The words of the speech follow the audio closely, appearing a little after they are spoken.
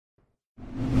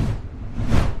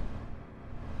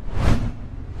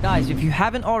Guys, if you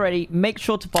haven't already, make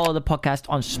sure to follow the podcast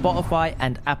on Spotify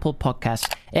and Apple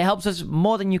Podcasts. It helps us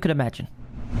more than you could imagine.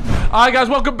 All right, guys,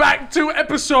 welcome back to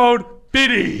episode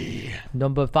 50.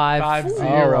 Number 5. 50.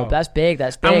 Oh, that's big.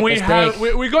 That's big. And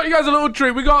we got you guys a little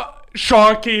treat. We got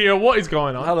Sharky here. What is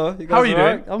going on? Hello. You guys How are you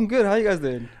doing? I'm good. How you guys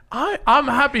doing? I'm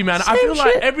happy, man. I feel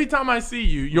like every time I see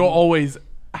you, you're always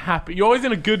happy. You're always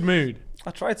in a good mood. I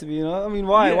try to be, you know. I mean,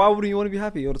 why? Yeah. Why wouldn't you want to be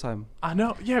happy all the time? I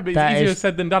know. Yeah, but That it's easier is-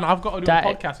 said than done. I've got to do a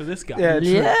podcast with this guy. Yeah, true.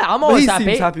 Yeah, I'm But always he happy.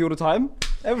 seems happy all the time.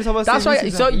 Every time I see That's him, he why.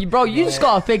 seems So, happy. bro, you just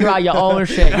gotta figure out your own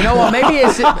shit. You know what? Maybe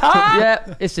it's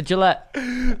it's the Gillette.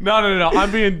 No.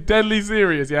 I'm being deadly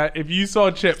serious, yeah? If you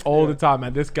saw Chip all the time,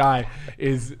 man, this guy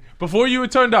is... Before you were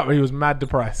turned up, he was mad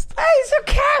depressed. Hey, it's a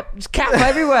cap. It's cap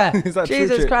everywhere. Is that true,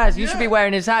 Jesus Chip? Christ, you should be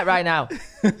wearing his hat right now.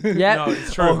 Yeah. No,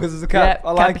 it's true. Oh, because it's a cap. Yeah,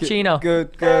 I like cappuccino. it.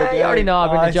 Good. Yeah, you already know I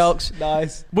bring the Nice, jokes.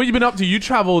 Nice. What you been up to? You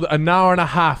traveled an hour and a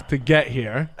half to get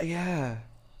here. Yeah.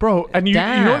 Bro, and you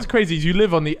Damn. know what's crazy is you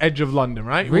live on the edge of London,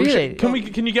 right? Really?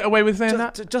 Can you get away with saying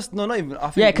that? Just no, not even. I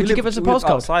think Yeah, we could you live- give us a we live postcode?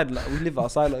 Outside, we live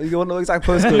outside. Like, you want the exact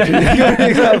postcode? You want the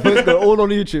exact postcode? All on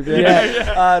YouTube.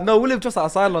 Yeah. No, we live just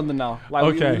outside London now. Like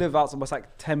Okay. we live outside. It's like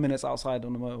 10 minutes outside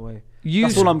on the motorway. You,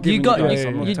 That's all I'm giving you got, you guys. yeah,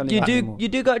 I'm not you, telling you that do anymore. you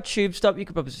do got a tube stop. You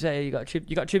could probably say you got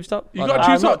a tube stop. You Or got a not?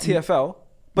 tube Not stop? TFL,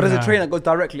 but there's Nah. a train that goes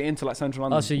directly into like central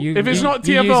London. Oh, so you. If it's you- not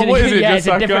you TFL, using what is it? Yeah, Just it's a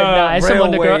like different. a It's some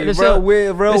underground. It's a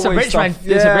rich stuff. man.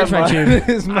 It's a rich man tube.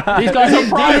 It's mad. These guys,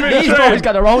 private these train. boys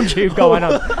got their own tube going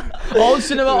on. Own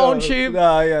cinema, own tube.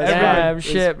 Nah, yeah, Damn it's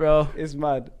shit, bro. It's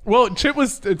mad. Well, Chip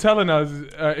was telling us,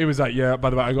 it was like, yeah, by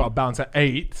the way, I got to bounce at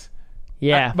 8.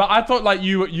 Yeah. But I thought like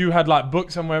you had like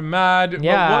booked somewhere mad. What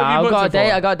Yeah, have you I got a booked it date.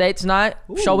 for? I got a date tonight.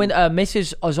 Showing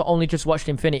Mrs. has only just watched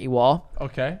Infinity War.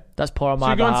 Okay. That's poor on So my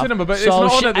you're going behalf. cinema, but it's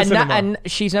not on at the and cinema. and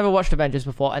she's never watched Avengers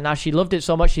before, and now she loved it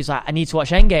so much, she's like, I need to watch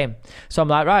Endgame. So I'm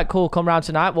like, right, cool, come round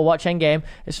tonight, we'll watch Endgame.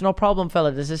 It's no problem,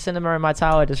 fella. There's a cinema in my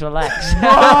tower, just relax.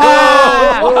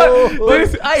 What?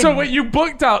 This- Hey. so wait, you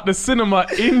booked out the cinema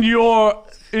in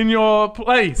your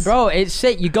place? Bro, it's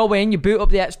sick. You go in, you boot up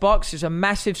the Xbox. It's a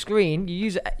massive screen.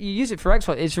 You use it for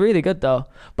Xbox. It's really good though.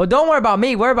 But don't worry about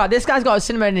me. Worry about this guy's got a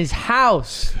cinema in his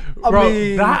house. Bro, I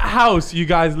mean, that house you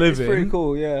guys live it's pretty in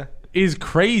cool. Yeah, is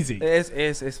crazy.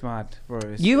 it's mad, bro.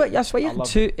 I swear you I had love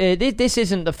two. This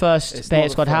isn't the first It's Beta not the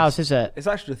Squad first. house, is it? It's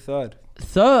actually the third.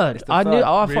 Third. It's the I knew. third.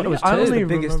 Oh, I thought Really? it was I two. It's only the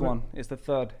biggest remember- one. It's the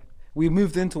third. We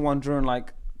moved into one during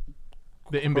like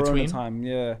The in Corona between. time,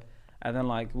 yeah. And then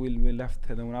like we left,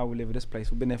 and then now we live at this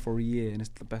place. We've been there for a year, and it's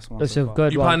the best one. It's so a far.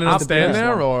 good You one. planning on It's the staying best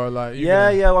there one. or like? you Yeah,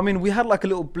 gonna- yeah. I mean, we had like a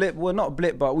little blip. Well, not a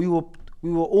blip, but we were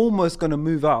almost gonna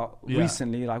move out Yeah.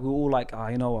 recently. Like we were all like,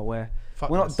 you know what, Fuck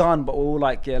we're not this. done, but we're all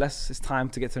like, yeah, it's time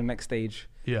to get to the next stage.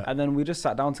 Yeah. And then we just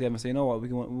sat down together and said, you know what, we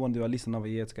want to do at least another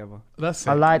year together. That's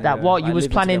I sick. like that. Yeah, What you like was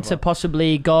living planning together. to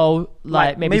possibly go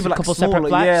like maybe a like couple smaller, separate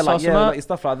flats yeah, or like something? like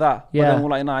stuff like that. Yeah. But then we're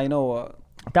like, nah, you know what?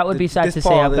 That would be sad This to see.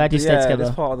 part I'm of the- glad you stayed This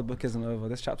together. part of the book isn't over.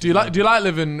 This chapter. Do you like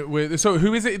living with? So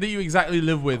who is it that you exactly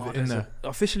live with in there?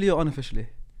 Officially or unofficially?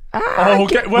 Oh,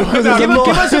 okay. Well, because no, there's a no. lot.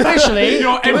 Give us officially. You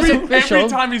know, Give us official. every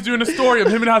time he's doing a story of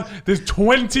him in the house, there's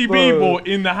 20 Bro. people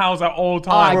in the house at all All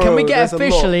times. right, can we Bro, get there's a lot.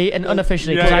 officially and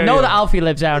unofficially? Because Yeah, I know yeah. that Alfie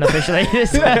lives there unofficially.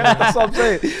 That's what I'm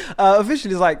saying.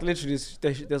 Officially, it's like literally,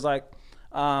 there's like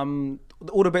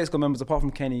all the Beta Squad members apart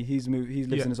from Kenny. He's moved. He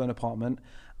lives Yeah. in his own apartment,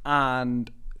 and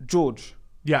George.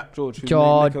 Yeah. Who's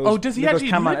George. Niko's- Oh, does he Niko's actually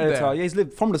cameraman live editor. there? Yeah, he's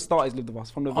lived from the start. He's lived with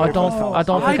us from the. I very don't. first house. I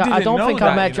don't think. I didn't don't know think that,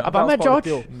 I met. you know. Have I met That was part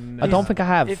George? of the deal. I don't think I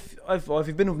have. If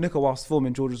you've been with Niko whilst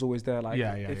filming, George is always there. Like,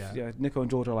 Yeah. Niko and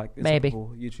George are like Maybe.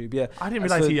 inseparable. YouTube. Yeah. I didn't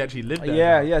And realize so- he actually lived there.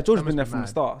 Yeah, though. yeah. George's That been there must from be the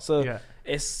start. So Yeah.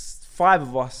 it's 5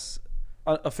 of us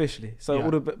officially. So Yeah.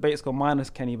 all the Beta Squad minus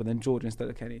Kenny, but then George instead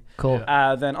of Kenny. Cool.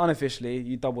 Then unofficially,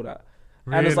 you double that.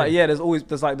 And it's like, Really? yeah,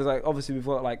 there's like obviously we've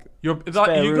got like It's spare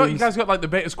like, you rooms. guys got like the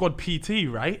Beta Squad PT,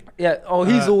 right? Yeah. Oh,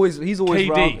 he's always KD.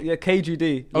 round. Yeah,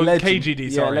 KGD. Oh, legend. KGD,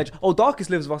 Yeah, sorry. legend. Oh, Darkest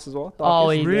lives with us as well. Oh,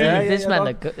 Darkest. he, Really? this man,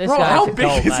 Dark- this Bro, guy's how a big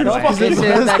goat, is man. his This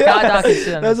fucking- is that guy Dark is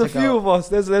There's a goat. few of us.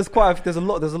 There's there's a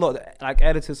lot. Like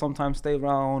editors sometimes stay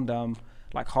around,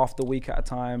 like half the week at a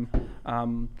time.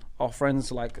 Our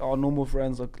friends, like our normal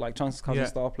friends, are like Chance's cousin Yeah.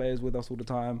 star players with us all the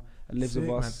time and lives Sick, with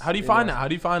man. us. How do you find that? How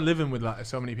do you find living with like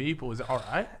so many people? Is it all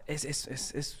right?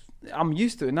 It's I'm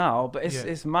used to it now, but Yeah.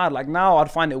 it's mad. Like now,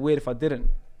 I'd find it weird if I didn't,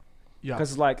 Yeah.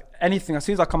 because like anything, as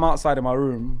soon as I come outside of my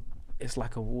room, it's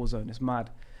like a war zone. It's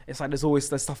mad. It's like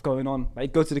there's stuff going on.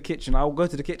 Like go to the kitchen. I'll go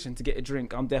to the kitchen to get a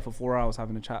drink. I'm there for 4 hours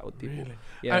having a chat with people. Really?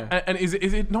 Yeah. And is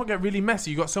it not get really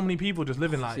messy? You got so many people just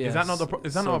living like. Yeah, is that not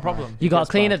a problem? You You got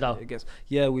to clean it though.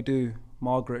 Yeah, we do.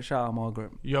 Margaret, shout out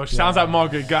Margaret. Yo, sounds like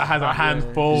Margaret has her hands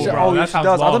full, bro. Oh, yeah, That she sounds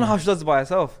does. I long. don't know how she does it by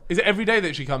herself. Is it every day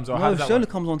that she comes, or how No, does that she only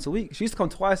work? comes once a week. She used to come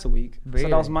twice a week, so Really?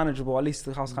 that was manageable. At least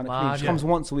the house kind of clean. She Mad. comes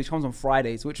once a week. She comes on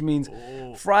Fridays, which means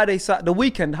Friday, the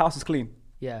weekend, the house is clean.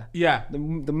 Yeah. Yeah.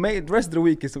 The rest of the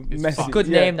week is messy. fucked. Good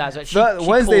name, that's what she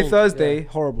Wednesday, called- Thursday,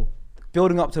 horrible.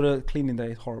 Building up to the cleaning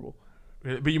day is horrible.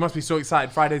 But you must be so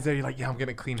excited. Fridays there, you're like, yeah, I'm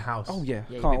gonna clean house. Oh yeah,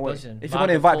 Yeah, you'd can't be wait. buzzing. If you're Margaret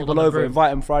gonna invite called people on the over, broom.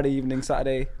 invite them Friday evening,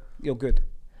 Saturday. You're good.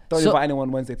 Don't So- invite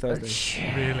anyone Wednesday,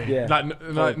 Thursday. Really? Yeah. Like,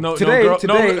 no, Today, no,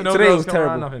 today, no today girls was come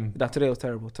around, terrible. nothing. Nah, today was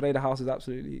terrible. Today the house is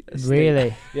absolutely a state.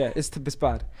 Really? Yeah, it's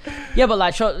bad. Yeah, but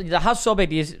like, the house is so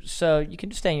big, so you can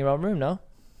just stay in your own room, no?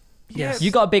 Yes.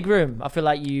 You got a big room. I feel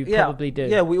like you probably do.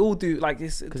 Yeah, we all do. Like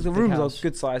the big rooms house. are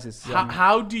good sizes.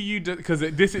 How do you? Because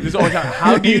this always happens.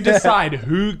 How do you decide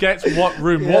who gets what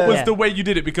room? What was Yeah. the way you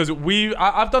did it? Because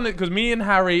I've done it because me and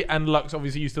Harry and Lux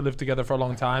obviously used to live together for a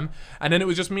long time, and then it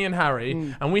was just me and Harry,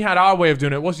 and we had our way of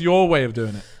doing it. What's your way of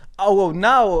doing it? Oh well,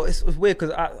 now it's weird because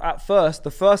at first,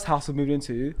 the first house we moved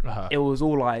into, it was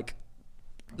all like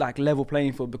level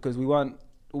playing field because we weren't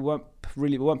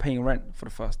paying rent for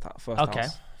the first Okay.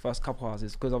 house. First couple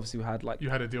houses because obviously we had like You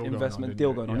had a deal investment going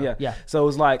on, deal didn't going you? on. Yeah. Yeah. Yeah. So it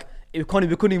was like we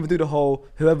couldn't even do the whole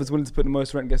whoever's willing to put the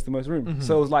most rent gets the most room.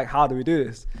 So it was like, how do we do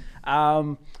this?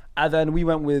 And then we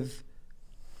went with,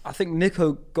 I think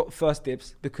Niko got first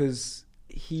dibs because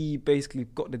he basically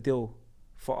got the deal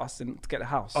for us to get the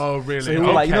house. Oh, really? So he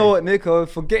was like, you know what, Niko,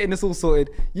 for getting this all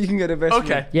sorted, you can get the best room.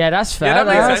 Okay. Yeah, that's fair. Yeah,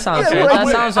 that makes sense. sounds Yeah, good. well,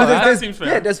 That sounds well, alright. that seems fair.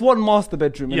 Yeah, there's one master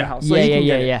bedroom in the house. So Yeah, he can yeah,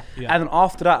 get it. yeah. Yeah. And then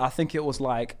after that, I think it was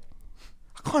like,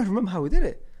 I can't even remember how we did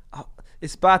it.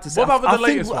 It's bad to say. What about with I the think,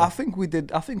 latest one? I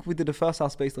think we did the first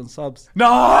house based on subs. No.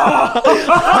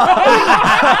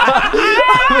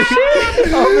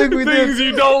 I think we Things did.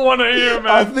 you don't want to hear,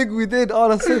 I man. think we did. Oh,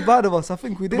 that's so bad of us. I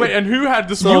think we did. Wait, and who had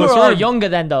the You smallest were a lot room? younger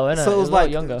then, though, innit? So it was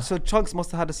like, younger. so Chunks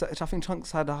must have had I think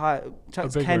Chunks had a high,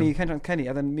 Chunks big Kenny, room. Kenny,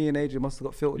 and then me and AJ must have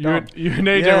got filtered You down. and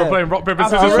AJ Yeah. were playing rock paper I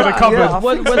scissors think for the so, cupboard. yeah.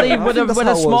 Were think so. I think the that's how it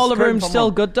was. smaller Correct rooms me if I'm still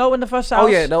wrong. good though in the first house? Oh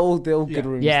yeah, they're all good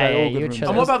rooms. Yeah, They're all yeah, good you're rooms. chilling.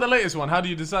 And what about the latest one? How do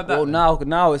you decide that? Well,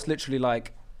 now it's literally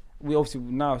like we obviously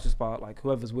now it's just about like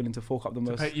whoever's willing to fork up the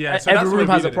most. yeah, so that's every the way room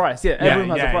we has a did it. price. Yeah, Yeah, every room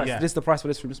has yeah, a price. yeah. This is the price for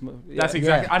this room. That's Yeah.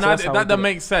 exactly, So and that's how we that did it.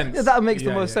 makes sense. Yeah, that makes the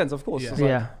Yeah, most yeah. sense, of course. Yeah. It's like,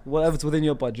 Yeah. whatever's within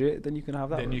your budget, then you can have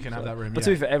that. Then room. you can have that room, But yeah. to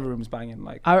be fair, every room's banging.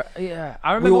 Like I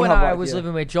remember all when have, I like, was yeah.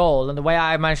 living with Joel, and the way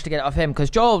I managed to get it off him,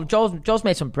 because Joel's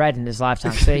made some bread in his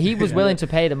lifetime, so he was willing to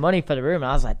pay the money for the room,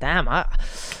 and I was like, damn,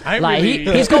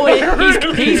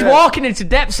 he's walking into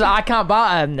depths that I can't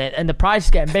buy, and the price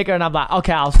is getting bigger, and I'm like,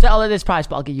 okay, I'll settle at this price,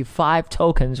 but I'll give you 5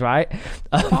 tokens, right?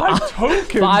 5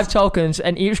 tokens? 5 tokens,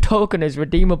 and each token is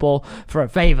redeemable for a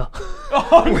favor.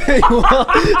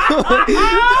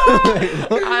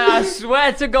 And I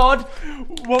swear to God,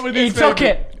 What were he these took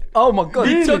favors? it. oh my god,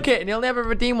 He took it, and he'll never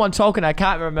redeem one token. I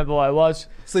can't remember what it was.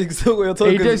 So you still got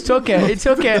your He tokens. just took it. He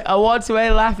took it. I walked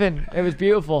away laughing. It was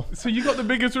beautiful. So you got the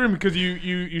biggest room because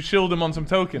you shilled him on some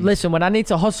tokens. Listen, when I need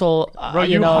to hustle, Bro,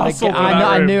 you hustled for that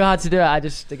I room. knew how to do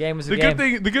it. The game was a The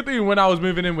game. good thing when I was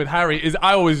moving in with Harry is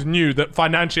I always knew that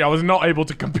financially I was not able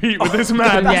to compete with this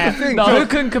man. Yeah, the thing. no, So- who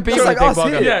couldn't compete That's with like Big us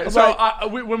Bugger? here. Yeah, It's so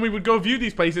like- when we would go view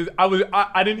these places,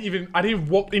 I didn't even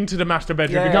walk into the master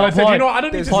bedroom Yeah. because No I said, point. you know what, I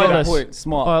don't need There's to see Pointless. that. point.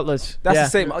 Smart. Pointless. That's Yeah. the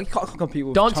same. You can't compete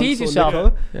with. Don't Chunks tease or yourself.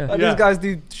 Niko. Yeah. Like, Yeah. These guys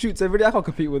do shoots every day. I can't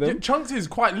compete with them. Chunks is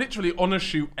quite literally on a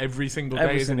shoot every single day,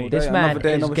 Every isn't he? single This day, man another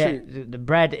day, is another the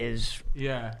bread is.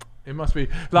 Yeah. It must be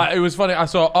like it was funny. I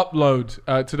saw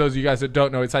Upload. To those of you guys that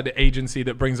don't know, it's like the agency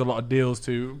that brings a lot of deals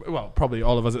to, well, probably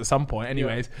all of us at some point,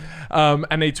 anyways. And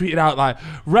they tweeted out like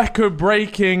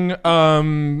record-breaking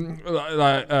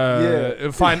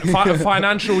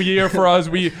financial year for us.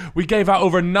 We gave out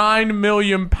over £9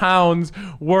 million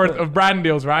worth of brand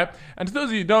deals, right? And to those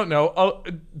of you who don't know,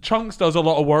 Chunks does a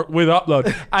lot of work with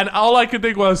Upload, and all I could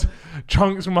think was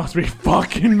Chunks must be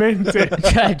fucking minted.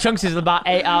 Chunks is about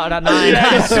 8 out of that 9.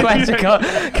 I swear to God.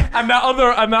 And that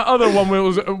other one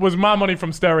was my money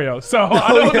from Stereo. So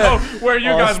I don't know where you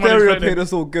guys money Stereo spending. paid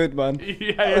us all good, man.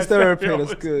 Yeah, Stereo paid us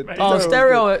was good. made. Oh,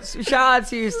 Stereo Stereo! Shout out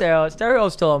to you, Stereo. Stereo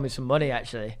still owe me some money,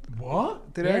 actually.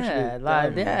 What? Did it Yeah, actually?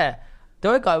 like Damn. yeah.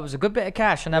 Though it was a good bit of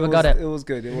cash. I never was- got it. It was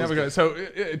good. It was Never good. got it.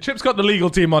 So Chip's got the legal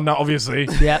team on that, obviously.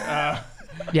 Yep.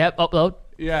 Yep. Upload.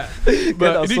 Yeah. that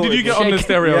But did sorted, you get man. on the Shake.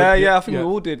 Stereo? Yeah. I think we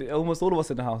all did. Almost all of us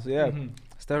in the house. Yeah.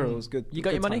 Stereo was good. You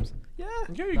got your Good money? times. Yeah.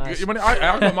 Yeah, you Nice. get your money.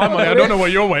 I got my money. I don't know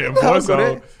what you're waiting for. I've got So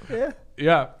it.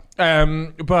 Yeah. yeah.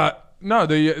 But no,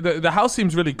 the house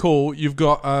seems really cool. You've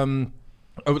got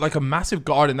like a massive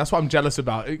garden. That's what I'm jealous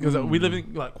about, because we live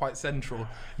in like quite central. You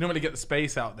don't really get the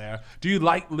space out there. Do you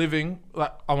like living,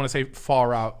 like, I want to say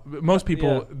far out? Most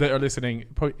people that are listening,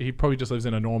 he probably just lives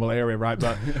in a normal area, right?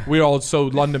 But we're all so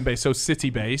London based, so city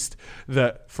based,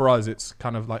 that for us it's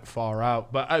kind of like far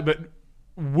out. But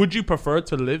would you prefer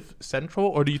to live central,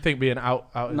 or do you think being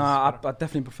out Nah, I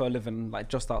definitely prefer living like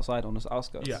just outside on the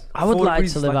outskirts. Yeah. I would For like to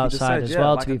reasons live like you just outside said, as yeah,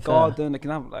 well, like to be a fair. garden, it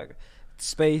can have like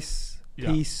space,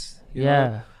 peace. You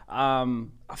know?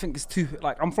 I think it's too,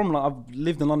 like, I'm from, like, I've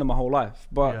lived in London my whole life,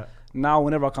 but now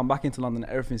whenever I come back into London,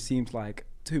 everything seems like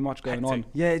too much going on.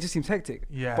 Yeah, it just seems hectic.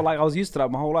 Yeah. But like I was used to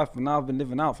that my whole life, but now I've been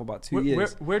living out for about 2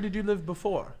 years. Where did you live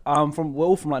before? We're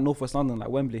all from like northwest London, like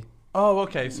Wembley. Oh,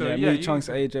 okay. So me, Chunks,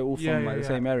 AJ, all from like the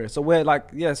same area. So we're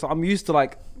like, so I'm used to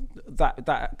like that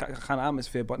kind of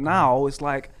atmosphere. But now it's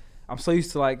like, I'm so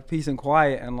used to like peace and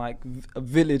quiet and like a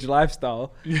village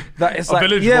lifestyle that it's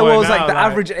like, it's like the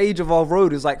average age of our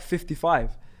road is like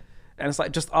 55, and it's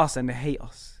like just us, and they hate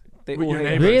us. They all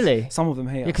hate us. Really? Some of them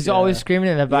hate us. Because you're always screaming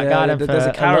in the back garden. There's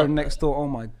a Karen next door. Oh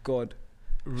my god.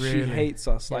 Really? She hates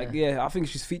us. Like, I think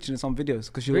she's featured in some videos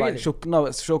because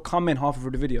she'll come in halfway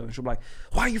through the video and she'll be like,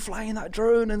 "Why are you flying that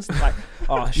drone?" And stuff like,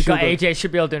 "Oh, you got AJ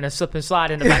should be able doing a slip and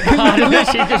slide in the back garden." And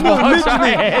she just walks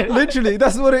right in. Literally,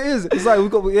 that's what it is. It's like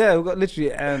we've got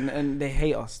literally, and they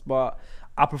hate us. But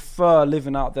I prefer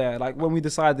living out there. Like when we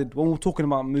were talking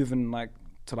about moving like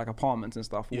to like apartments and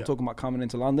stuff, we were talking about coming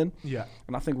into London. Yeah,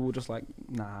 and I think we were just like,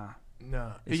 nah.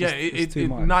 No, it's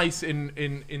nice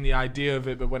in the idea of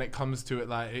it, but when it comes to it,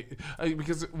 like,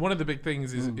 because one of the big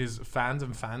things is fans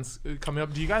coming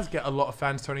up. Do you guys get a lot of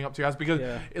fans turning up to you guys? Because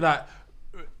like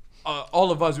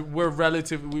all of us, we're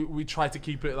we try to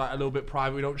keep it like a little bit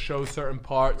private. We don't show certain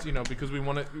parts, you know, because we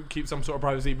want to keep some sort of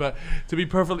privacy. But to be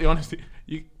perfectly honest,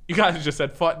 you guys just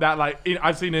said fuck that. Like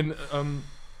I've seen in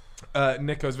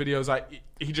Niko's videos, like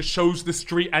he just shows the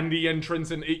street and the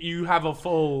entrance, and you have a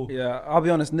full. Yeah, I'll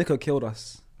be honest, Niko killed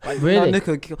us. Like, really?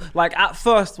 Like at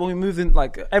first when we moved in,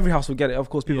 like every house would get it. Of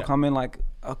course, people come in, like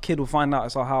a kid will find out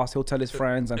it's our house. He'll tell his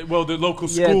friends, and the local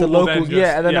school.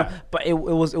 But it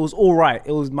was all right.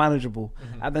 It was manageable.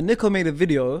 And then Niko made a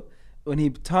video when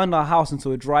he turned our house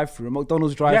into a drive-through, a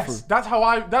McDonald's drive-through. Yes,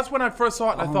 that's when I first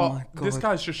saw it, and I thought, this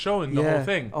guy's just showing the whole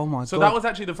thing. Oh my god. So that was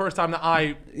actually the first time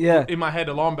that in my head,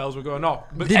 alarm bells were going off.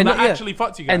 But that actually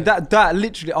fucked you guys. And that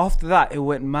literally, after that, it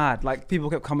went mad. Like,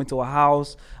 people kept coming to our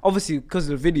house. Obviously, because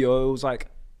of the video, it was like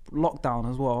lockdown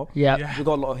as well. Yeah. He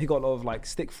got a lot of like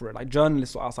stick for it. Like,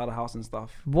 journalists were outside the house and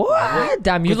stuff. What?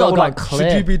 Damn, you lot got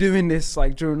clear. Should you be doing this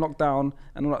like during lockdown?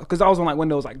 And because that was when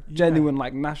there was like genuine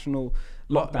like national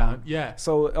lockdown. Yeah.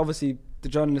 So obviously the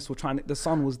journalists were the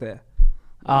sun was there.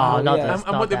 And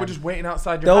what, they were just waiting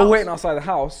outside your house? They were waiting outside the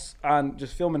house and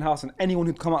just filming the house, and anyone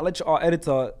who'd come out, our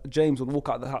editor James would walk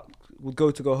out the house, would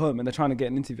go home, and they're trying to get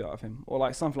an interview out of him or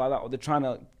like something like that, or they're trying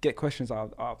to get questions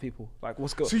out of people. Like,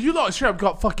 what's going on? So you lot straight up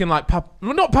got fucking like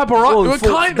not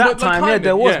paparazzi.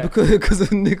 There was because of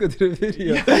Niko did a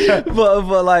video.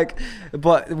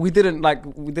 but we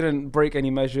didn't break any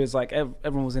measures. Like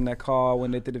everyone was in their car when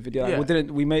they did the video. Like,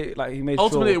 he made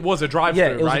ultimately sure, it was a drive-through.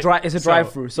 Yeah, it's a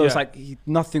drive-through. So it's like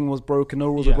nothing was broken, no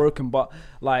rules were broken. But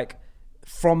like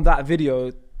from that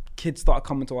video, kids started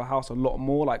coming to our house a lot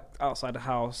more, like outside the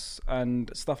house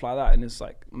and stuff like that, and it's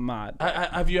like mad.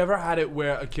 Have you ever had it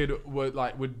where a kid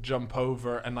would jump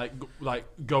over and like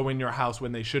go in your house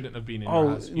when they shouldn't have been in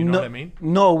your house? You know what I mean?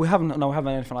 No, we haven't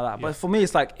anything like that. Yeah. But for me,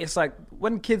 it's like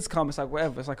when kids come, it's like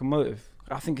whatever. It's like a motive.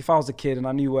 I think if I was a kid and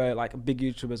I knew where like big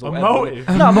YouTubers or whatever. Motive?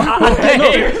 No, but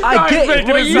I get it.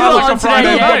 What you on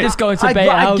today? Just going to bait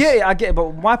house. I get it.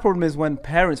 But my problem is when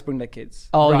parents bring their kids.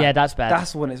 Oh yeah, that's bad.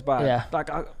 That's when it's bad. Yeah.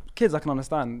 Like kids, I can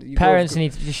understand. Parents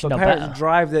need to know better. Parents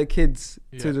drive their kids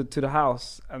to the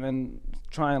house and then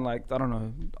try and like, I don't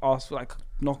know, ask, like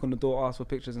knock on the door, ask for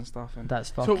pictures and stuff. And that's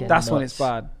fucking that's nuts. when it's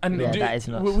bad. And that is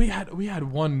nuts. We had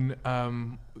one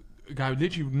guy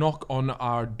literally knock on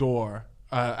our door.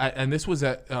 And this was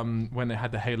at when they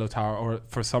had the Halo Tower, or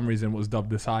for some reason it was dubbed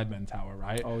the Sidemen Tower,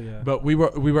 right? Oh yeah. But we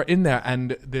were in there,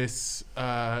 and this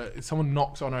someone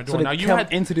knocks on our door. So now you came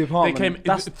into the apartment. They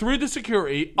came through the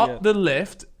security, up the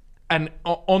lift, and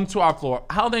onto our floor.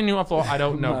 How they knew our floor, I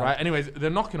don't know, right? Anyways, they're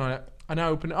knocking on it, and I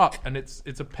open it up, and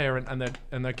it's a parent and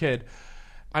their kid,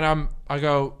 and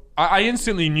I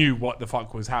instantly knew what the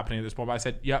fuck was happening at this point. But I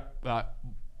said, "Yep,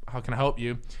 how can I help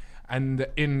you?" And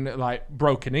in like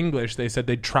broken English, they said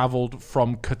they traveled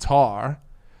from Qatar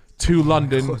to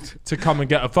London to come and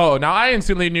get a photo. Now, I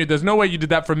instantly knew there's no way you did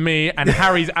that for me, and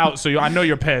Harry's out, so I know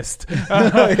you're pissed.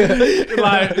 But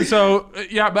I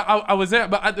was there.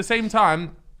 But at the same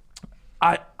time,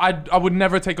 I would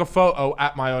never take a photo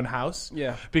at my own house.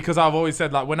 Yeah. Because I've always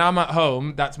said, like, when I'm at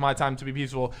home, that's my time to be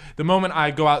peaceful. The moment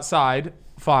I go outside,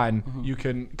 fine, you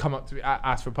can come up to me,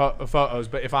 ask for photos.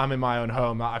 But if I'm in my own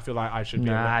home, I feel like I should be.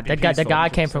 Nah, the guy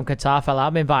came from Qatar, fella.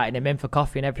 I'm inviting him in for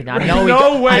coffee and everything.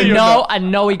 I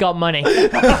know he got money.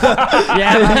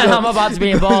 Yeah, man, I'm about to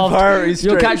be involved.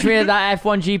 You'll catch me at that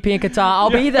F1 GP in Qatar.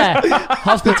 I'll be there.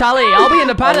 Hospitality. I'll be in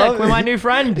the paddock with my new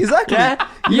friend. Exactly. Yeah.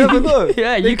 You never know.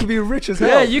 Yeah, you could be rich as hell.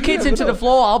 Yeah, you kicked him to the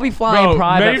floor. I'll be flying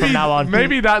private from now on.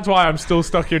 Maybe that's why I'm still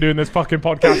stuck here doing this fucking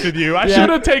podcast with you. I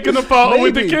should have taken a photo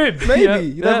with the kid.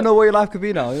 Maybe. You never know where your life could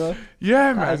be now, you know?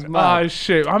 Yeah, man. Ah,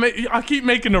 shit. I keep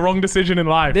making the wrong decision in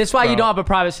life. This is why you don't have a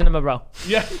private cinema, bro.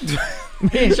 Yeah.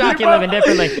 Me and Sharky living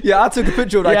differently. Yeah, I took a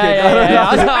picture of that kid.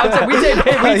 Yeah. We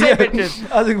take pictures.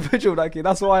 I took a picture of that kid.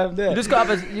 That's why I'm there. You just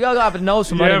gotta have a nose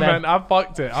for money, man. Yeah, man. I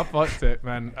fucked it,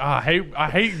 man. I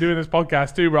hate doing this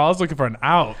podcast too, bro. I was looking for an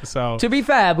out. So to be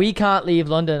fair, we can't leave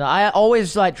London. I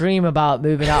always like dream about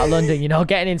moving out of London. You know,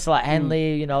 getting into like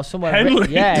Henley. You know, somewhere.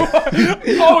 Henley. Yeah.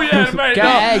 Oh yeah, mate.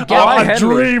 I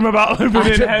dream about living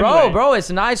in Henley. Bro,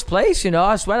 it's a nice place. You know,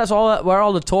 I swear that's where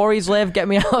all the Tories live. Get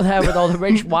me out there with all the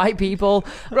rich white people,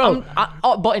 bro.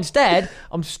 But instead,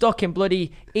 I'm stuck in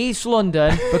bloody East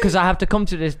London because I have to come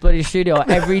to this bloody studio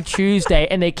every Tuesday,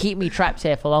 and they keep me trapped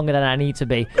here for longer than I need to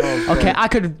be. Okay, I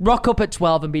could rock up at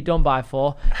 12 and be done by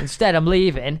 4. Instead, I'm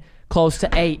leaving close to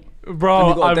 8. Bro,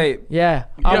 you got a date. Yeah.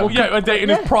 A date in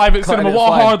his private cinema.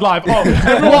 What a hard life.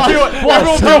 Oh,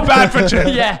 everyone feel bad for Jim.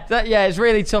 Yeah, it's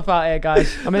really tough out here,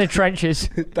 guys. I'm in the trenches.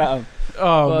 Damn.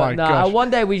 Oh my gosh.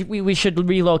 One day we should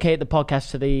relocate the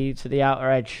podcast to the outer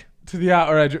edge. To the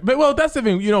outer edge. But well, that's the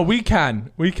thing. You know, we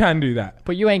can do that.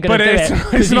 But you ain't gonna do it.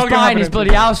 It's he's not buying his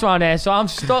bloody house around here, so I'm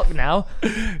stuck now.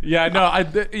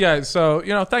 So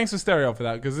you know, thanks to Stereo for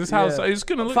that, because this house is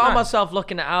gonna look. I found nice. myself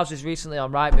looking at houses recently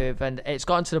on Rightmove, and it's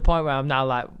gotten to the point where I'm now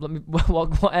like,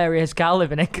 what area is Cal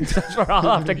living in? Because that's where I'll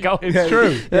have to go. It's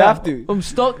true. You have to. I'm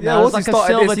stuck Yeah, now. once It's you like a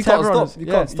started silver this, you can't tether on stop. You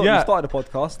can't stop. Yeah. You started a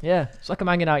podcast. Yeah, it's like I'm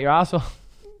hanging out your arsehole.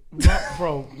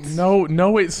 Bro,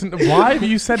 no, it's why have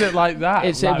you said it like that?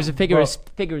 It was a figure of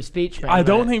speech, man. I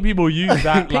don't think people use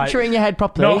that. Picture in your head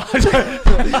properly. No,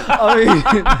 I mean,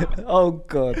 oh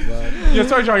god, man. Yeah,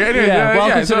 sorry, Sharky. Anyway,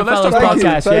 welcome to so the let's fellas talk about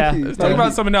podcast. Let's talk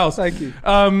about something else. Thank you.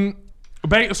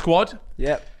 Beta Squad.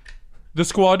 Yep. The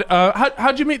squad.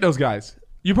 How'd you meet those guys?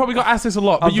 You probably got asked this a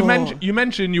lot, but you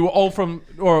mentioned you were all from,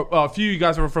 or a few of you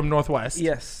guys were from Northwest.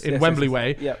 Yes. In Wembley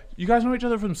Way. Yep. You guys know each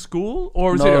other from school,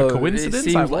 or is it a coincidence?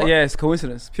 It seems it's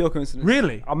coincidence. Pure coincidence.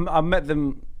 Really? I met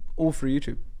them all through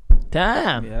YouTube.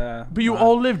 Damn. Yeah. But you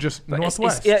all live just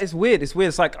Northwest. It's weird. It's weird.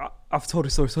 It's like I've told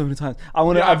this story so many times.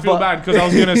 I feel bad because I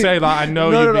was gonna say like I know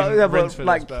you've been rinsed for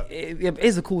like, this, but it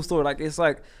is a cool story. Like it's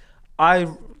like I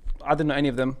didn't know any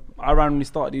of them. I randomly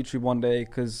started YouTube one day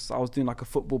because I was doing like a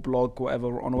football blog,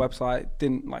 whatever, on a website.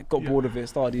 Got bored of it.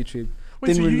 Started YouTube.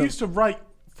 Wait, so you used to write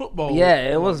football?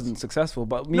 Yeah, it wasn't successful,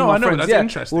 but me and I my know, friends, that's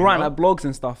interesting. we were writing like blogs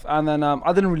and stuff. And then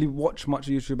I didn't really watch much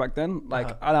of YouTube back then.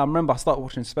 Like, and I remember I started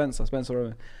watching Spencer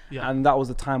Owen, and that was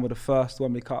the time of the first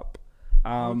Wembley Cup.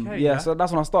 So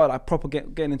that's when I started like proper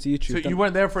getting into YouTube. So you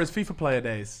weren't there for his FIFA player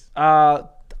days?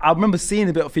 I remember seeing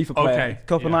a bit of FIFA player,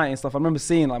 Copenhagen and stuff. I remember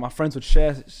seeing like my friends would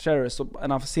share it,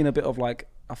 and I've seen a bit of like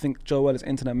I think Joe Weller's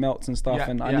internet melts and stuff,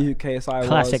 and I knew who KSI was.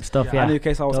 Classic stuff, I knew who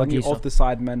KSI was. I knew of the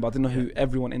Sidemen, but I didn't know who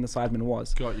everyone in the Sidemen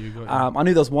was. Got you. I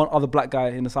knew there was one other black guy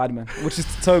in the Sidemen, which is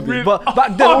Toby. Really? But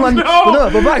back then, all I knew.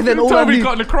 Got in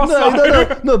the cross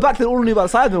No, back then all I knew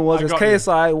about Sidemen was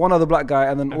KSI, one other black guy,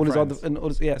 and then all his other.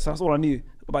 So that's all I knew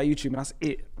about YouTube, and that's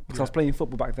it. Because I was playing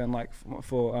football back then, like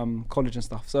for college and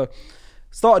stuff. So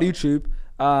started YouTube.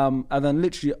 And then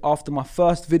literally after my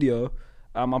first video,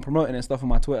 I'm promoting it and stuff on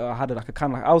my Twitter. I had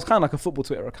I was kind of like a football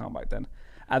Twitter account back then.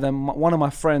 And then one of my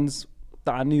friends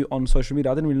that I knew on social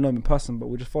media, I didn't really know him in person, but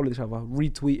we just followed each other,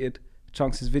 retweeted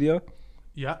Chunks' video.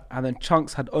 Yeah. And then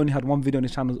Chunks had only had one video on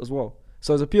his channel as well.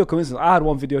 So it was a pure coincidence. I had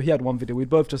one video, he had one video. We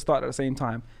both just started at the same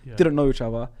time, didn't know each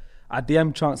other. I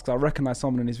DM'd Chunks because I recognized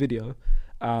someone in his video.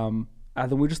 And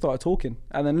then we just started talking.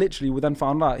 And then literally we then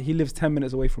found out he lives 10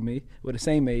 minutes away from me. We're the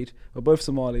same age. We're both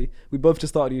Somali. We both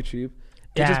just started YouTube.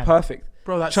 It's just perfect.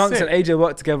 Bro, that's Chunks sick. and AJ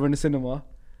worked together in the cinema.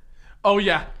 Oh,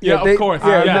 yeah. Of course.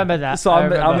 I remember that. So I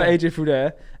met AJ through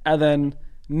there. And then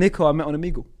Niko I met on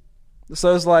Omegle.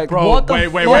 So it's like, bro, wait,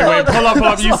 pull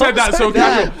up. You said that so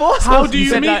casual. How do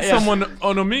you meet someone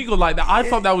on Omegle like that? I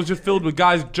thought that was just filled with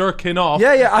guys jerking off.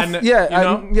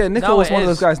 Niko was one of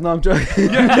those guys. No, I'm joking.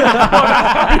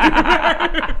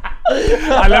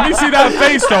 Let me see that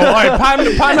face though.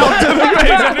 Pan out to the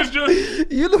face. And it's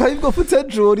just, you look like you've got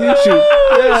potential on YouTube.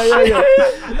 Yeah.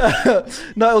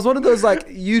 No, it was one of those like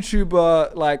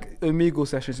YouTuber like Omegle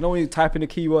sessions. You know when you type in a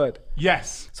keyword?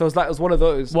 Yes. So it was one of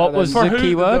those. What was the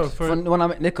keyword? When I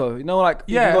met Niko, you know, like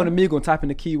you can go on Omegle and type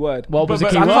in a keyword. What was the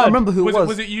keyword? I can't remember who it was.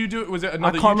 Was it you? Was it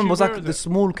another? I can't remember. It was like YouTuber, the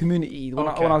small community when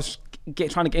I was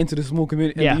trying to get into the small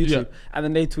community in YouTube, and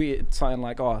then they tweeted something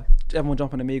like, "Oh, everyone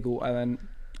jump on Omegle," and then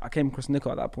I came across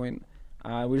Niko at that point.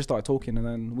 We just started talking, and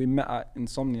then we met at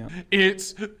Insomnia.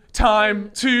 It's time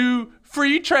to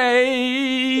free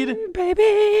trade,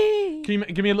 baby. Can you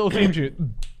give me a little theme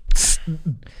tune?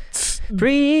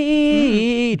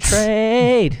 Free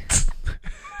trade.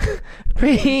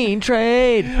 Free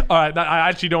trade. All right, I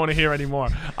actually don't want to hear anymore.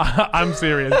 I'm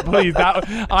serious. Please.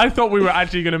 I thought we were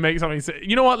actually going to make something.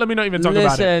 You know what? Let me not even talk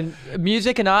about it. Listen,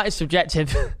 music and art is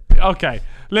subjective. Okay,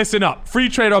 listen up. Free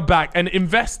trade are back, and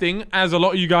investing, as a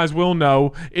lot of you guys will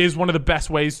know, is one of the best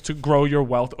ways to grow your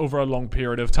wealth over a long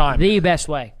period of time. The best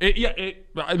way.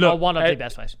 Look, one of the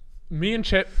best ways. Me and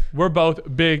Chip, we're both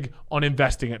big on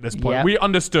investing at this point. Yep. We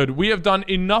understood. We have done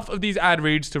enough of these ad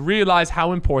reads to realize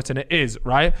how important it is,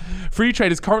 right? Free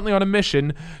trade is currently on a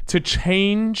mission to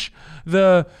change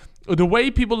the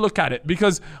way people look at it.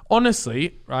 Because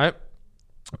honestly, right,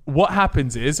 what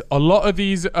happens is a lot of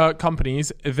these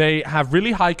companies, they have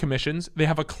really high commissions. They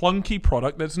have a clunky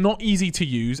product that's not easy to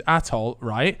use at all,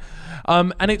 right?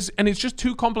 And it's just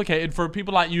too complicated for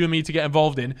people like you and me to get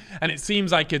involved in. And it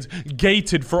seems like it's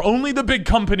gated for only the big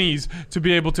companies to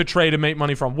be able to trade and make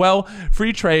money from. Well,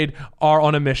 free trade are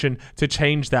on a mission to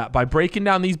change that by breaking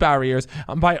down these barriers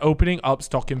and by opening up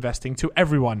stock investing to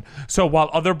everyone. So while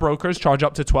other brokers charge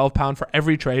up to £12 for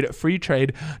every trade, free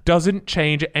trade doesn't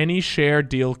change any share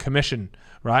deal commission,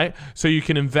 right? So you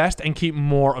can invest and keep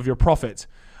more of your profits.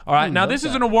 All right. Now, this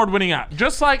is an award-winning app.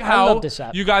 Just like how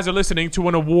you guys are listening to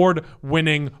an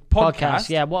award-winning podcast.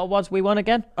 Yeah. What awards we won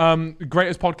again?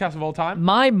 Greatest podcast of all time.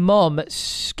 My mum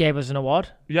gave us an award.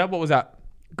 Yeah. What was that?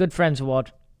 Good Friends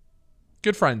Award.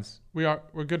 Good friends. We're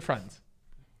good friends.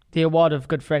 The award of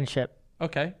good friendship.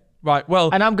 Okay. Right. Well.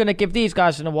 And I'm going to give these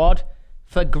guys an award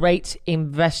for great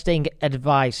investing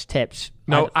advice tips.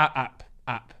 No, app.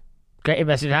 Great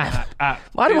investing app. App.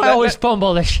 Why do I always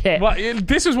fumble this shit? Well,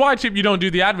 this is why, Chip, you don't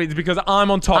do the ad reads, because I'm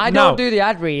on top. I don't do the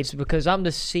ad reads because I'm the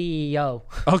CEO.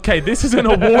 Okay, this is an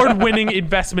award-winning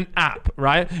investment app,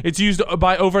 right? It's used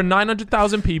by over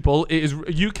 900,000 people. It is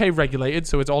UK regulated,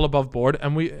 so it's all above board,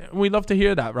 and we love to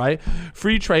hear that, right?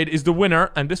 Free Trade is the winner,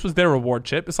 and this was their award,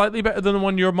 Chip. It's slightly better than the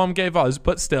one your mum gave us,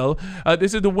 but still,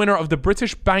 this is the winner of the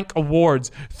British Bank Awards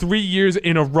 3 years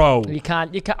in a row.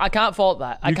 I can't fault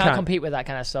that. I can't compete with that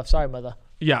kind of stuff. Sorry, mother.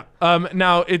 Yeah.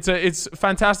 Now it's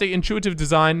fantastic. Intuitive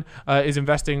design is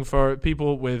investing for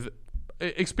people with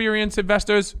experienced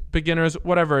investors, beginners,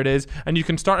 whatever it is, and you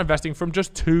can start investing from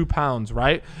just £2,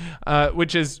 right?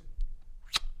 Which is,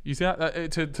 you see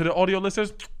that to the audio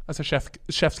listeners, that's a chef's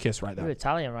kiss right there. You're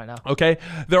Italian right now. Okay,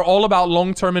 they're all about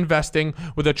long-term investing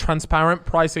with a transparent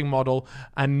pricing model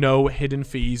and no hidden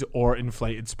fees or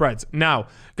inflated spreads. Now,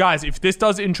 guys, if this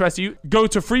does interest you, go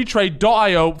to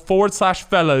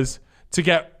freetrade.io/fellas to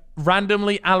get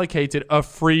randomly allocated a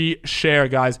free share,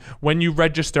 guys, when you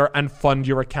register and fund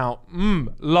your account.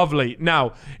 Lovely.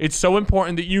 Now, it's so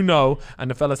important that you know,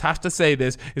 and the fellas have to say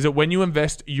this, is that when you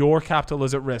invest, your capital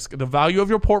is at risk. The value of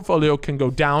your portfolio can go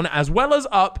down as well as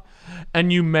up,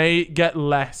 and you may get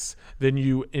less than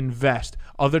you invest.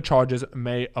 Other charges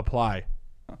may apply.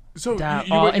 So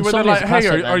you were there like,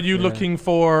 hey, are you looking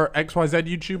for XYZ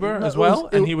YouTuber as well?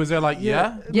 And he was there like,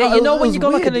 yeah. Yeah, you know when you go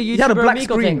look at a YouTuber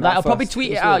Amigo thing, like I'll probably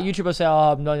tweet it out. YouTuber will say,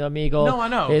 oh, I'm not an Amigo. No, I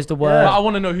know. Here's the word. I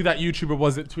want to know who that YouTuber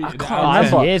was that tweeted it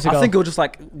out. Years ago. I think it was just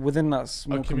like within that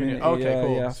small community. Okay,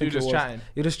 cool. Yeah, so you're just chatting.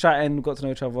 You're just chatting, got to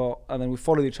know each other, and then we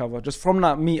followed each other. Just from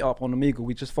that meetup on Amigo,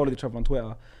 we just followed each other on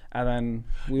Twitter. And then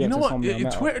we went to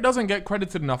Insomnia. Twitter doesn't get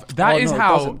credited enough. That is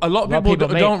how a lot of people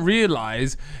don't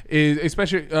realize, is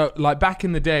especially like back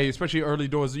in the day, especially early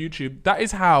doors of YouTube, that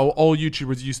is how all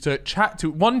YouTubers used to chat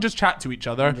to, one, just chat to each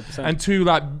other, 100%. And two,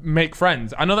 like make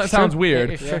friends. I know that sounds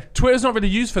weird. Twitter's not really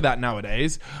used for that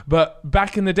nowadays, but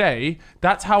back in the day,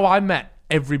 that's how I met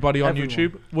everybody on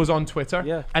YouTube was on Twitter.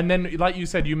 Yeah. And then, like you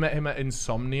said, you met him at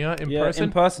Insomnia in person.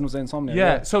 In person was at Insomnia.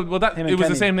 Yeah. So, well, it was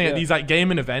the same thing at these like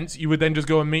gaming events. You would then just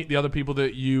go and meet the other people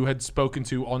that you had spoken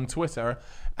to on Twitter.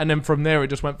 And then from there, it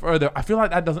just went further. I feel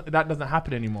like that doesn't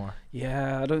happen anymore.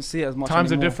 Yeah, I don't see it as much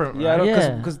Times anymore. are different, right?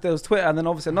 Yeah, because there was Twitter. And then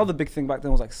obviously another big thing back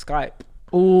then was like Skype.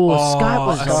 Skype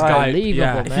was unbelievable,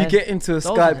 man. If you get into a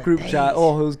Skype group chat, it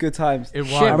was good times. It was.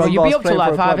 Shit, bro, you'd be up till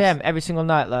like 5 a.m. every single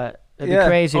night, like It'd be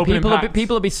crazy.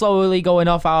 People would be slowly going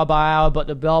off hour by hour, but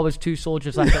there'd be always 2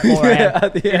 soldiers left at 4 a.m.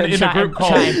 At the end.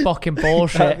 chatting fucking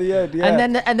bullshit. At the end,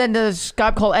 yeah. And then the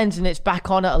Skype call ends and it's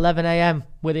back on at 11 a.m.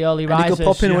 with the early risers. You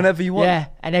can pop in whenever you want. Yeah,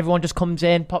 and everyone just comes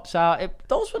in, pops out.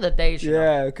 Those were the days. You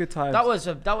know? Good times. That was.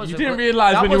 You didn't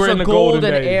realize when you were in the golden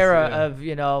days. Era of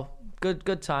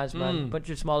good times, man. Bunch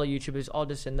of smaller YouTubers,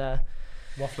 oddest in there,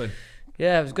 waffling.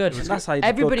 Yeah, it was good. And that's how you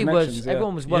everyone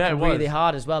was working really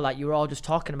hard as well. Like you were all just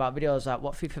talking about videos, like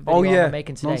what FIFA video are we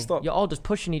making today. Non-stop. You're all just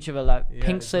pushing each other, like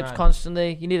pink slips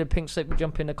constantly. You need a pink slip to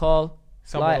jump in the call.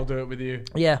 Someone will do it with you.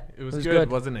 Yeah, it was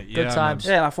good, wasn't it? Good times.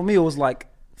 Yeah, like for me it was like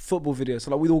football videos.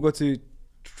 So like we'd all go to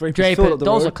Draper,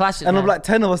 those are classic. And I'm like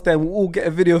 10 of us there. We'll all get a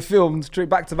video filmed straight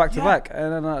back to back to back.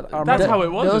 And then that's how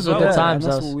it was. Those were good times.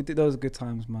 That's what we did. Those were good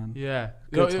times, man. Yeah,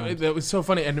 it was so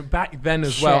funny. And back then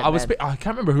as well, I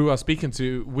can't remember who I was speaking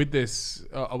to with this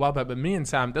a while back, but me and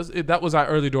Sam. That was our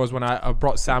early doors when I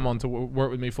brought Sam on to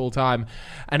work with me full time,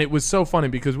 and it was so funny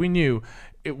because we knew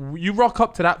you rock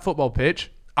up to that football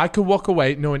pitch. I could walk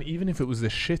away knowing even if it was the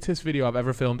shittest video I've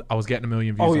ever filmed, I was getting 1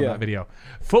 million views on that video.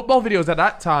 Football videos at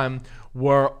that time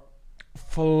were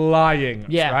flying,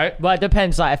 right? Well, it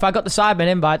depends. Like, if I got the Sidemen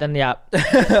invite, then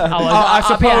I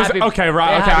suppose.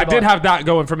 I did have that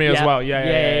going for me as well.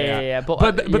 Yeah.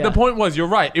 But the point was, you're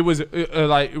right. It was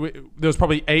like there was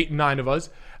probably 8, 9 of us,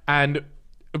 and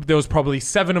there was probably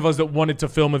 7 of us that wanted to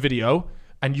film a video.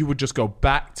 And you would just go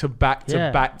back to back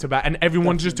to back to back. And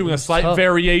everyone's just doing a slight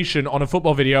variation on a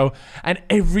football video. And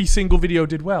every single video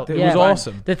did well. It was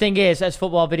awesome. The thing is, as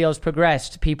football videos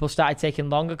progressed, people started taking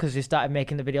longer because they started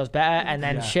making the videos better. And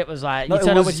then shit was like... You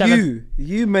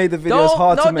made the videos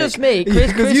hard to make. Not just me.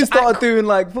 Because you started doing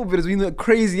like football videos. We did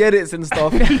crazy edits and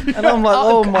stuff. And I'm like,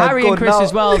 oh my God. Harry and Chris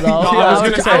as well, though. I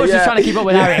was just trying to keep up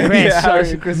with Harry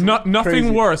and Chris.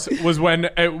 Nothing worse was when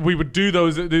we would do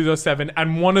those 7.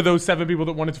 And one of those 7 people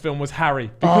that wanted to film was Harry,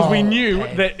 because we knew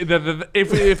that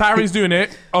if Harry's doing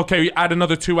it, we add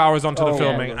another 2 hours onto the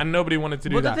filming, and nobody wanted to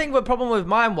do that. But the problem with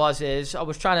mine is I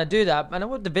was trying to do that, and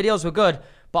the videos were good,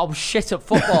 but I was shit at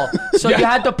football. So you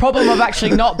had the problem of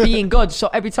actually not being good. So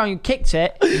every time you kicked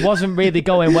it, it wasn't really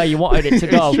going where you wanted it to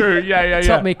go. It's true, yeah. It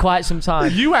took me quite some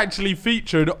time. You actually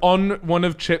featured on one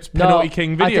of Chip's Penalty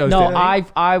King videos.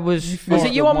 I was. Was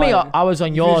it you on me? Or I was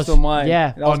on yours. On mine.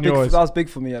 Yeah, on yours. That was big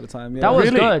for me at the time. Yeah. That was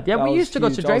good. Yeah, we used to go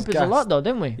to Draper's a lot, though,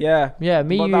 didn't we? Yeah. Yeah,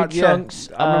 me, you, Chunks,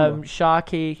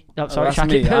 Sharky. No, sorry,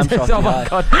 Sharky. Oh my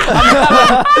God.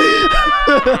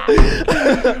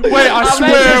 Wait, I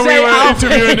swear we were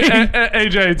interviewing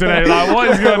AJ today. Like, what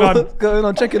is going on? What's going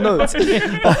on? Check your notes.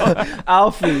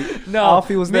 Alfie. No,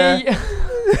 Alfie was there.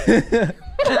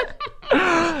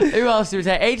 Who else did we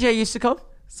say? AJ used to come.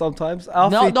 Sometimes.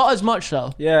 Alfie. No, not as much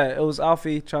though. Yeah, it was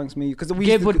Alfie, Chunks, me.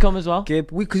 Gib would come as well.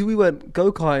 Because we went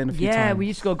go-karting a few times. Yeah, we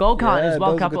used to go go-karting as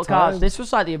well, Capital Cars. This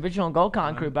was like the original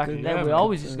go-karting crew back in the day. We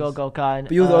always used to go go-karting.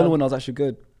 But you were the only one that was actually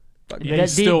good.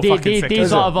 These sort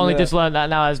of only just learned that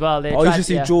now as well. You should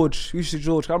see George. You should see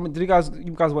George. Did you guys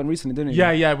went recently, didn't you?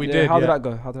 Yeah, we did. How did that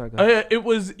go? It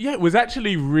was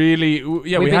actually really.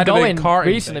 Yeah, we had going a big karting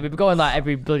recently. We've been going like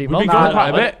every bloody month. We've been going quite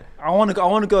a bit. I want to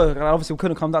go. And obviously, we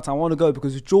couldn't come that time. I want to go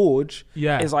because George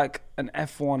is like an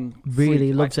F1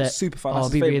 really loves it. Super fan. Oh,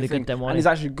 be really good then. And he's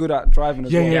actually good at driving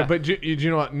as well. Yeah. But do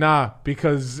you know what? Nah,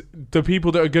 because the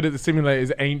people that are good at the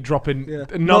simulators ain't dropping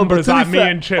numbers like me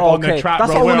and Chip on the track.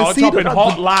 That's bro. what I want to see.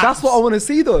 Hot laps. That's what I want to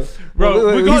see, though.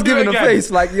 Bro, he's giving a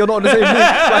face like you're not in the same league.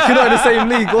 Like you're not in the same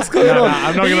league. What's going on?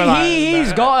 I'm not gonna lie.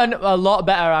 He's gotten a lot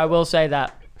better. I will say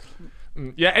that.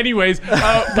 Yeah. Anyways,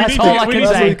 that's all I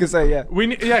can say. Yeah.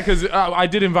 Because I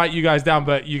did invite you guys down,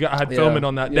 but you had filming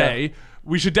on that day.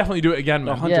 We should definitely do it again,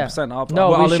 man. 100%.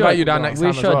 I'll invite you down next time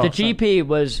as well. The GP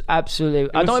was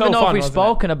absolutely... I don't even know if we've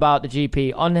spoken about the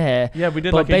GP on here. Yeah, we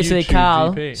did but basically YouTube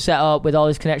Carl GP. set up with all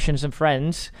his connections and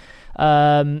friends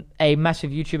a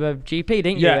massive YouTuber GP,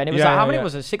 didn't you? And it was how many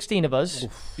was it? 16 of us.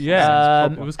 Oof. Yeah.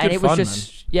 It was good and it was fun,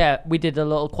 just... Man. Yeah, we did a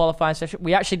little qualifying session.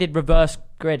 We actually did reverse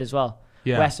grid as well.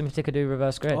 Yeah. West and Matika do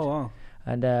reverse grid. Oh, wow.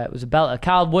 And it was a belter.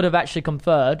 Carl would have actually come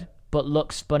third, but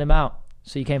Luck spun him out.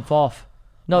 So you came fourth.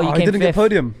 No, you came didn't fifth. Get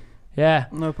podium. Yeah.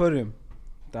 No podium.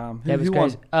 Damn. Who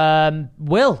won?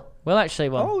 Will actually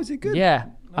won. Oh, is he good? Yeah.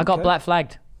 I got black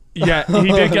flagged. Yeah, he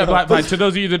did get black flag. To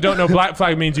those of you that don't know, black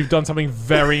flag means you've done something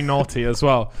very naughty as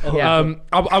well. Yeah.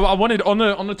 I wanted on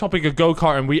the topic of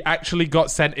go-karting, we actually got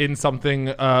sent in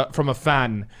something from a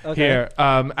fan here,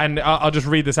 and I'll just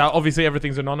read this out. Obviously,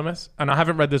 everything's anonymous, and I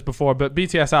haven't read this before, but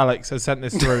BTS Alex has sent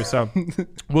this through, so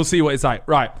we'll see what it's like.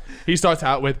 Right, he starts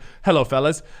out with, "Hello,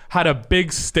 fellas. Had a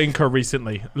big stinker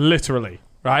recently, literally.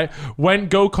 Right, went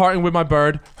go-karting with my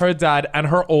bird, her dad, and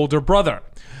her older brother.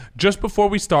 Just before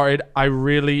we started, I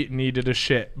really needed a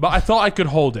shit, but I thought I could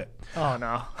hold it. Oh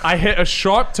no. I hit a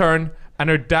sharp turn and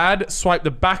her dad swiped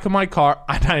the back of my car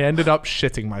and I ended up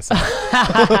shitting myself.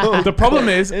 The problem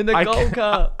is In the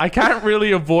go-kart. I can't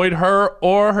really avoid her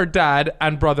or her dad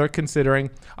and brother considering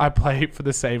I play for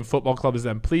the same football club as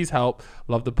them. Please help.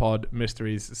 Love the pod.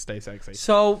 Mysteries. Stay sexy.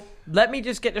 So let me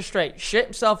just get this straight. Shit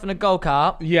himself in a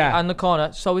go-kart. Yeah. On the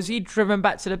corner. So is he driven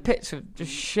back to the pits with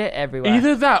just shit everywhere?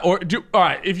 Either that or all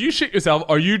right, if you shit yourself,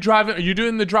 are you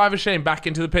doing the drive of shame back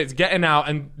into the pits, getting out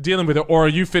and dealing with it, or are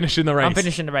you finishing the race? I'm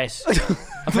finishing the race.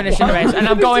 I'm finishing the race, and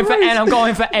I'm going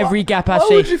for every gap I see.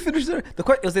 Why would you finish the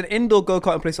question? Is it an indoor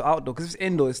go-kart place or outdoor? Because if it's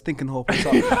indoor, it's stinking hole.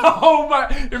 Oh my!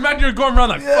 Imagine you're going around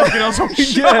like fucking hell, some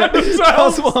shit. Yeah,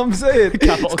 that's what I'm saying.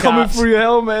 Capital It's coming caps. through your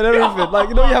helmet and everything. Like,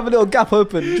 you know, you have a little gap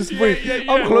open. Just breathe. yeah.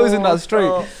 I'm closing that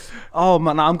straight. Oh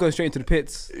man, nah, I'm going straight into the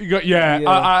pits.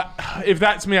 If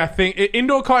that's me, I think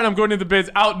indoor karting, I'm going into the pits.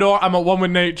 Outdoor, I'm at one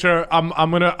with nature. I'm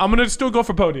gonna still go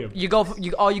for podium. You go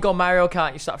Mario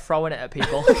Kart. You start throwing it at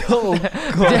people. Oh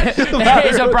god.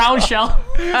 It's a brown shell.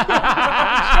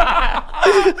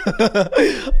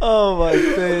 Oh my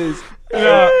days.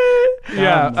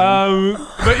 Yeah.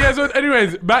 But yeah. So,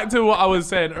 anyways, back to what I was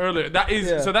saying earlier. That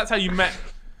is so. That's how you met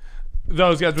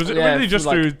those guys. Was it really just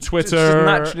like, through Twitter? Just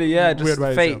naturally, yeah. Just weird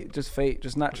ways, fate. Just fate.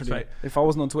 Just naturally. Fate. If I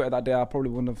wasn't on Twitter that day, I probably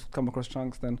wouldn't have come across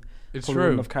Chunks then. It's Probably true.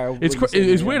 wouldn't have carried- It's wouldn't have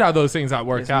seen it's it, weird how those things that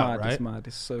work It's out, mad, right? It's mad.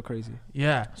 It's so crazy.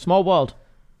 Yeah. Small world.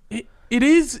 It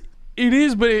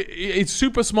is, but it's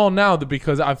super small now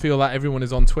because I feel like everyone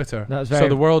is on Twitter. So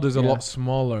the world is a lot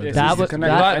smaller. Yeah, That easy to was-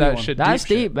 connect that- with that anyone. shit. That's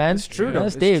deep deep, man. It's true, though.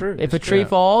 That's It's deep. true. If It's a tree true.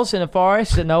 falls in a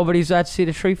forest and nobody's had to see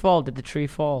the tree fall, did the tree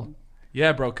fall?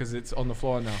 Yeah, bro, because it's on the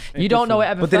floor now. You don't know it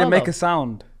ever But did it fell, make though. a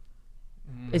sound?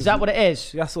 Is that what it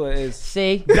is? That's what it is.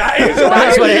 See? That is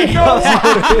That's what it is.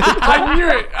 I knew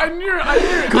it.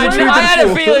 I had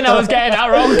a feeling I was getting that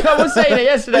wrong. I was saying it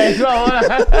yesterday as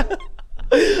well.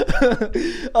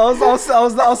 I was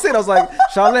saying, I was like,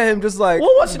 shall I let him just like?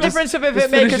 Well, what's the difference if it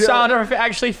make a sound or if it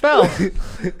actually fell?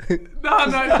 No,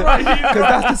 right. Because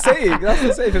that's the saying. That's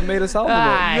the saying. If it made a sound. With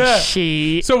it. Yeah.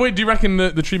 Shit. So wait, do you reckon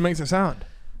the tree makes a sound?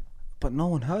 But no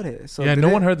one heard it. So Yeah, did no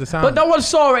it? one heard the sound. But no one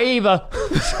saw it either.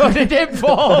 So they didn't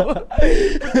fall.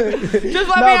 Just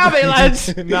let me have it,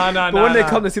 lads. No. But when they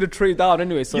come, they see the tree down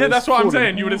anyway. So Yeah, it's that's what I'm falling.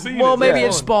 saying. You would have seen Well, it. maybe Yeah.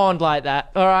 it spawned like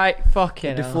that. All right,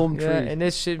 fucking hell. deformed Yeah, tree. in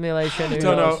this simulation, who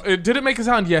Don't knows? know. Did it make a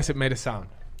sound? Yes, it made a sound.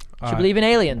 Do you believe in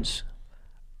aliens?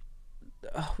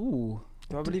 Ooh.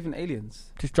 Do I believe in aliens?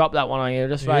 Just drop that one on you,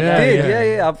 just right Yeah.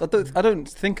 there. Yeah. I don't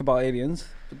think about aliens.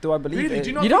 But do I believe Really? it? Do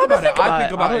you not You think don't about think it? I about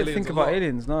think it. about I don't aliens think a about lot.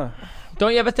 aliens. No.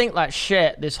 Don't you ever think like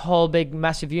shit? This whole big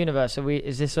massive universe.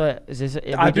 Is this?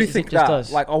 I do think just that.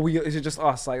 us? Like, is it just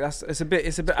us? Like, it's a bit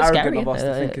It's arrogant scary, of us isn't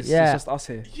to it? think it's Yeah. just us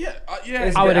here. Yeah,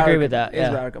 It's a I bit would agree arrogant. with that, It is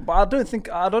a bit yeah. arrogant. But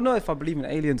I don't know if I believe in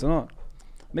aliens or not.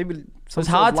 Maybe some It's sort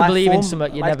hard of to life believe in form,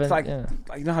 something you like, never- like, yeah.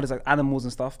 like, you know how there's like animals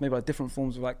and stuff. Maybe like different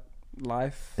forms of like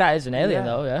life. That is an alien,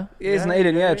 though. Yeah. It is an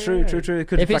alien, yeah, true. It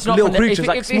could If be it's like not little from the- creatures, if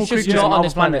like it's small just creatures not on on other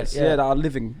this planet, planets, yeah. that are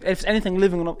living. If it's anything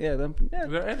living or not, then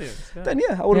They're aliens. Yeah. then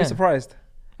I wouldn't Yeah. be surprised.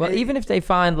 Well, even if they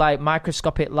find like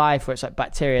microscopic life where it's like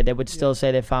bacteria, they would still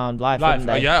say they found life, Life, wouldn't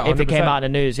they? yeah, If it came 100%. out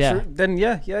in the news, yeah. True. Then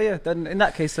yeah. Then in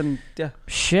that case, then yeah.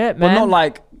 Shit, But man. not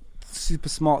like super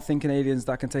smart thinking aliens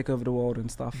that can take over the world and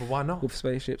stuff. But why not? With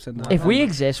spaceships and that. If we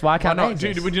exist, why Why can't they not?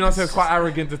 exist? Dude, would you not say it's quite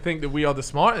arrogant to think that we are the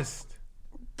smartest?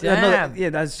 Damn.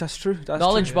 That's just true. That's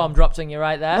Knowledge true. bomb dropped on you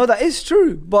right there. No, that is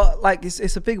true. But like,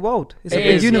 it's a big world. It's a It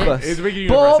big is, universe. It's a big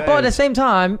universe. but at the same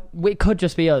time, it could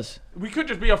just be us. We could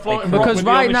just be a floating rock Because with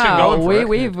the right only shit now, going for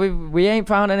it. we ain't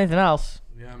found anything else.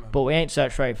 Yeah, man. But we ain't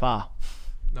searched very far.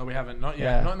 No, we haven't. Not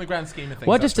yet. Yeah. Not in the grand scheme of things.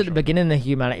 We're that's just for at the sure. beginning of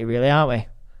humanity, really, aren't we?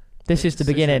 This is the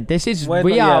beginning. This is Well,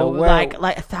 we yeah, are well-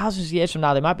 like thousands of years from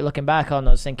now. They might be looking back on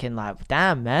us, thinking like,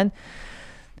 "Damn, man,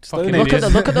 Fucking look idiots.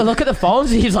 at the phones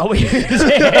he's like we're using."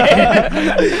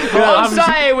 I'm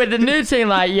sorry with the new team,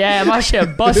 like, yeah, my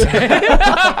shit busted.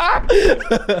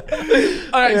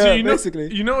 All right, so Yeah,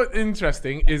 basically. you know what's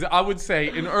interesting is I would say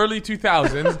in early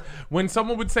 2000s when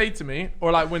someone would say to me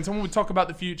or like when someone would talk about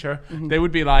the future, they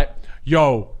would be like,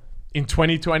 "Yo, in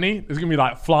 2020, there's gonna be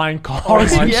like flying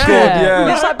cars." my and yeah. God,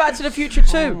 yeah. It's like Back to the Future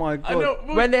too. Oh my I god. know,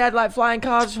 well, When they had like flying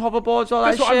cars, hoverboards, all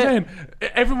that that's what shit. I'm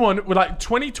saying. Everyone with like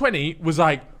 2020 was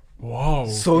like, "Whoa,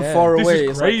 So Yeah. far this away. is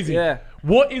It's like, crazy." yeah.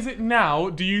 What is it now?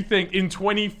 Do you think in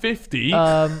 2050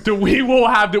 that we will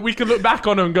have that we can look back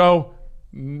on and go,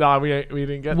 "Nah, we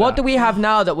didn't get What that." do we have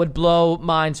now that would blow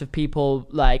minds of people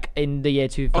like in the year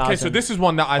 2000? Okay, so this is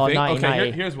one that I Or think.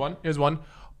 Okay, 1990. here's one.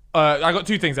 I got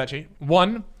two things actually.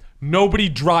 One, nobody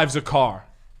drives a car.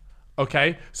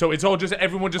 Okay, so it's all just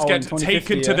everyone just in gets 2050,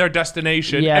 taken to their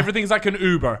destination. Yeah. Everything's like an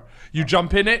Uber. You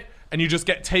jump in it and you just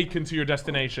get taken to your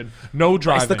destination. No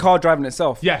driving. It's the car driving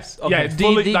itself. Yes. Okay. Yeah. It's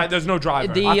fully, like, there's no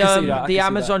driver. The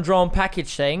Amazon drone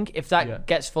package thing, if that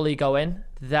gets fully going,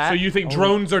 that. So you think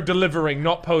drones are delivering,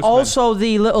 not postmen? Also,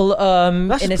 the little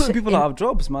That's just putting people out of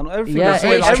jobs, man. Everything Yeah,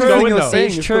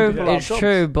 it's true. It's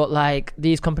true, but like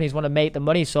these companies want to make the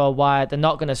money, so why they're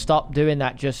not going to stop doing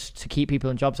that just to keep people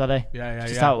in jobs, are they? Yeah.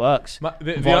 Just how it works.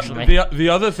 The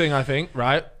other thing I think,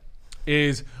 right,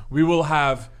 is we will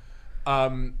have,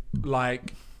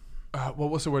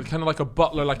 what's the word? Kind of like a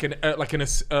butler, like an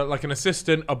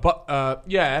assistant,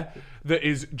 that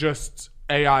is just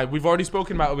AI. We've already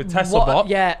spoken about it with Tesla Bot.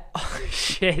 Yeah. Oh,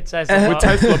 shit, Tesla Bot. With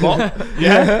Tesla Bot.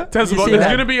 Yeah. Tesla Bot. There's that?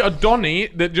 going to be a Donny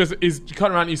that just is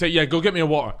cutting around and you say, yeah, go get me a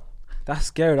water. That's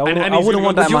scary. I and wouldn't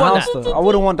want that in my house, that? though. I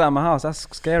wouldn't want that in my house. That's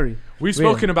scary. We've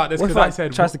spoken about this What because if I it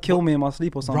said... tries to kill me in my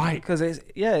sleep or something? Right. Because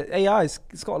AI,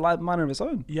 it's got a life mind of its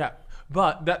own. Yeah.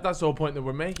 But that's the whole point that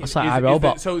we're making. It's like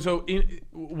iRobot.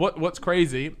 What's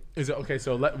crazy is that, okay,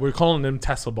 so we're calling them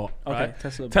Tesla Bot, right?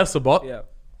 Okay, Tesla Bot. Yeah.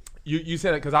 You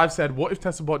said it because I've said, what if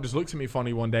Tesla Bot just looks at me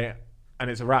funny one day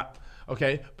and it's a wrap?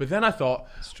 Okay, but then I thought,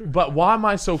 but why am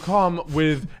I so calm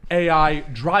with AI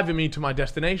driving me to my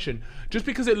destination? Just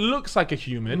because it looks like a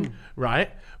human, right?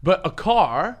 But a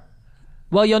car...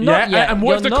 Well, you're not yet. And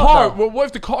what if what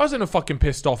if the car's in a fucking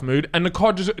pissed off mood and the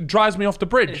car just drives me off the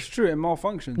bridge? It's true, it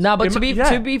malfunctions. No, but to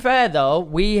be fair though,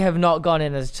 we have not gone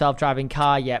in a self-driving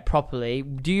car yet properly.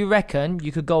 Do you reckon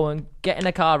you could go and get in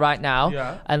a car right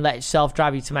now and let it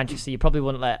self-drive you to Manchester? You probably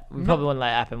wouldn't let it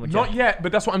happen, would you? Not yet,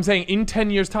 but that's what I'm saying. In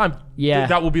 10 years' time, Yeah.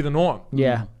 that will be the norm.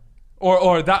 Yeah.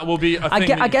 Or that will be a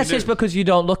thing. I guess it's because you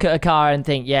don't look at a car and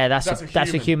think, yeah, that's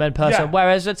a human person. Yeah.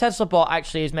 Whereas a Tesla Bot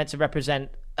actually is meant to represent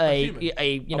a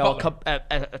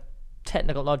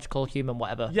technological human,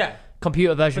 whatever. Yeah.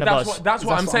 Computer version of us. That's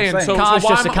what I'm saying. So Car's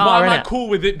just a car, why am I innit? cool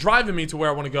with it driving me to where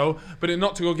I want to go, but it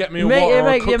not to go get me a water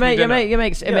or cook me dinner? It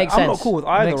makes sense. I'm not cool with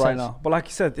either Makes right sense. now. But like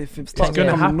you said, if it starts gonna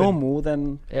becoming happen. normal,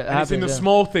 then And it's in the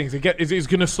small things. It's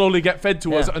going to slowly get fed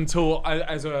to us until,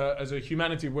 as a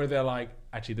humanity, where they're like,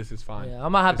 actually, this is fine. Yeah, I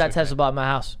might have that Tesla Bot in my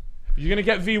house. You're gonna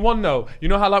get V1 though. You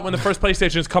know how like when the first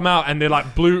PlayStations come out and they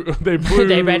like blue, they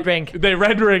red ring. They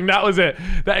red ring. That was it.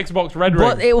 The Xbox red ring.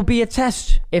 But it will be a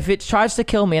test. If it tries to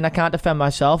kill me and I can't defend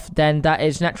myself, then that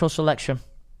is natural selection.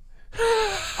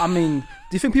 I mean, do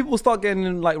you think people will start getting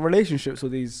in like relationships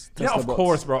with these Tesla of bots?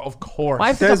 course, bro. Of course.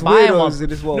 Why There's buying weirdos one? in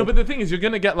this world. No, but the thing is, you're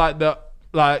gonna get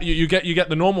like you get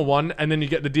the normal one, and then you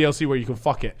get the DLC where you can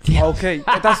fuck it. Okay,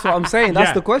 that's what I'm saying.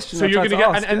 That's the question. So I you're tried gonna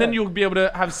to get, ask, and then you'll be able to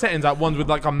have settings like ones with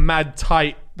like a mad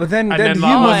tight. But then and then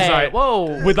like, humans. ones, like,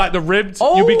 Whoa. with like the ribbed.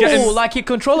 Oh, you'll be getting like you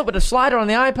control it with a slider on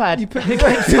the iPad. You pick-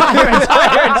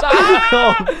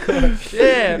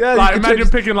 Yeah. like imagine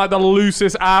picking like the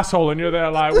loosest asshole, and you're there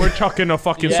like we're chucking a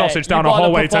fucking sausage down a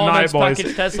hallway tonight, boys.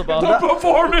 Tesla The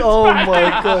performance. Oh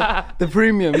my god, the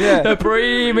premium, yeah. The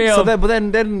premium. So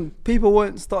then people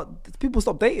won't start. People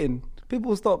stop dating.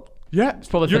 People stop. Yeah,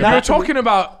 probably you're that. talking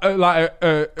about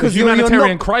a Because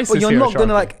humanitarian crisis. But you're here, not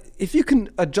gonna Sharky. like if you can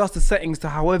adjust the settings to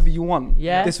however you want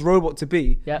this robot to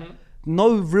be. Yeah.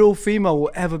 No real female will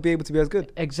ever be able to be as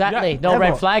good. Exactly. Yeah, no ever.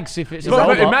 red flags if it's a But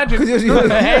robot. imagine.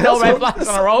 Hey, no red flags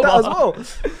on a robot. That as well.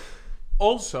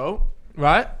 Also,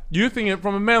 right? You think it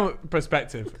from a male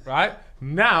perspective, right?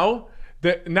 Now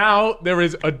there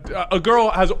is a girl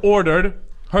has ordered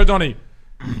her Donny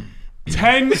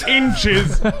 10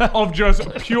 inches of just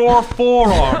pure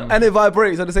forearm. And it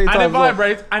vibrates at the same time. And it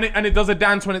vibrates and it does a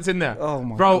dance when it's in there. Oh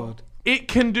my Bro, God. it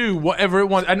can do whatever it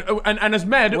wants. And as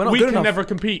men, We're not we good can enough. never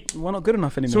compete. We're not good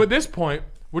enough anymore. So at this point,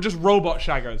 we're just robot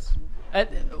shaggers.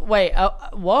 Wait,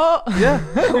 what? Yeah.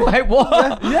 Wait,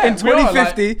 what? Yeah, in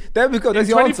 2050, there we go. There's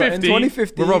the answer. In 2050,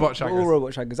 2050, we're robot shaggers. All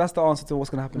robot shaggers. That's the answer to what's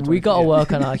going to happen. In We got to 2050.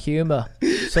 work on our humour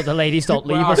so the ladies don't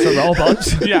leave us for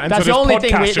robots. Yeah, and that's so the only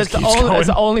this thing. podcast just keeps That's going.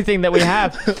 the only thing that we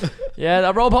have. Yeah,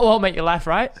 the robot won't make you laugh,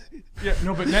 right? Yeah,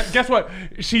 no, but guess what?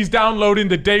 She's downloading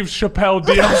the Dave Chappelle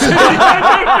DLC.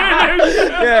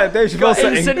 Yeah, Dave Chappelle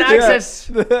setting. Instant Yeah.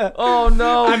 access. Oh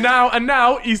no! And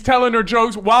now he's telling her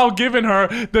jokes while giving her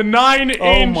the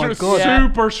 9-inch my God.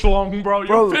 super schlong, bro.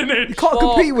 Bro, You're you finished. can't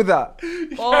compete with that.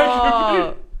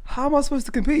 Oh, How am I supposed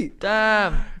to compete?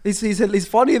 damn! He's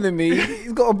funnier than me.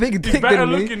 He's got a big dick better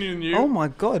than me. looking than you. Oh my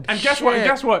God. And guess what? Shit.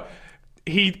 Guess what?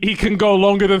 He can go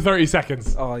longer than 30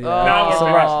 seconds. Oh yeah. Now it's we're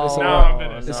a wrap. finished. It's a Now wrap. I'm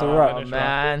finished. It's Now a I'm wrap. finished,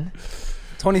 Man,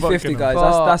 2050, Fucking guys.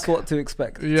 fuck. That's what to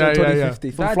expect. Yeah, So yeah, yeah.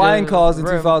 2050. From That flying did cars in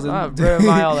ruin- 2000. ruined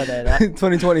my holiday, that.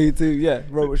 2022. Yeah,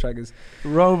 robot shaggers.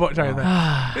 Robot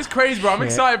shaggers. It's crazy, bro. I'm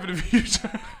excited for the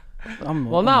future.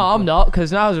 Well, now I'm not,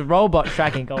 because now there's a robot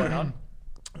tracking going on.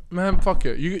 Man, fuck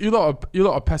it. You lot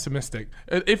are pessimistic.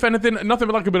 If anything, nothing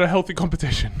but like a bit of healthy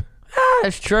competition.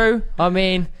 That's true. I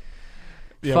mean,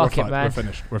 fuck it, man.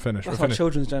 We're finished. That's our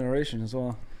children's generation as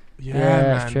well. Yeah,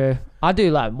 that's true. I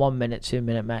do like 1 minute, 2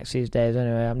 minute max these days.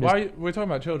 Anyway, we're talking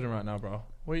about children right now, bro?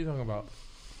 What are you talking about?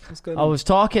 I was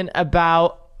talking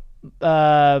about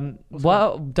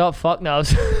the fuck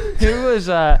knows. Who was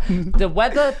the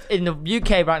weather in the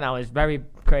UK right now is very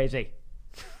crazy.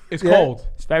 It's cold.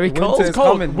 It's very cold. It's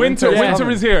cold.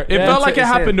 Winter is here. It felt like it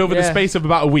happened over the space of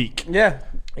about a week. Yeah.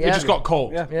 It just got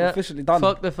cold. Yeah. Officially done.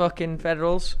 Fuck the fucking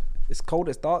federals. It's cold.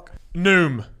 It's dark.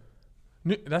 Noom.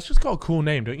 That's just got a cool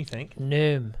name, don't you think?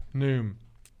 Noom.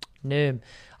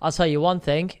 I'll tell you one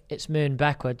thing. It's moon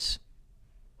backwards.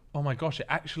 Oh my gosh, it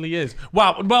actually is.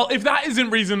 Wow. Well, if that isn't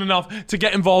reason enough to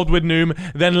get involved with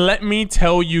Noom, then let me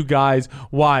tell you guys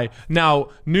why. Now,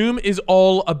 Noom is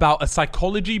all about a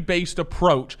psychology-based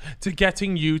approach to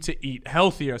getting you to eat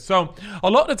healthier. So, a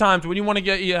lot of the times when you want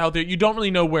to eat healthier, you don't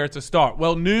really know where to start.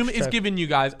 Well, Noom is giving you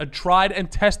guys a tried and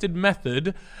tested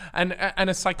method and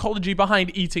a psychology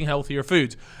behind eating healthier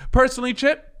foods. Personally,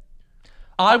 Chip,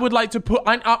 I would like to put...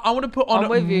 I want to put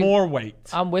on more weight.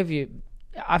 I'm with you.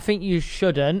 I think you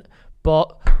shouldn't,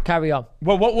 but carry on.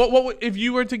 Well, what if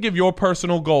you were to give your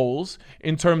personal goals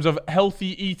in terms of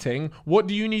healthy eating? What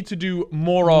do you need to do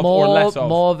more of or less of?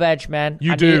 More veg, man.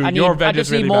 Your veg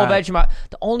is really bad. Veg.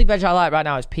 The only veg I like right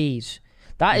now is peas.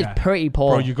 That is pretty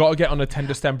poor. Bro, you got to get on a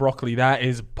tender stem broccoli. That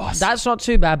is bust. That's not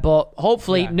too bad, but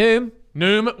hopefully Noom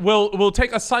will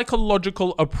take a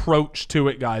psychological approach to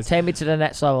it, guys. Take me to the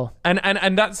next level.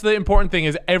 And that's the important thing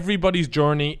is everybody's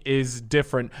journey is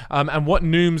different. And what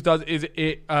Noom's does is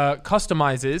it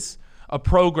customizes a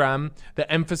program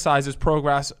that emphasizes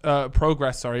progress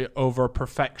over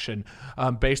perfection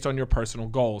based on your personal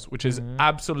goals, which is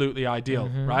absolutely ideal,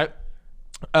 right?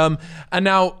 And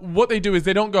now what they do is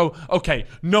they don't go, okay,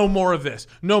 no more of this,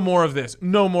 no more of this,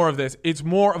 no more of this. It's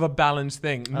more of a balanced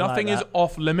thing. Nothing is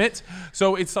off limit.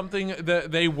 So it's something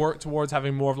that they work towards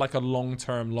having more of like a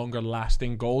long-term, longer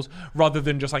lasting goals rather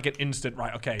than just like an instant,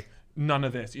 right? Okay, none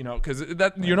of this, because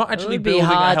you're not actually building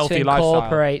a healthy lifestyle. It would be hard to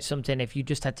incorporate something if you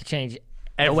just had to change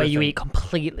the way you eat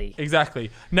completely.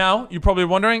 Exactly. Now, you're probably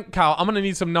wondering, Cal, I'm going to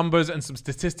need some numbers and some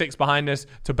statistics behind this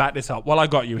to back this up. Well, I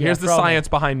got you. Here's the science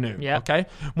behind Noom. Yeah. Okay?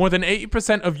 More than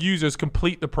 80% of users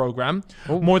complete the program.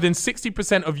 Ooh. More than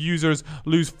 60% of users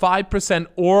lose 5%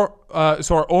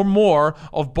 or more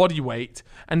of body weight.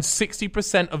 And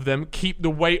 60% of them keep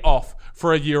the weight off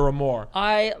for a year or more.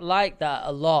 I like that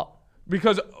a lot.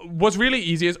 Because what's really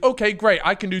easy is, okay, great,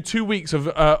 I can do 2 weeks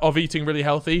of eating really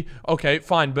healthy. Okay,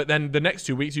 fine. But then the next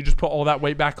 2 weeks, you just put all that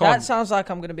weight back on. That sounds like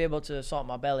I'm going to be able to sort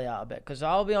my belly out a bit. Because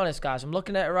I'll be honest, guys, I'm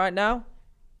looking at it right now,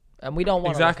 and we don't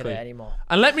want to look at it anymore.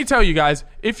 And let me tell you guys,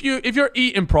 if you're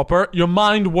eating proper, your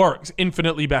mind works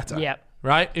infinitely better. Yep.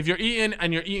 Right? If you're eating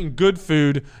and you're eating good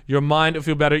food, your mind will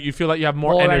feel better. You feel like you have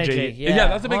more energy. Yeah,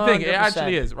 that's a big 100%. Thing. It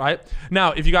actually is, right?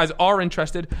 Now, if you guys are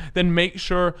interested, then make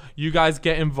sure you guys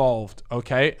get involved,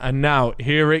 okay? And now,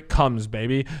 here it comes,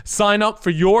 baby. Sign up for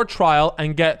your trial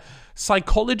and get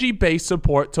psychology-based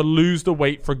support to lose the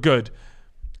weight for good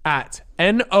at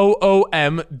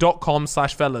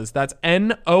noom.com/fellas. That's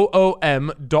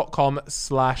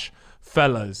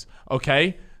noom.com/fellas,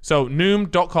 okay? So,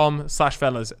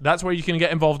 noom.com/fellas. That's where you can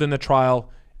get involved in the trial.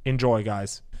 Enjoy,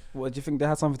 guys. What, do you think they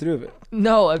had something to do with it?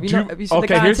 No. Have you seen the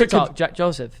guy on TikTok, Jack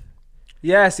Joseph?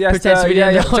 Yes. Pretends to be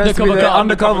the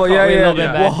undercover.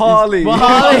 Yeah. Well, Harley.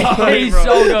 He's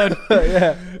so good.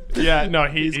 Yeah, no,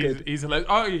 he's hilarious.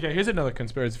 Oh, okay, here's another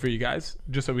conspiracy for you guys,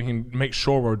 just so we can make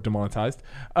sure we're demonetized.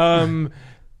 Who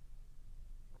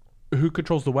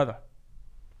controls the weather?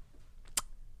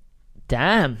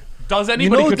 Damn. Does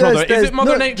anybody control it? Is it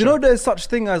Mother Nature? Do you know there's such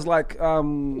thing as like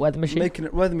weather machine? Making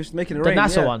it rain. The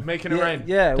NASA one. Making it rain.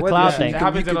 Yeah, the cloud thing. It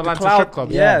happens in Atlanta strip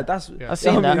clubs. Yeah, I've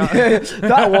seen that.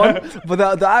 That one, but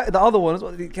the other one is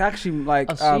you can actually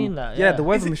like. I've seen that. Yeah, the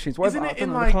weather machines. Isn't it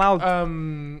in like cloud?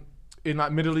 In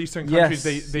like Middle Eastern countries,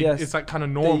 it's like kind of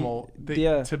normal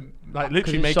to like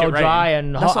literally make it rain. It's so dry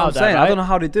and hot. That's what I'm saying. I don't know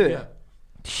how they do it.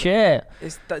 Shit.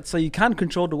 So you can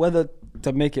control the weather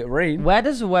to make it rain. Where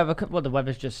does the weather? Well, the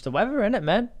weather's just the weather, isn't it,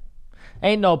 man?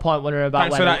 Ain't no point wondering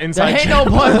about weather. There ain't no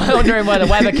point wondering where the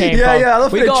weather came from. Yeah, I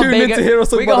love to tune in to hear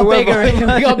us talk about the weather.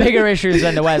 We got bigger issues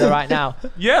than the weather right now.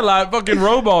 Yeah, like fucking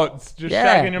robots just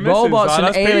shagging your missus. Robots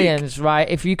and aliens, right?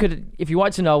 If you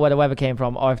wanted to know where the weather came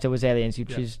from or if there was aliens, you'd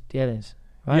choose the aliens,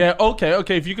 right? Yeah,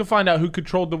 okay. If you can find out who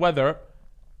controlled the weather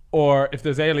or if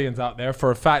there's aliens out there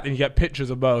for a fact and you get pictures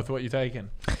of both, what are you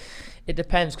taking? It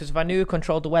depends, because if I knew who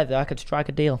controlled the weather, I could strike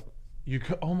a deal. You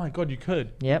could. Oh my god, you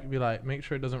could. Yep. You'd be like, make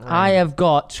sure it doesn't rain. I have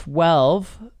got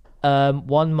 12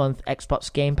 1 month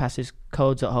Xbox Game Passes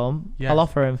codes at home. Yes. I'll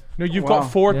offer him. No, you've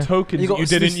got 4 tokens that you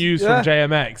didn't use from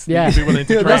JMX. Yeah. You'd be willing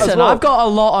to trade. Listen, I've got a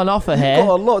lot on offer here. You've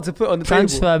got a lot to put on the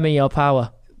Transfer table. me your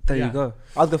power. There you go.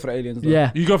 I'll go for the aliens. Though.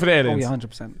 Yeah. You go for the Oh, aliens. yeah,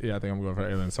 100%. Yeah, I think I'm going for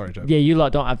aliens. Sorry, Jeb. Yeah, you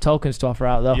lot don't have tokens to offer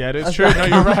out though. Yeah, that's true. No,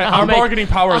 you're right. Our bargaining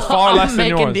power is far less than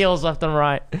yours. Making deals left and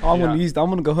right. I'm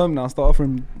gonna go home now and start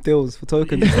offering deals for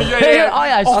tokens. Yeah. Oh,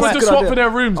 yeah, Offer to swap idea. for their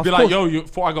rooms. Of Be course. like,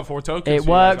 yo, I got 4 tokens. It for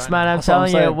you works, guys, right man. now. I'm That's what I'm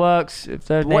telling you, it saying. works. If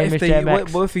their What name if is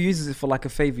JMX. what if he uses it for like a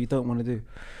favor you don't want to do?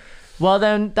 Well,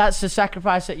 then that's the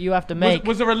sacrifice that you have to make.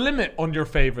 Was there a limit on your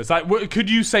favors? Like, could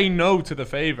you say no to the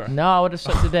favor? No, I would have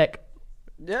sucked a dick.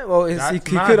 Yeah, well, he That's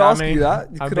could mad. ask I mean- you that.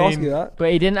 He I could ask mean- you that.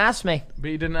 But he didn't ask me.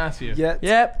 But he didn't ask you. Yeah.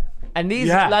 Yep. And these,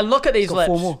 Yeah. like, look at these Got lips.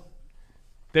 4 more.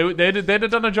 They'd have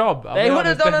done a job. I'll They be would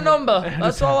have honest. done a number.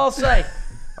 That's all I'll say.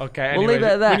 Okay, We'll leave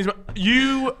it at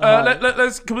that.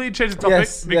 Let's completely change the topic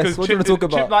Yes, because what do you want to talk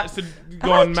about? Chip likes to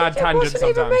go on mad tangents It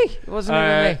wasn't sometimes. even me. It wasn't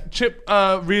even me. Chip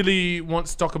really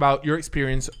wants to talk about your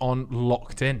experience on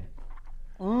Locked In.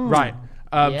 Right.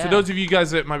 Yeah. So those of you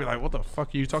guys that might be like, "What the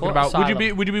fuck are you talking Foot about?"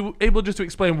 Asylum. Would you be able just to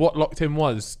explain what Locked In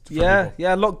was? For Yeah, people?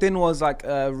 yeah. Locked In was like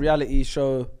a reality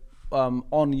show on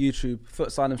YouTube, Foot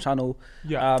Asylum channel.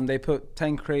 Yeah. They put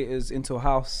 10 creators into a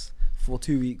house for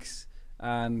 2 weeks,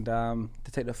 and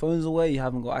they take their phones away. You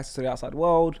haven't got access to the outside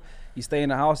world. You stay in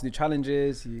the house, you do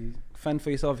challenges, you fend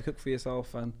for yourself, you cook for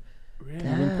yourself, and you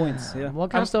win points. Yeah. What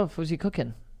kind of stuff was he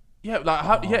cooking? Yeah,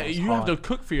 like it's you have to hard.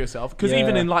 cook for yourself because Yeah.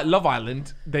 even in like Love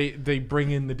Island, they bring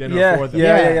in the dinner Yeah, for them.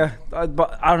 yeah.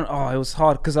 But I don't. Oh, it was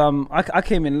hard because I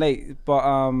came in late, but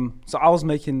so I was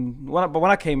making.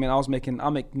 When I came in, I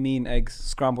make mean eggs,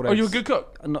 scrambled eggs. Oh, you're a good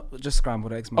cook. No, just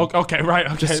scrambled eggs, man. Okay, right.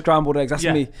 Okay. Just scrambled eggs. That's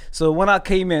Yeah. me. So when I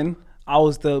came in, I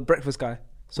was the breakfast guy.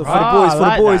 So for Right. the boys,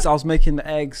 I like that. I was making the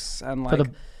eggs and like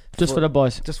Just for the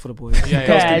boys. just for the boys. Yeah,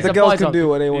 yeah. The it's girls a can boys do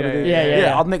what they want to Yeah, do.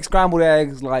 yeah. I'd make scrambled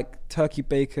eggs, like turkey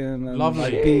bacon and Lovely.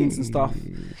 like beans and stuff.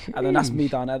 And then that's me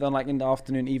done. And then like in the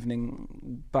afternoon, evening,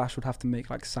 Bash would have to make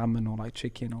like salmon or like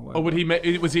chicken or whatever. Oh, would he make?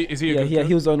 Is he? A Yeah, good yeah, cook?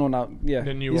 he was the only one out. Yeah,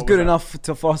 Then you he's what good was that?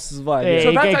 enough for us to survive. Yeah, Yeah. So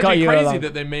he that's got actually you crazy along.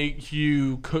 that they make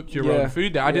you cook your Yeah, own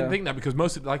food there. I didn't yeah. think that because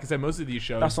like I said, most of these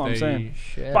shows. That's what I'm saying.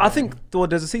 Shit. But I think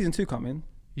there's a season 2 coming.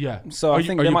 Yeah. So are I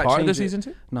think are they you might part of the change it. season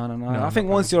 2? No. No, I not think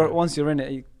part of it. once you're in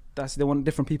it, they want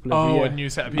different people every Oh, year. a new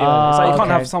set of Yeah, people. it's like you can't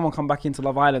okay. have someone come back into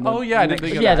Love Island. Oh and yeah, I next didn't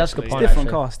think year. of Yeah, that, that's a good actually. point. Different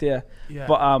actually. cast, yeah. Yeah.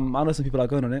 But I know some people are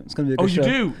going on it. It's gonna be a Oh, good you show.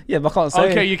 do? Yeah, but I can't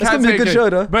say. Okay, you it's can't gonna say be a good it show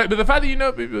though. But the fact that you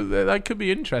know people, that could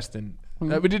be interesting.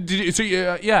 But did you? So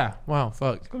yeah. Wow.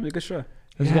 Fuck. It's gonna be a good show.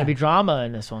 There's going to be drama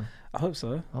in this one. I hope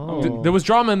so. Oh. There was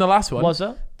drama in the last one. Was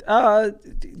there?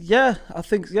 Yeah, I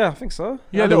think so.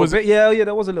 Yeah, a there little was- bit. Yeah,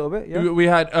 there was a little bit. Yeah. We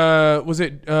had. Was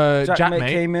it Jack Mate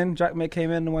Mate? came in. Jack Mate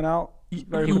came in and went out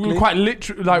very You quickly. were quite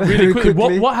literally, like really Very quickly.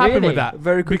 quickly. What happened Really? with that?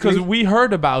 Very quickly. Because we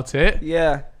heard about it,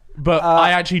 Yeah. but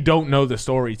I actually don't know the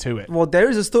story to it. Well, there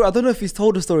is a story. I don't know if he's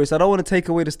told the story, so I don't want to take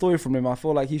away the story from him. I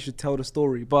feel like he should tell the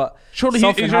story. But Surely,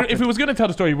 something if happened. he was going to tell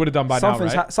the story, he would have done by now,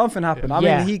 right? Something happened. Yeah. I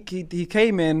Yeah. mean, he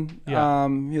came in. Yeah.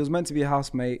 He was meant to be a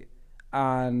housemate,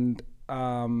 and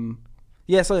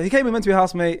so he came in meant to be a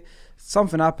housemate.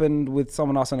 Something happened with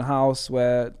someone else in the house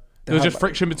where There was had, just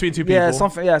friction between two people. Yeah,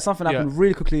 something happened Yeah.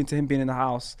 really quickly into him being in the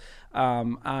house,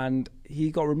 and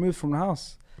he got removed from the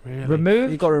house. Really?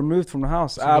 Removed? He got removed from the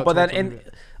house. So he got But then told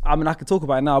to I mean, I could talk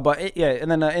about it now. But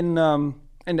and then in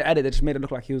the edit, they just made it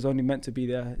look like he was only meant to be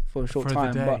there for a short For the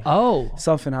time. day. But Oh.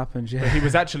 something happened. Yeah, But he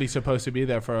was actually supposed to be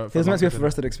there for. he was meant to be longer for the than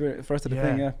rest of the experience, for the rest of the Yeah.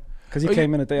 thing. Yeah, because he Oh,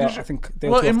 came in a day. you I should- think. Day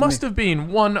or Well, two it after must me. have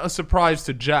been a surprise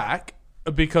to Jack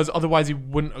because otherwise he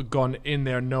wouldn't have gone in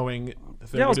there knowing.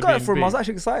 That Yeah, I was would have glad been for him. I was beef.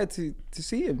 actually excited to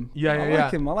see him. Yeah, I yeah, like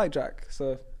yeah. him. I like Jack.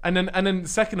 So And then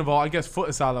second of all, I guess Foot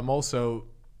Asylum also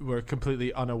were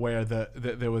completely unaware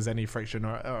that there was any friction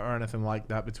or anything like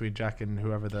that between Jack and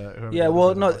whoever yeah. the Well,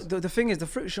 villain no. was. The thing is, the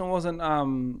friction wasn't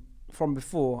from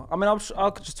before. I mean, I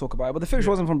could just talk about it, but the friction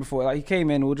wasn't from before. Like he came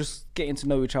in, we were just getting to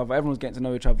know each other. Everyone was getting to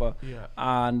know each other. Yeah.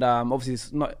 And obviously,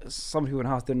 it's not some people in the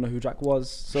house didn't know who Jack was,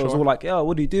 so it was Sure. all like, "Yeah,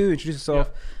 what do you do? Introduce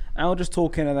yourself." And we're just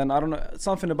talking, and then I don't know,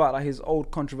 something about like his old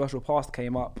controversial past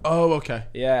came up. Oh, okay.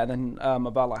 Yeah, and then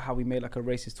about like how we made like a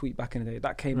racist tweet back in the day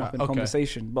that came Right, up in okay.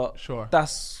 conversation. But Sure.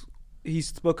 he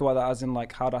spoke about that as in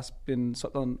like how that's been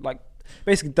sort of like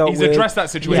basically dealt He's with. addressed that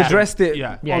situation. He addressed it.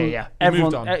 Yeah. Yeah, on yeah. He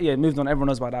Everyone, moved on. moved on. Everyone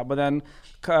knows about that. But then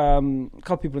a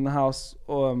couple people in the house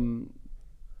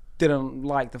didn't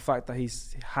like the fact that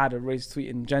he's had a racist tweet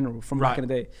in general from back Right. in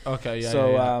the day. Okay. Yeah.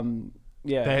 So yeah.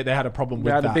 Yeah, they had a problem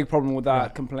with they that. had a big problem with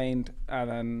that. Complained, and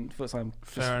then futsal.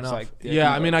 Fair enough. Like,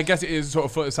 I mean, I guess it is sort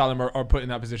of futsal are put in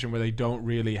that position where they don't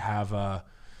really have a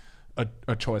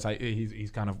choice.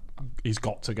 He's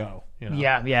got to go. You know?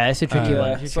 Yeah, it's a tricky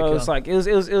one. So it's like it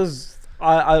was.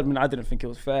 I mean, I didn't think it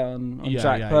was fair on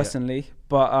Jack personally,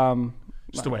 but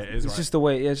just the way it is. It's just the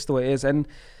way it is, and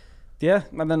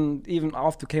then even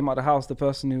after came out of the house, the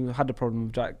person who had the problem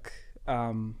with Jack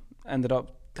ended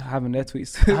up having their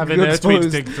tweets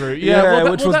dig through.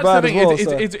 Which was bad as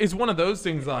well. It's one of those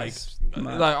things like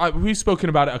we've spoken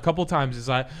about it a couple times. It's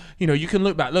like, you know, you can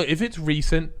look back. Look, if it's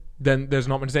recent, then there's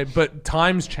not much to say. But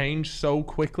times change so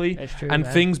quickly, true, and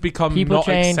man. things become People not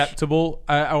change. acceptable,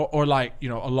 or like, you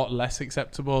know, a lot less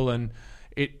acceptable, and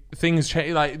things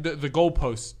change. Like the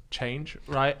goalposts change,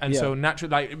 right? And so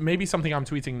naturally, like maybe something I'm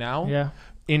tweeting now.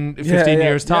 In 15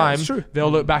 years' time,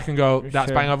 they'll look back and go,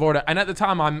 "That's bang out of order." And at the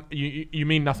time, you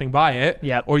mean nothing by it,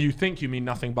 or you think you mean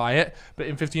nothing by it. But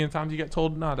in 15 years' time, you get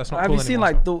told, "No, that's not." Have you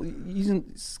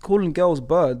seen calling girls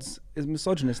birds is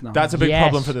misogynist now? That's a big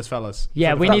problem for this, fellas.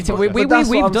 Yeah, we need to. We've done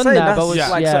that,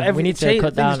 but we need to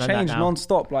cut down on that now. Things change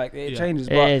non-stop. Like it changes.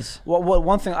 It but is.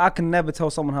 One thing I can never tell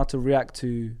someone how to react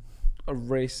to a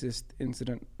racist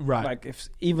incident. Right. Like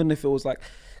even if it was like.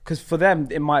 Because for them,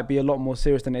 it might be a lot more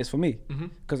serious than it is for me.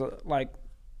 Because like,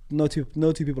 no two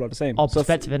people are the same. All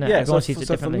perspective, innit? Everyone sees it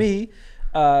differently. For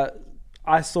me,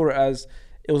 I saw it as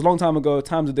it was a long time ago.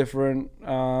 Times are different.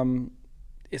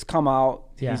 It's come out.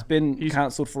 Yeah. He's been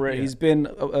cancelled for it.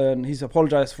 Yeah. He's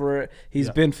apologized for it. He's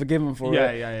been forgiven for it.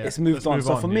 It's moved on.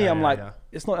 So for me, I'm like,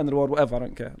 it's not the end of the world. Whatever. I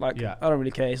don't care. Like, I don't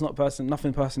really care. It's not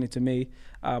nothing personally to me.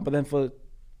 But then for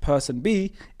person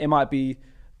B, it might be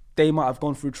they might have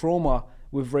gone through trauma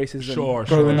with racism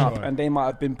growing up, and they might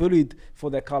have been bullied for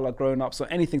their color growing up. So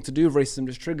anything to do with racism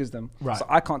just triggers them. Right. So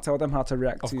I can't tell them how to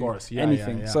react to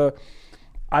anything. So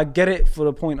I get it for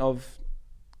the point of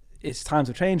it's time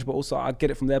to change, but also I get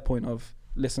it from their point of,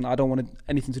 listen, I don't want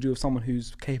anything to do with someone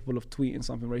who's capable of tweeting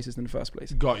something racist in the first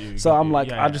place. Got you. So I'm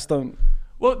like, I just don't.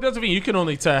 Well, that's the thing. You can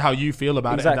only tell how you feel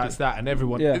about it, and that's that. And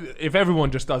everyone, if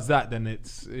everyone just does that, then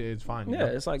it's fine. Yeah,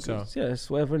 it's like it's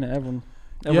whatever, innit?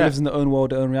 Everyone lives in their own world,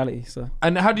 their own reality. So.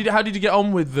 And how did you get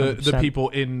on with the people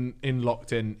in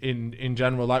Locked in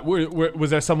general? Like, was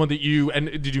there someone that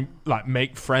did you like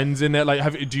make friends in there?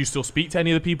 Like, do you still speak to any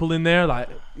of the people in there? Like,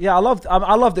 yeah, I loved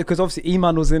it because obviously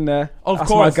Eman was in there. Of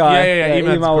course, my guy. Yeah.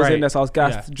 Eman was in there, so I was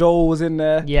gassed. Yeah. Joel was in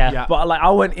there. Yeah. But like, I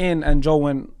went in and Joel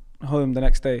went home the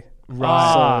next day.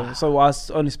 Right. So I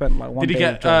only spent like one day.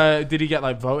 Did he get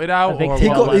like voted out? He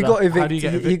got evicted. How do you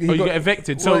get evicted? You get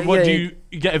evicted. So what do you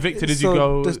get evicted as you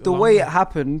go? The way it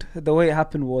happened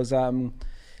was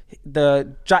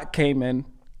the Jack came in,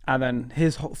 and then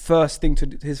his first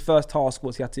task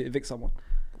was he had to evict someone.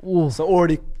 Ooh. So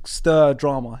already stir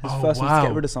drama. His first was to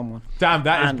get rid of someone. Damn,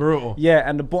 that is brutal. Yeah,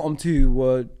 and the bottom two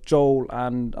were Joel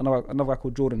and another guy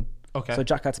called Jordan. Okay. So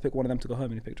Jack had to pick one of them to go home,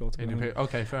 and he picked Joel to go home.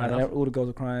 Okay, fair enough. And all the girls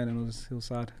were crying, and it was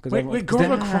sad. Wait, girls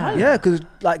were crying? Yeah, because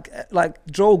like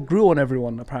Joel grew on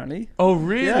everyone apparently. Oh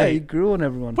really? Yeah, he grew on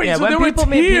everyone. Wait, so there were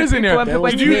tears in there.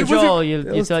 When you meet Joel, you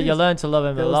learn to love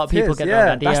him. A lot of people get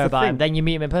an idea about him. Then you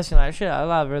meet him in person, you're like, shit,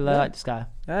 I really like this guy.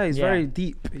 Yeah, he's very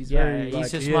deep. He's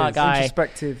he's a smart guy.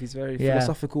 Introspective. He's very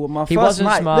philosophical. He wasn't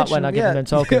smart when I gave him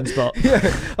tokens, but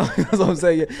that's what I'm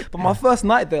saying. Yeah. But my first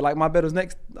night there, like my bed was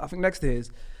next to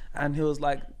his, and he was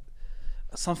like.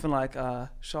 Something like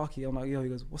Sharky. I'm like, yo. He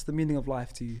goes, what's the meaning of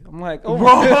life to you? I'm like, oh,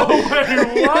 bro,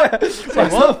 wait, what?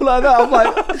 Like something like that. I'm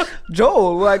like,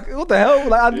 Joel, like, what the hell?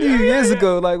 Like, I knew you years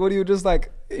ago. Like, when you were just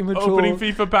like immature, opening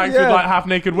FIFA packs with like half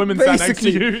naked women sat next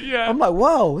to you. Yeah, I'm like,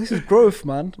 wow, this is growth,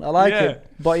 man. I like it.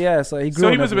 But so he grew.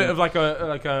 So he was a bit of like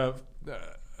a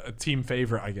team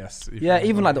favorite, I guess.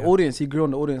 Even like the audience, he grew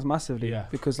on the audience massively. Yeah,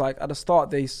 because like at the start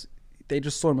they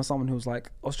just saw him as someone who was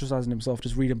like ostracizing himself,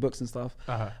 just reading books and stuff.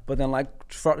 But then like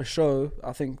throughout the show,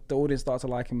 I think the audience started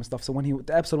to like him and stuff. So when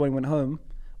the episode when he went home,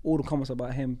 all the comments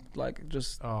about him, like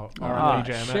just shit,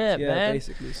 man.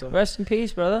 Basically. So rest in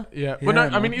peace, brother. Yeah, but no,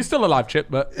 I mean he's still alive, Chip.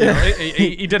 But you know,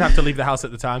 he did have to leave the house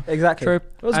at the time. Exactly. True.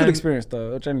 It was a good experience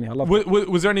though. Genuinely, I loved it.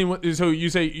 Was there anyone? So you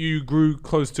say you grew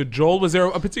close to Joel? Was there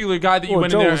a particular guy that you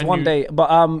went Joel in there? Was one day, but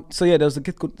there was a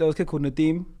kid called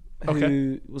Nadeem.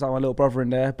 Who was like my little brother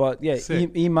in there, but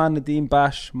Eman, Nadeem,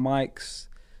 Bash, Mike's,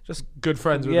 just good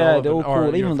friends with they're all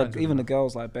cool. Even the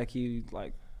girls like Becky,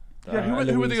 like who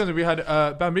were the girls? We had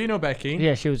Bambino Becky.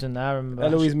 Yeah, she was in there. I remember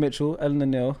Eloise Mitchell, Ellen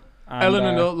O'Neill,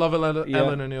 love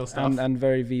Ellen O'Neill stuff, and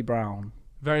Very V Brown.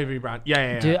 Very V Brown.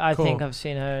 Yeah. I think I've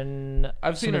seen her in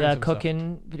some of their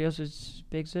cooking videos with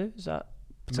Big Zoo. Is that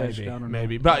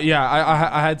maybe? But yeah,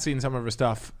 I had seen some of her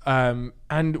stuff.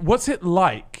 And what's it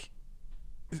like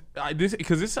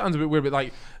this sounds a bit weird, but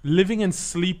like living and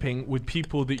sleeping with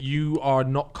people that you are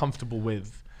not comfortable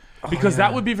with, because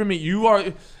that would be for me.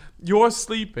 You're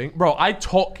sleeping, bro. I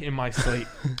talk in my sleep.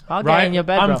 I'll get in your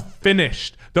bed, bro. I'm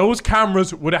finished. Those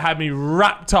cameras would have had me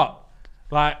wrapped up.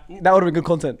 Like that would have been good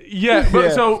content. Yeah,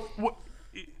 but so.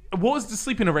 What was the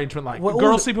sleeping arrangement like? Well,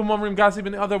 girls sleep in one room, guys sleep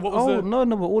in the other. What was no,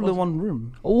 but all in one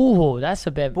room. Oh, that's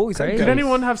a bit Boys and crazy. Did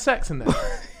anyone have sex in there?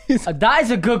 That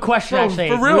is a good question, Bro, actually.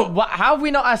 for real. How have we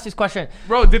not asked this question?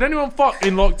 Bro, did anyone fuck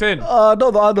in Locked In? Not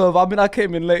that I know of. I mean, I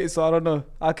came in late, so I don't know.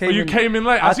 You came in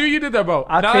late. I see what you did there, bro.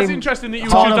 Now it's interesting that you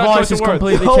tone choose of that voice choice is of words.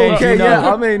 completely changed. Okay, you know.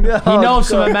 yeah. I mean, He knows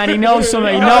something, man. He knows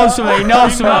something. He knows something. He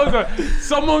knows something.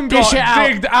 Someone Dish it got out.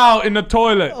 digged out in the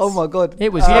toilet. Oh my god.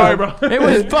 It was you. Sorry, bro. It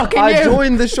was fucking you. I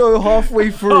joined the show halfway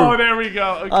through. Oh, there we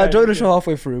go. Okay. I joined the show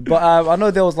halfway through, but I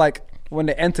know there was like when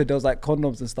they entered, there was like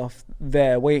condoms and stuff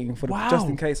there waiting for just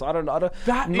in case. So I don't know.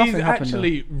 That nothing is happened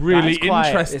actually really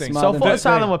interesting. So Foot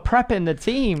Asylum were prepping the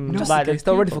team. Just like in case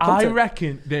they're ready for I content.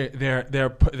 reckon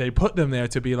they put them there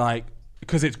to be like,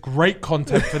 because it's great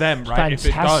content for them, right?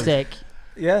 Fantastic.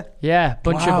 Yeah.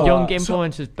 Bunch of young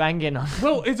influencers banging on.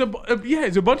 Well, it's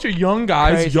a bunch of young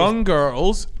guys, young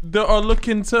girls that are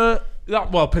looking to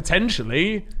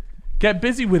potentially get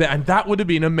busy with it, and that would have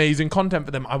been amazing content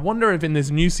for them. I wonder if in this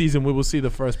new season we will see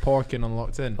the first porking on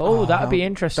Locked In. Oh, that would be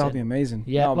interesting. That'd be amazing.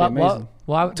 Yeah, that'd be amazing.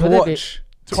 To watch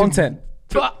content.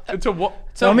 To what?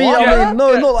 I mean,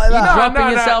 no, not like that.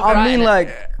 Dropping yourself. I mean,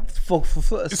 like for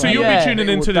so you'll be tuning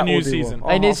into the new season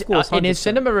in his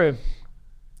cinema room.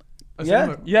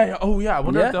 Yeah. Oh yeah. I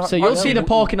wonder if so you'll see the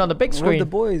porking on the big screen. The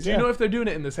boys. Do you know if they're doing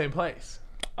it in the same place?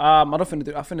 I don't think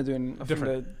they're doing. I think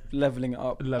they're leveling it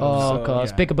up. Oh god,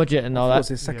 it's bigger budget and all that.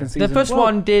 Second season. The first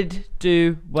one did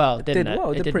do well, didn't it?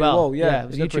 It did pretty well. Yeah, it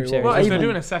was a YouTube series. Well, if they're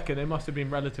doing a second, they must have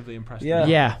been relatively impressed.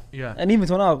 Yeah. And even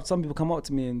till now, some people come up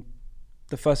to me and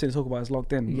the first thing they talk about is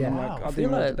Locked In. Yeah, I feel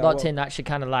like Locked In actually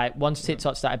kind of like once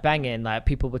TikTok started banging, like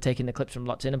people were taking the clips from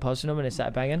Locked In and posting them, and it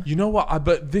started banging. You know what?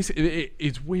 But this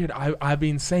it's weird. I've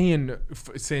been saying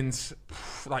since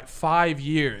like 5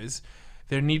 years.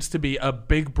 There needs to be a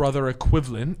Big Brother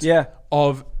equivalent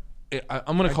of,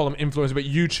 I'm going to call them influencers, but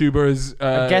YouTubers,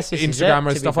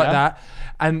 Instagrammers, stuff like that.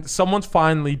 And someone's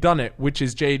finally done it, which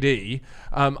is JD.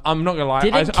 I'm not going to lie.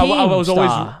 I was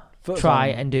always try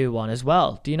and do one as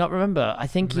well. Do you not remember? I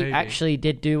think he actually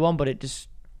did do one, but it just,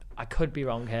 I could be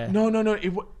wrong here. No.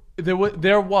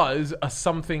 There was a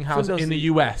something house in the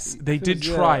US. They did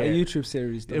try a YouTube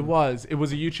series. It was a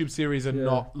YouTube series and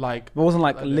not like. It wasn't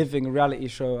like a living reality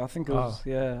show. I think it was.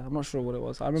 Yeah, I'm not sure what it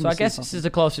was. I remember. So I guess this is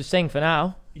the closest thing for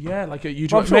now. Yeah, like a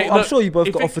YouTube. I'm sure you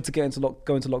both got offered to go into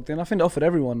Locked In. I think they offered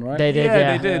everyone, right? They did.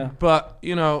 Yeah, they did. But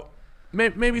you know.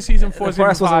 Maybe season 4, season 5. The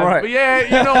price wasn't right. But yeah,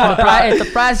 you know what? The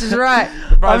price is right.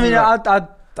 I mean,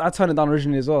 I turned it down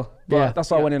originally as well. But that's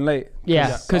why I went in late.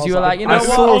 Yeah, because you were like, you know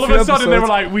what? All of a sudden they were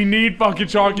like, we need fucking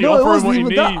Sharky. No, offer him what he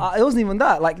needs. It wasn't even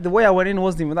that. Like the way I went in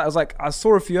wasn't even that. It was like I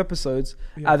saw a few episodes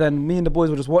and then me and the boys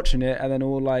were just watching it and then we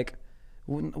were like,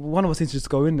 one of us needs to just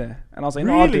go in there. And I was like,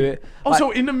 no, I'll do it. Oh,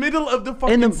 so in the middle of the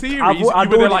fucking series, you were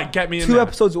there like, get me in there. 2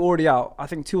 episodes were already out. I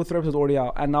think 2 or 3 episodes were already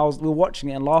out. And we were watching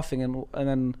it and laughing and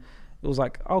then it was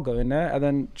like, I'll go in there. And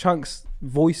then Chunks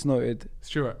voice noted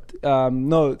Stuart.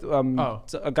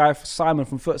 A guy, Simon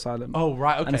from Foot Asylum. Oh,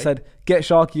 right, okay. And it said, get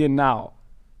Sharky in now.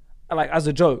 Like, as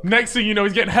a joke. Next thing you know,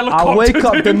 he's getting helicoptered. I wake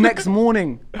up the next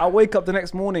morning.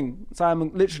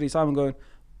 Simon going,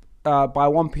 by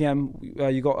 1 p.m,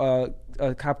 you got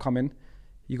a cab coming.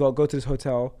 You got to go to this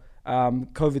hotel.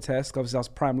 COVID test. Obviously, that's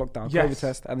prime lockdown. Yes. COVID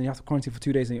test. And then you have to quarantine for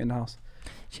 2 days in the house.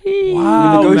 Jeez.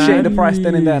 Wow, we negotiated the price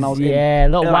then and there, and I was a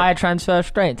little wire transfer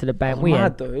straight to the bank. It was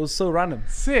mad though. It was so random.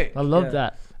 Sick. I love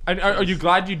that. And are you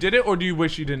glad you did it, or do you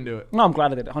wish you didn't do it? No, I'm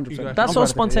glad I did it. 100%. That's so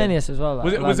spontaneous as well.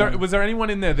 Like, was there anyone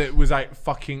in there that was like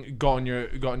fucking got on your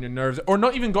nerves, or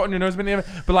not even got on your nerves,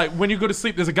 but like when you go to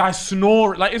sleep, there's a guy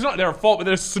snore. Like it's not their fault, but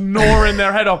they're snoring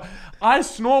their head off. I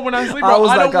snore when I sleep, bro.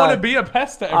 I don't want to be a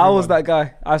pest to everyone. I was that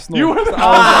guy. I snored. You were that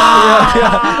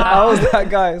guy? I was that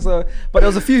guy. So, but there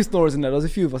was a few snores in there. There was a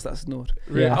few of us that snored.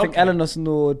 Yeah. I think Eleanor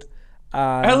snored.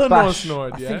 Eleanor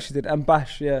snored, I think she did. And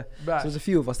Bash, yeah. So there's a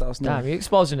few of us that were snoring. Damn, you're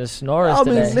exposing the snorers I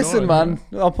mean, today. listen, man.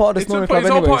 I'm part of the snoring club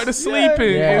It's all part of the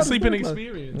anyways. sleeping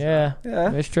experience. Yeah,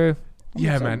 it's true.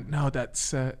 Yeah, man. No,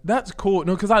 that's cool.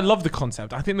 No, because I love the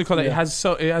concept. I think the concept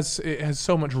it has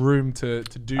so much room to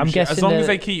do. I'm guessing as long as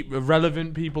they keep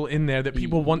relevant people in there that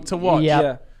people want to watch.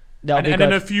 Yeah. And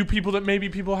then a few people that maybe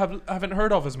people haven't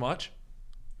heard of as much.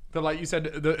 That, like you said,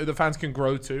 the fans can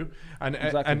grow to, and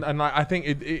I think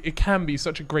it can be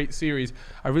such a great series.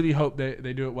 I really hope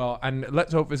they do it well, and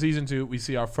let's hope for season 2 we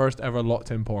see our first ever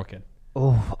Locked In porking.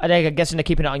 Oh, I'm guessing they're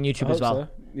keeping it on YouTube as well. So.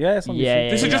 Yeah, it's on Yeah, YouTube.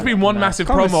 This has just been one massive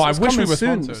promo. I wish we were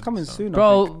sponsored. It's coming soon,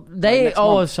 bro. They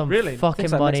owe us some Really? fucking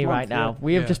Like money next right month, now. yeah.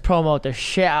 We have just promoted the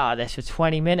shit out of this for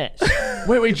 20 minutes.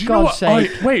 Wait, do you know what?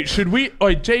 Wait, should we?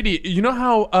 JD, you know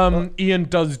how Ian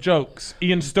does jokes?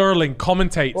 Ian Sterling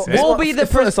commentates it. We'll be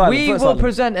the we will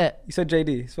present it. You said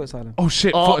JD, Foot Asylum. Oh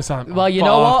shit, Foot Asylum. Well, you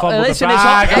know what? Listen,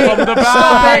 I fumbled the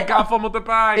bag. I fumbled the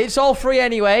bag. It's all free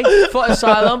anyway. Foot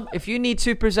Asylum. If you need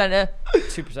two presenters,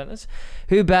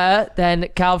 who better than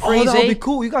Cal Freezy? Oh, that would be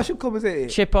cool. You guys should commentate it.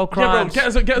 Chippo Crimes. Yeah,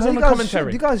 bro, get us on the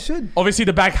commentary. You guys should. Obviously,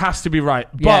 the bag has to be right,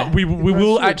 but Yeah. we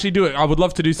will actually do it. I would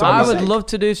love to do something. I would love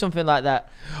to do something like that.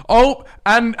 Oh,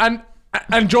 and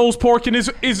Joel's porking is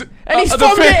And he's the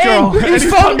phoned fifth it girl. in.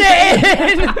 He's phoned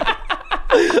it in.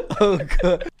 Oh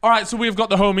god. All right, so we've got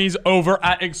the homies over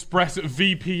at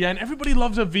ExpressVPN. Everybody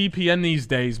loves a VPN these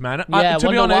days, man. Yeah, to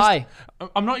be wonder honest, why.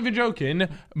 I'm not even joking.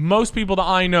 Most people that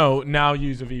I know now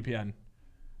use a VPN.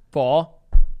 For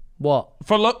what?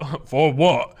 For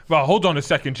what? Well, hold on a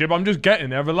second, Chip. I'm just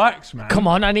getting there. Relax, man. Come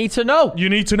on, I need to know. You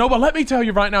need to know. Well, let me tell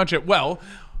you right now, Chip. Well,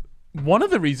 one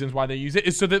of the reasons why they use it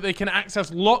is so that they can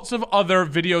access lots of other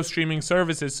video streaming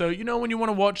services. So, you know, when you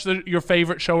want to watch your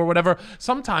favorite show or whatever,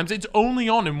 sometimes it's only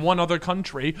on in one other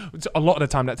country. A lot of the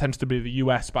time that tends to be the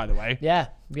US, by the way. Yeah.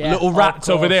 Little rats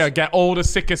over there get all the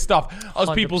sickest stuff. Us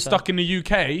 100%. people stuck in the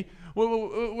UK,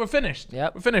 we're finished.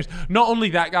 Yep. We're finished. Not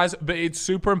only that, guys, but it's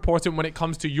super important when it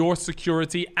comes to your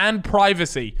security and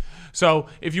privacy. So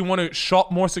if you want to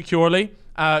shop more securely,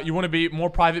 you want to be more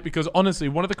private, because honestly,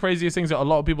 one of the craziest things that a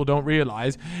lot of people don't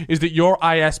realize is that your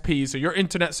ISPs, so your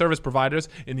internet service providers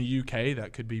in the UK,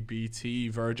 that could be BT,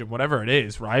 Virgin, whatever it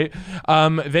is, right?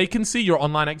 They can see your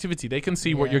online activity. They can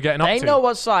see what you're getting up to. They know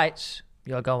what sites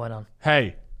you're going on.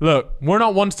 Hey, look, we're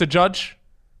not ones to judge,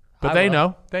 but they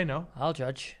know. They know. I'll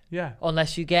judge. Yeah.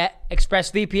 Unless you get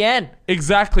ExpressVPN.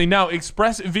 Exactly. Now,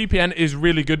 ExpressVPN is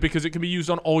really good because it can be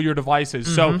used on all your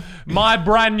devices. So my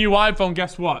brand new iPhone,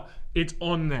 guess what? It's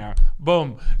on there.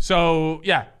 Boom. So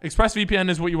yeah, ExpressVPN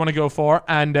is what you want to go for.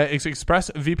 And it's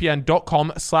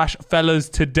expressvpn.com/fellas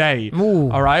today.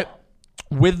 Ooh. All right.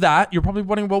 With that, you're probably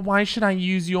wondering, well, why should I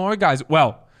use your guys?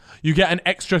 Well, you get an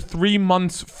extra 3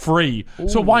 months free. Ooh.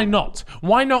 So why not?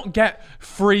 Why not get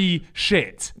free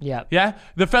shit? Yeah. Yeah?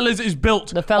 The Fellas is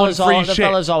built The fellas on free shit. The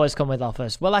fellas always come with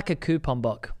offers. We're like a coupon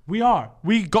book. We are.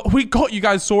 We got you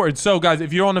guys sorted. So, guys,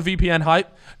 if you're on a VPN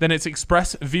hype, then it's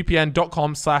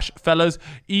expressvpn.com/fellas,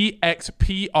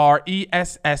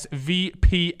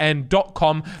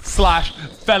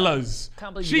 expressvpn.com/fellas.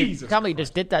 Can't believe Jesus. can't believe you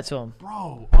just did that to him.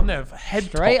 Bro, on their head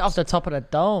Straight tops. off the top of the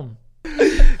dome.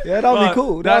 Yeah, that would be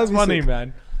cool. That's be funny, sick.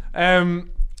 man.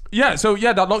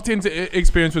 That locked into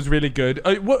experience was really good.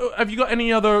 What have you got?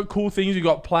 Any other cool things you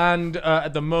got planned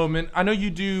at the moment? I know you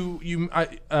do.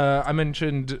 I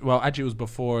mentioned. Well, actually, it was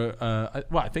before.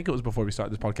 I think it was before we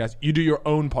started this podcast. You do your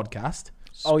own podcast.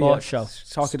 Sports show.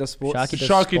 Sharky does sports.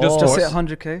 Sharky does Just sports. hit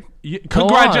 100k. Yeah,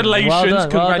 congratulations! Well done.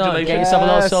 Congratulations! Get yourself a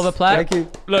little silver plaque. Thank you.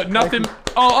 Look, nothing.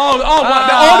 What, the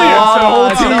audience? the whole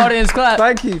team. Audience clap.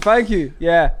 Thank you.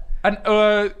 Yeah.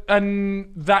 And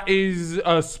that is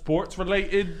a sports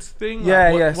related thing.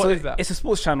 Yeah. What is that? It's a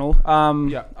sports channel.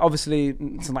 Yeah. Obviously,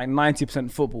 it's like 90%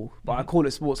 football, but I call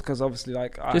it sports because obviously,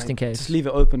 like, Just in I case. just leave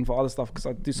it open for other stuff because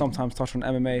I do sometimes touch on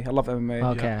MMA. I love MMA.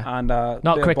 Okay. And Not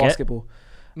bit of cricket. basketball.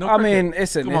 No I cricket. mean,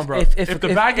 listen. Come on, bro. If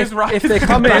the bag is right, if they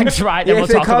come in, Bag's right, then if we'll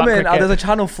they talk come about in, cricket. there's a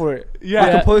channel for it. Yeah. I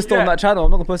can post Yeah. on that channel.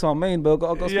 I'm not gonna post on my main, but I've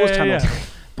got sports channels. Yeah.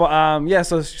 But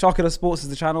so Sharky Does Sports is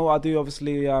the channel. I do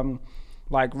obviously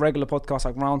like regular podcasts,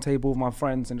 like Roundtable with my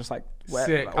friends, and just like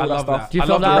Sick. all I love stuff. that. Do you I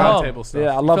film love the that at round home? table stuff.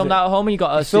 Yeah, I You love filmed it. that at home and you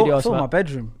got a studio Film my spot?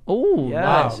 bedroom. Oh, Yeah,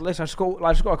 nice. literally,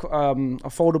 I just got a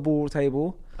foldable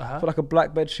table, put like a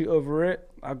black bed sheet over it.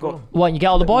 I got What, and you get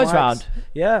all the boys mics. round?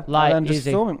 Yeah, Like, and then just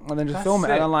easy. film it, and then just That's film it,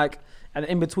 sick. and then like, and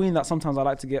in between that, sometimes I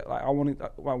like to get like I want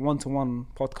like one-to-one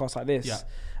podcasts like this.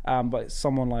 Yeah. But it's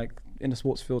someone like in the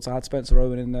sports field. So I had Spencer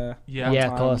Owen in there. Yeah. one Yeah, of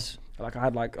time. course. Like I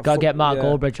had like Gotta get Mark yeah,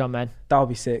 Goldbridge on, man. That would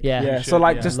be sick. Yeah. Yeah. You So should,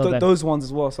 like yeah. just Love it. those ones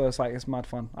as well. So it's like it's mad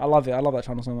fun. I love it. I love that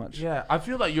channel so much. Yeah, I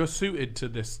feel like you're suited to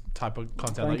this type of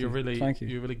content. Like Thank you.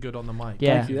 you're really good on the mic.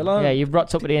 Yeah. Thank you. Hello. Yeah, you've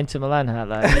rocked up with the Inter Milan hat,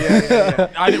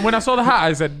 like. When I saw the hat,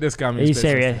 I said, "This guy means He's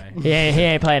business serious. today." He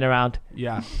ain't playing around.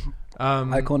 Yeah.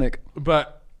 Iconic.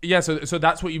 But yeah, so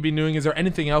that's what you've been doing. Is there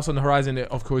anything else on the horizon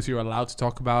that, of course, you're allowed to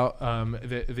talk about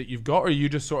that you've got, or are you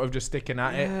just sort of just sticking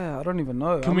at it? Yeah, I don't even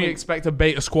know. Can we expect a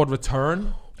Beta Squad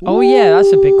return? Oh yeah,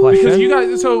 that's a big question. Because you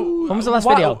guys, so when was the last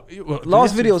video?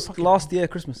 Last video was last year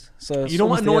Christmas. So you know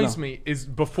what annoys me is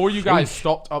before you guys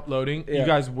stopped uploading, you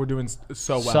guys were doing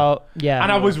so well. So yeah,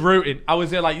 and I was rooting. I was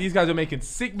there like, these guys are making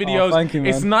sick videos. Thank you,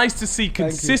 man. It's nice to see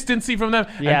consistency from them.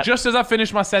 Yeah. And just as I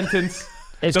finished my sentence,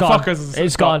 it's the gone. fuckers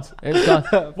It's gone. It's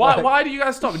gone. Why do you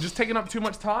guys stop? Just taking up too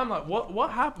much time? Like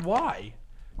what happened? Why?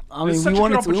 I mean,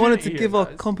 we wanted to give our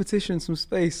competition some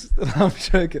space. I'm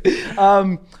joking.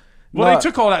 Well, they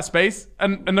took all that space,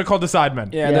 and they're called the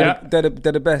Sidemen. Yeah, they're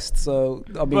the best. So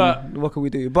I mean, what can we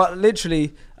do? But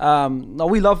literally, no,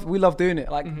 we love doing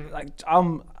it. Like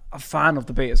I'm a fan of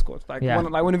the Beta Squad. Like when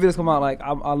the videos come out, like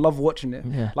I love watching it.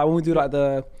 Yeah. Like when we do like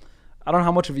I don't know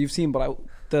how much of you've seen, but like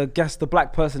the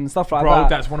black person and stuff like Bro, that.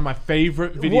 that's one of my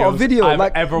favorite videos. What a video! I've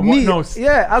like ever me, watched.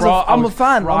 I'm a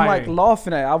fan. Crying. I'm like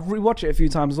laughing at it. I've rewatched it a few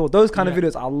times as well. Those kind of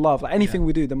videos I love. Like anything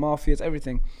we do, the mafias,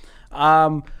 everything. I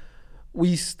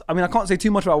mean, I can't say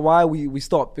too much about why we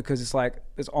stopped because it's like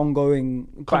it's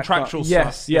ongoing contractual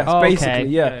stuff. Yes, basically,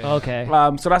 yeah. Okay.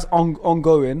 So that's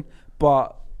ongoing,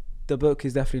 but the book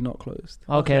is definitely not closed.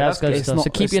 Okay, that's good stuff. So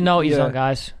keep your noties on,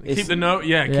 guys. Keep the note,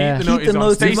 keep the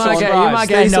noties on. You might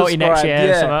get a notey next year.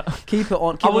 Yeah. Keep it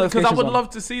on. Because I would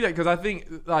love to see that. Because I think,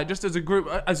 like, just as a group,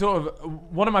 I sort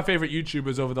of one of my favorite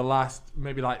YouTubers over the last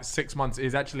maybe like 6 months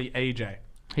is actually AJ.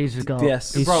 He's a god.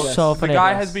 Yes, he's bro. So funny. The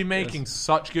guy has been making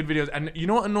such good videos, and you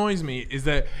know what annoys me is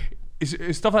that.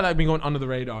 It's stuff like that been going under the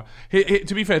radar.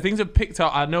 To be fair, things have picked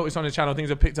up. I noticed on his channel things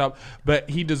have picked up, but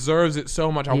he deserves it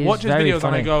so much. I watch his videos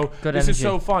and I go, this is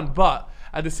so fun. But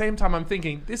at the same time, I'm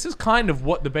thinking, this is kind of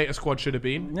what the Beta Squad should have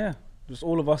been. Yeah. Just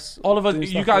all of us.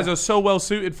 You guys are so well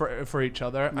suited for each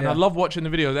other. And I love watching the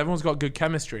videos. Everyone's got good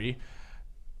chemistry.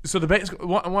 So the Beta Squad,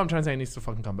 what I'm trying to say, needs to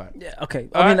fucking come back. Yeah, okay.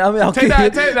 I mean, I'll take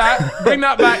that, bring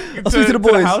that back to the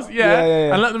boys. To the house,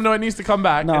 and let them know it needs to come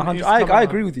back. No, I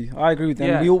agree with you. I agree with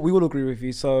them. Yeah. We will agree with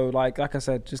you. So, like I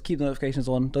said, just keep the notifications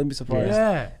on. Don't be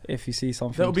surprised if you see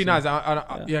something. That would be nice.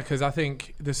 Because I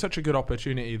think there's such a good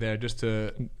opportunity there just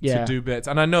to do bits.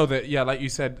 And I know that, like you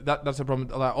said, that's a problem.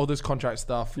 Like all this contract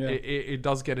stuff, it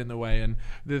does get in the way.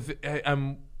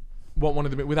 And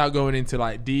without going into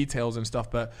like details and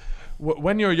stuff, but.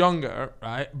 When you're younger,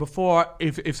 right? Before,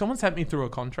 if someone sent me through a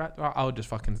contract, I would just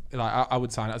fucking I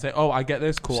would sign it. I'd say, "Oh, I get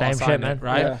this, cool, I'll sign it." Man.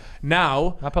 Right? Yeah.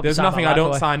 Now, there's nothing I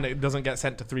don't sign that doesn't get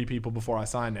sent to 3 people before I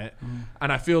sign it,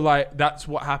 and I feel like that's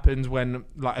what happens when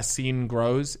like a scene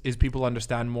grows. Is people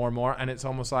understand more and more, and it's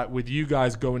almost like with you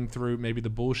guys going through maybe the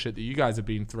bullshit that you guys have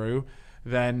been through.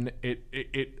 Then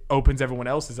it opens everyone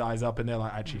else's eyes up, and they're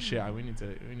like, actually, shit,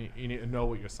 you need to know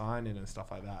what you're signing and stuff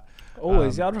like that.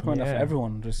 Always, I'd recommend that for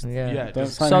everyone. Just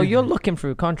so you're looking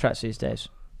through contracts these days.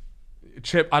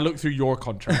 Chip, I look through your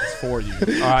contracts for you.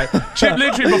 All right, Chip,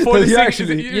 literally before this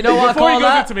thing, you know what? Before he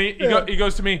goes to me, he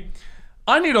goes to me.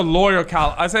 I need a lawyer,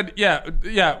 Cal. I said, yeah,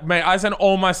 mate. I sent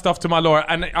all my stuff to my lawyer,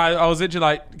 and I was literally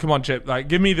like, come on, Chip, like,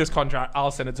 give me this contract.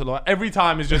 I'll send it to the lawyer. Every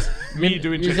time is just me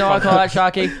doing. You know what I call that,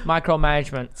 Sharky?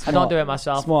 Micromanagement. Smart. I don't do it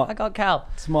myself. Smart. I got Cal.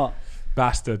 Smart.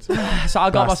 Bastard. So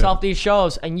I got myself these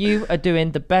shows, and you are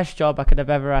doing the best job I could have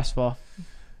ever asked for.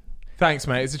 Thanks,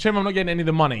 mate. It's a shame I'm not getting any of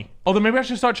the money. Although maybe I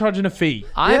should start charging a fee.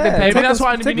 I ain't been paid. Maybe that's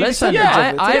why I need to be. Listen,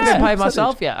 I ain't been paid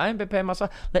myself yet. I ain't been paid myself.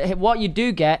 What you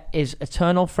do get is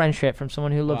eternal friendship from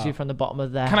someone who loves you from the bottom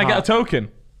of their heart. Can I get a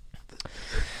token?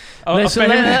 Listen.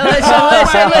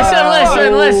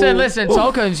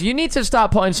 Tokens, you need to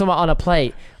start putting something on a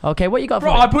plate. Okay, what you got for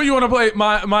me? I put you on a plate.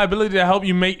 My ability to help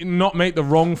you not make the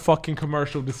wrong fucking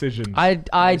commercial decisions.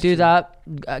 I do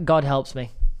that. God helps me.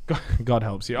 God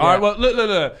helps you. All right, well,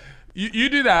 look. You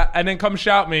do that and then come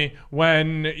shout me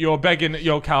when you're begging,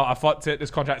 yo, Cal, I fucked it.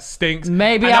 This contract stinks.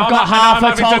 Maybe I've got half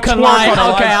a token line. Okay,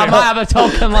 I might have a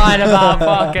token line about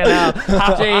fucking hell.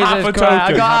 Jesus Christ.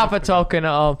 I got half a token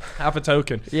at home. Half a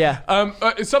token. Yeah.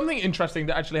 Something interesting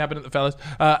that actually happened at the fellas,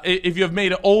 if you have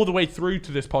made it all the way through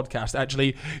to this podcast,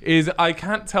 actually, is I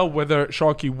can't tell whether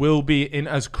Sharky will be in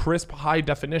as crisp high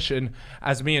definition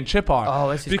as me and Chip are.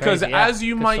 Oh, this is because crazy, as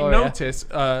you might notice,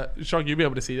 Sharky, you'll be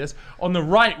able to see this. On the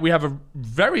right, we have a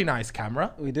very nice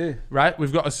camera. We do. Right?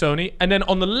 We've got a Sony. And then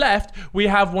on the left, we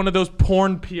have one of those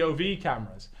porn POV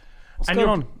cameras. What's going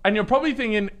on? And you're probably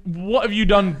thinking, what have you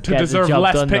done to deserve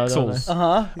less pixels?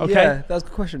 Okay. Yeah, that's a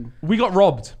good question. We got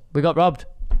robbed.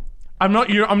 I'm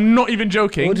not even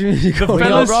joking. What do you mean? The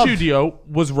fella's studio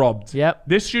was robbed. Yep.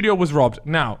 This studio was robbed.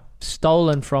 Now.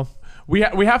 Stolen from. We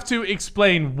have to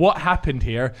explain what happened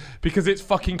here because it's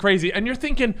fucking crazy. And you're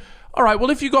thinking, all right,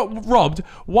 well, if you got robbed,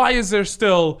 why is there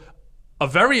still a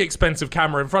very expensive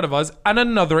camera in front of us and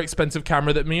another expensive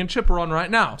camera that me and Chip are on right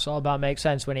now? It's all about makes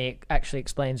sense when he actually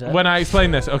explains it. When I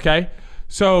explain this, okay?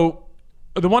 So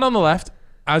the one on the left,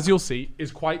 as you'll see,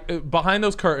 is quite behind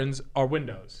those curtains are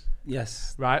windows.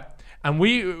 Yes. Right. And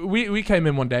we came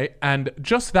in one day and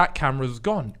just that camera was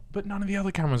gone, but none of the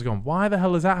other cameras gone. Why the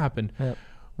hell has that happened? Yep.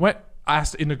 When I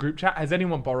asked in the group chat, has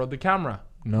anyone borrowed the camera?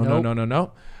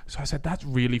 No. So I said, that's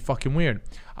really fucking weird.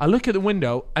 I look at the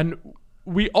window, and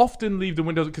we often leave the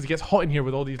windows because it gets hot in here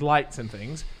with all these lights and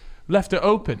things. Left it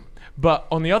open, but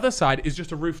on the other side is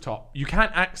just a rooftop. You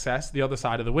can't access the other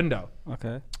side of the window.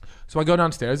 Okay. So I go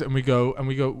downstairs and we go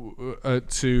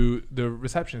to the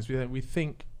receptionist. We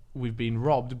think we've been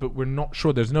robbed, but we're not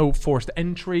sure. There's no forced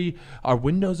entry. Our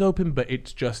window's open, but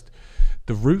it's just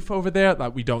the roof over there.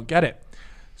 Like, we don't get it.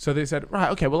 So they said, right,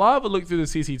 okay, well, I'll have a look through the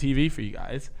CCTV for you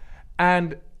guys.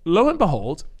 And lo and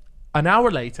behold, an hour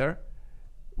later,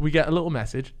 we get a little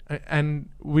message, and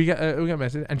we get a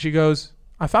message, and she goes,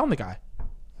 I found the guy.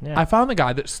 Yeah. I found the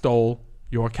guy that stole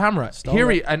your camera.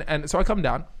 And so I come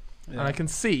down, and I can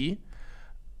see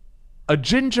a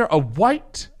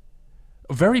white,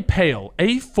 very pale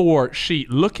A4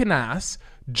 sheet looking ass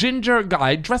ginger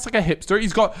guy dressed like a hipster.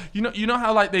 He's got you know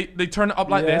how like they turn it up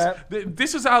like this.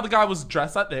 This is how the guy was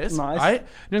dressed, like this. Nice. Right?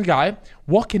 And the guy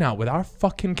walking out with our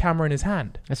fucking camera in his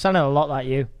hand. It sounded a lot like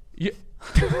you. Yeah.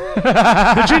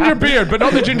 The ginger beard, but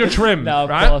not the ginger trim. No, of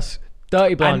right? course.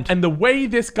 Dirty blonde. And the way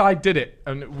this guy did it,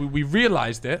 and we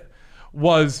realized it,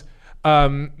 was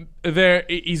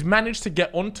he's managed to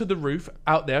get onto the roof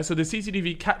out there. So the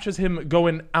CCTV captures him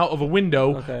going out of a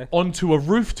window onto a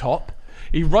rooftop.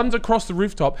 He runs across the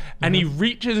rooftop and he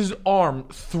reaches his arm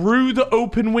through the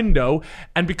open window.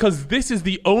 And because this is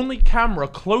the only camera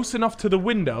close enough to the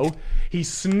window, he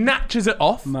snatches it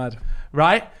off. Mad.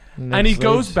 Right? And he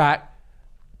goes back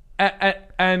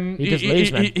and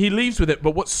he leaves with it.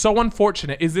 But what's so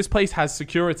unfortunate is this place has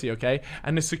security, okay?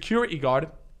 And the security guard,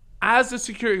 as the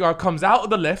security guard comes out of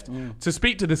the lift to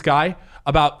speak to this guy,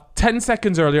 about 10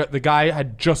 seconds earlier, the guy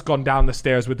had just gone down the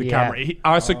stairs with the camera.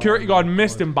 Our security guard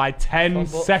missed him by 10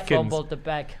 seconds. Fumbled the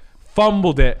bag.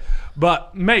 Fumbled it.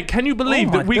 But, mate, can you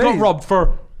believe that we got robbed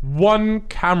for one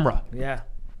camera? Yeah.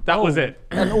 That was it.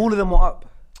 And all of them were up.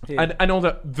 Yeah. And all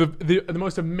the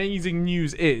most amazing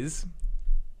news is,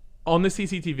 on the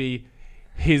CCTV,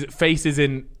 his face is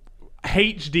in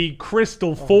HD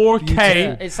crystal 4K.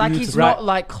 Yeah. It's like he's not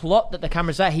like clocked that the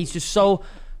camera's there. He's just so...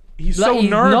 He's like, so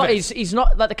nervous. He's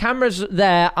not like the camera's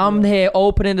there. I'm here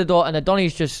opening the door, and the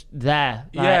Donny's just there.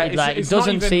 Like, he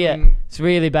doesn't see it. It's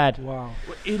really bad. Wow.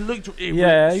 It looked. You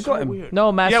got him. Weird.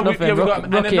 No mess, nothing. We got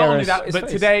him. And then not only that, but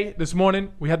today, this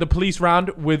morning, we had the police round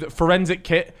with forensic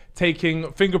kit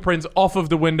taking fingerprints off of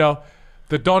the window.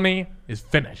 The Donny is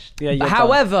finished. Yeah.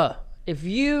 However, if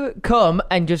you come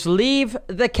and just leave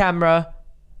the camera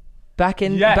back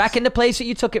in the place that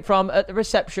you took it from at the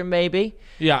reception, maybe.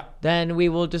 Yeah. Then we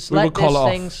will just let this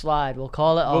thing slide. We'll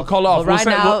call it off. We'll call it off. But right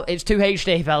now, it's 2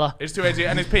 HD, fella. It's 2 HD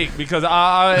and it's peak because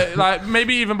like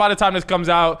maybe even by the time this comes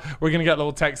out, we're gonna get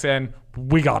little texts in.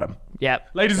 We got him. Yep.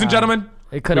 Ladies and gentlemen.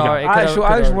 I just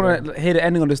want to hear the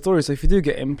ending of the story. So if you do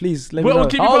get him, please let me know. We'll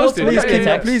keep you posted.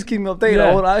 Please keep me updated.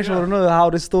 Yeah. I actually want to know how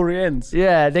the story ends.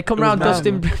 Yeah, they come around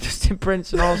dusting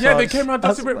prints and all sorts. Yeah, they came around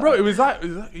dusting prints. Bro, it was like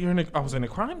I was in a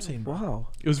crime scene. Wow.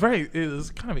 It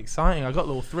was kind of exciting. I got a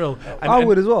little thrill. I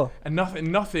would as well. And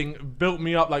nothing built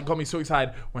me up, like got me so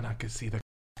excited when I could see the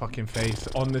fucking face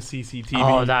on the CCTV.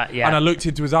 Oh, that, yeah. And I looked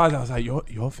into his eyes. I was like,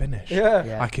 "You're finished."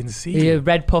 Yeah. I can see. He had a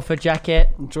red puffer jacket.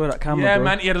 Enjoy that camera. Yeah, bro.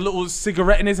 man. He had a little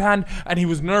cigarette in his hand, and he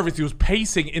was nervous. He was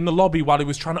pacing in the lobby while he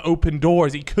was trying to open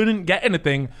doors. He couldn't get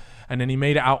anything, and then he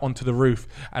made it out onto the roof.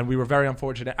 And we were very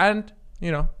unfortunate. And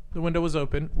the window was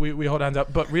open. We hold hands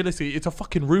up. But realistically, it's a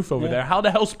fucking roof over there. How the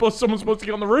hell someone supposed to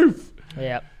get on the roof?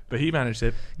 Yeah. But he managed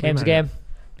it. Game's a game.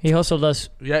 He hustled us.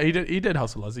 Yeah, he did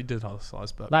hustle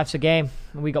us. But life's a game,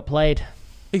 and we got played.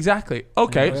 Exactly.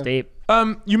 Okay. Deep.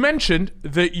 You mentioned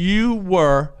that you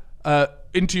were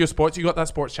into your sports. You got that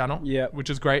sports channel. Yeah. Which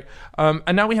is great.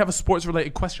 And now we have a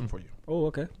sports-related question for you. Oh,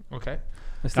 okay. Okay.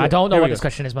 I don't know what this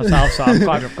question is myself, so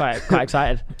I'm quite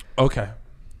excited. Okay.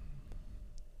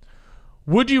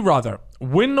 Would you rather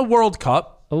win the World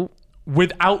Cup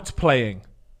without playing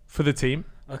for the team?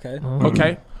 Okay.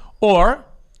 Okay. Or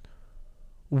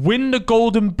win the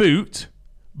Golden Boot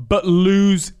but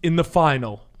lose in the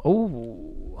final?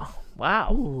 Oh,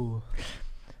 wow. Ooh.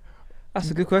 That's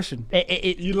a good question.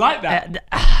 You like that?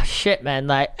 Shit, man.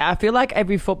 Like, I feel like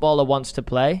every footballer wants to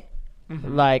play.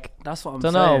 Mm-hmm. Like, that's what I'm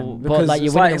saying. Don't know, but like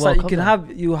you're winning the World Cup.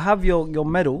 You have your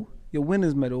medal, your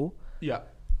winner's medal. Yeah.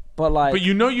 But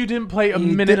you didn't play a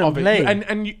minute of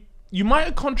it. you might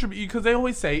have contributed because they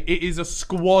always say it is a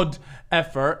squad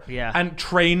effort and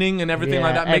training and everything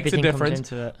like that makes a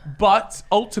difference. But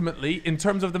ultimately, in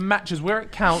terms of the matches where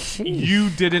it counts, you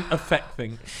didn't affect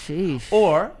things.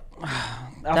 Or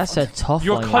that's a tough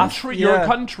your one. Your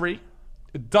country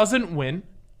doesn't win,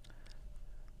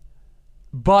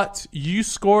 but you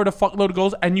scored a fuckload of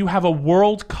goals and you have a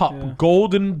World Cup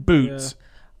golden boot.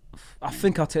 I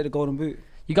think I'll take the golden boot.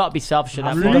 You got to be selfish in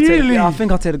that. I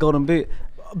think I'll take the golden boot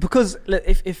because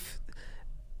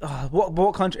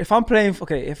what country? If I'm playing,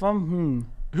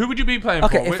 who would you be playing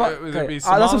for? Would it be Somalia? That's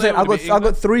what I'm saying. I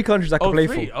got 3 countries I can play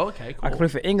for. Oh, okay, cool. I can play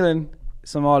for England,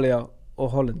 Somalia, or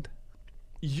Holland.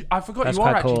 I forgot you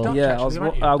are actually Dutch. Yeah,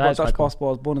 I've got Dutch passport.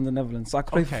 I was born in the Netherlands, so I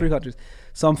can play for 3 countries.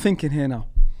 So I'm thinking here now.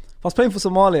 If I was playing for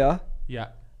Somalia,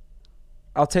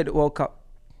 I'll take the World Cup.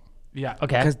 Yeah.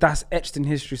 Okay. Because that's etched in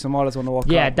history. Somalia's won the World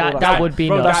Cup. Yeah, that would be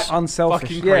nuts. That's unselfish.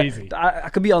 Fucking crazy. I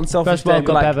could be unselfish. First World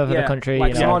Cup ever for the country.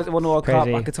 Like Somalia's won the World Cup.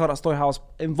 I could tell that story how I was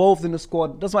involved in the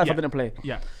squad. Doesn't matter if I didn't play.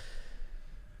 Yeah.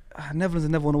 Netherlands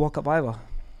have never won a World Cup either.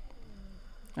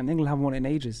 And England haven't won it in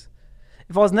ages.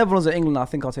 If I was Netherlands or England, I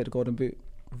think I'll take the golden boot.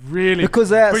 Really? Because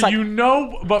bro, if you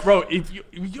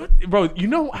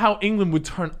know how England would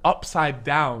turn upside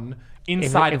down,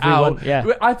 inside out.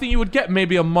 I think you would get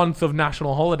maybe a month of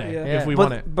national holiday if we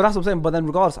won it. But that's what I'm saying. But then,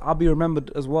 regardless, I'll be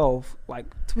remembered as well. Like,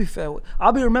 to be fair,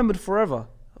 I'll be remembered forever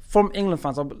from England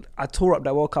fans. I tore up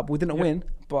that World Cup. We didn't win,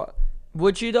 but.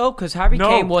 Would you though? Because Harry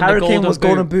Kane won the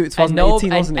golden boot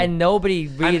 2018, wasn't it? And nobody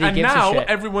really gives a shit. And now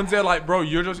everyone's there like, bro,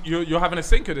 you're having a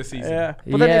sinker this season. Yeah.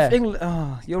 But then if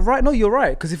England, you're right. No, you're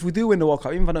right. Because if we do win the World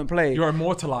Cup, even if I don't play, you're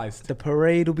immortalized. The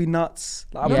parade will be nuts.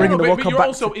 Like, I'm bringing the World Cup back. You're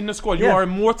also in the squad. You are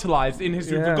immortalized in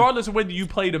history, regardless of whether you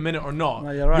played a minute or not.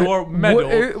 No, you're right. Your medal.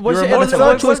 Or the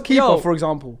third choice keeper, for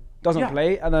example. Doesn't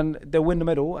play, and then they win the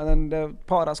medal, and then they're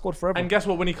part of that squad forever. And guess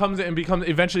what? When he comes in and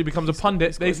eventually becomes a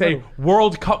pundit, they say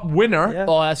World Cup winner. Yeah.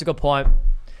 Oh, that's a good point.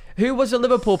 Who was a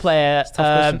Liverpool player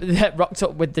that rocked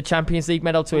up with the Champions League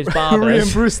medal to his barbers? Ryan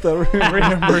Brewster.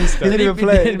 Didn't even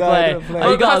play.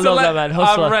 Oh, you gotta love that, man.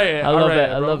 Hustler.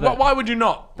 I love it. Why would you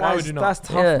not? That's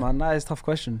tough, man. That is a tough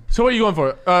question. So what are you going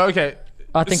for? Okay.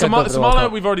 I think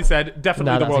Somalia, we've already said,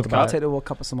 definitely the World Cup. I'll take the World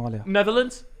Cup of Somalia.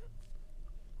 Netherlands?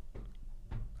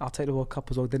 I'll take the World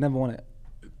Cup as well. They never won it.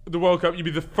 The World Cup, you'd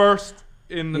be the first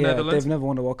in the Netherlands. They've never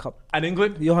won the World Cup. And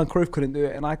England? Johan Cruyff couldn't do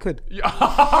it, and I could.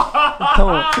 Come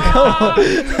on.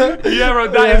 Yeah,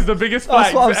 bro, that is the biggest flag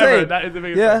That's what I'm saying. That is the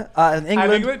biggest flag. And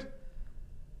England?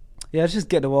 Yeah, just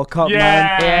get the World Cup, man.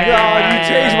 Yeah. You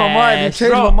changed my mind. You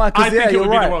changed my mind. I think it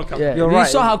would be the World Cup. You're right. You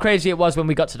saw how crazy it was when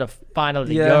we got to the final of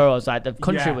the Euros. Like, the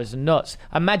country was nuts.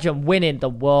 Imagine winning the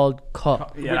World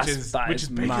Cup. Which is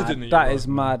bigger mad. than the That Euros. is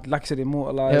mad. Like I said,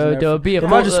 immortalized. There would be a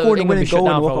Imagine scoring a winning goal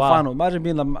in the World Cup Cup final. Imagine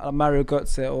being like Mario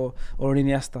Götze or an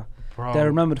Iniesta. Bro. They're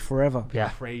remembered forever.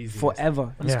 Yeah. Crazy.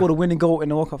 Forever. And scored a winning goal in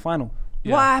the World Cup final.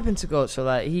 What happened to Götze?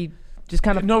 Like, he just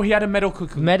kind of he had a medical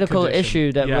condition.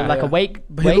 issue that was like a weight.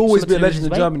 But he'll always be a legend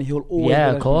in Germany. He'll always be a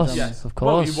legend in Germany. Yes, of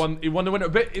course. Well, he won the winner.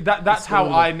 But that's how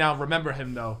I now remember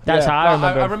him, though. That's how I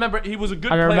remember. I remember he was a good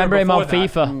player. I remember him on FIFA.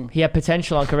 FIFA. He had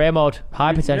potential on career mode.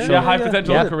 High potential. Yeah, high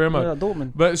potential on career mode. Yeah,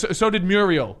 Dortmund. But so did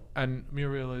Muriel. And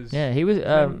Muriel is... Yeah, he was...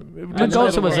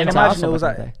 Götze was into Imagine it was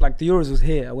like the Euros was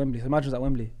here at Wembley. So imagine it was at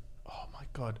Wembley. Oh, my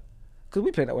God. Because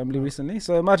we played at Wembley recently,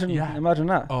 so imagine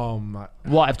that. Oh my!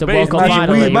 What if the World Cup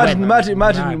final?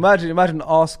 Imagine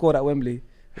our squad at Wembley.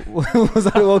 Was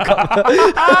that the World Cup?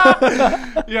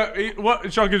 What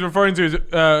Sharky is referring to is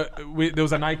there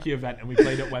was a Nike event and we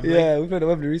played at Wembley. Yeah, we played at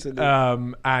Wembley recently.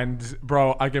 And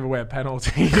bro, I gave away a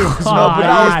penalty.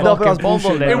 That was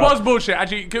bullshit. It was bullshit.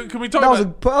 Actually, can we talk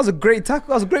about that was a great tackle.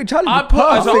 That was a great challenge.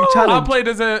 I played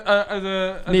as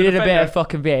a needed a bit of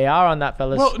fucking VAR on that,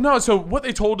 fellas. Well, no. So what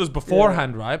they told us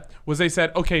beforehand, right, was they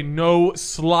said, okay, no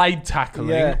slide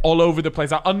tackling all over the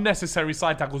place. Like, unnecessary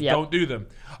slide tackles, don't do them.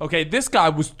 Okay, this guy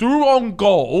was through on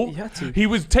goal. He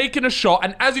was taking a shot,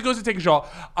 and as he goes to take a shot,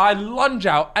 I lunge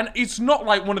out, and it's not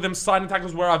like one of them sliding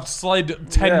tackles where I've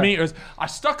slid 10 meters. I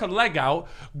stuck a leg out,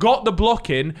 got the block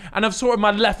in, and I've sort of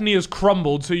my left knee has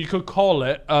crumbled, so you could call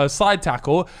it a slide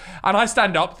tackle. And I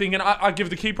stand up thinking I give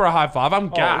the keeper a high five. I'm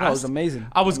gassed. That was amazing.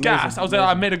 I was gassed. I was like,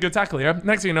 I made a good tackle here.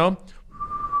 Next thing you know,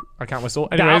 I can't whistle.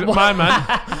 Anyways, my man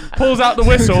pulls out the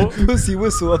whistle. Pussy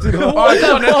whistle. I don't know. All right,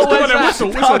 go on then.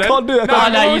 Whistle I can't do it.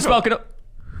 No, you spoke it up.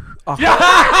 Yeah.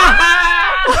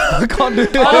 I can't do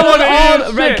it. I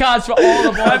want red cards for all the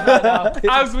boys right now.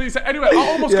 Absolutely. So anyway, I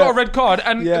almost got a red card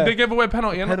and they gave away a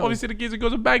penalty. And obviously the geezer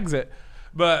goes and bags it.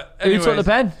 But anyways, who took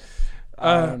the pen?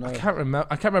 I can't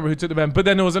remember who took the pen. But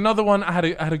then there was another one. I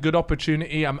had a good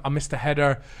opportunity. I missed a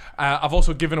header. I've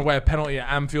also given away a penalty at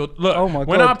Anfield. Look,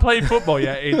 when I play football,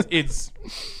 it's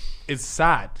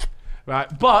sad,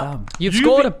 right? But you've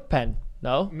scored a pen,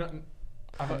 no?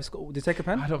 Did you take a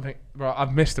pen? I don't think, bro.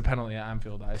 I've missed a penalty at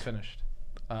Anfield that I finished.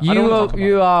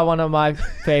 You are one of my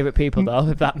favourite people, though,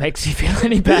 if that makes you feel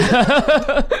any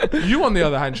better. You, on the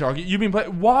other hand, Sharky, you've been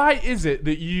playing. Why is it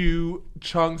that you,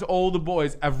 Chunks, all the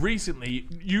boys have recently,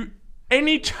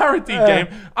 any charity game,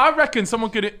 I reckon someone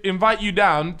could invite you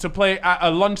down to play at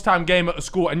a lunchtime game at a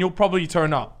school and you'll probably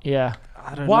turn up. Yeah.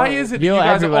 Why is it that you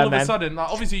guys are all of a sudden, like,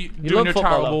 obviously doing your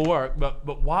charitable work,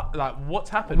 but what, like, what's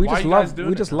happened? We Why just are you guys doing it?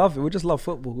 We just love it. We just love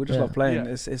football. We just love playing.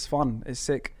 Yeah. It's fun. It's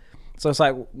sick. So it's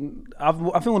like, I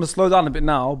think I want to slow down a bit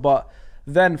now, but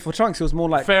then for Chunks it was more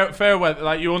like fair weather.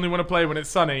 Like, you only want to play when it's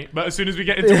sunny, but as soon as we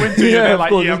get into winter, you're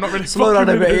like, I'm not really slow down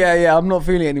a bit. Yeah, I'm not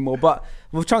feeling it anymore. But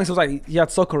with Chunks it was like he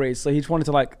had soccer race, so he just wanted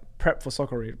to like prep for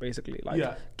soccer race, basically, like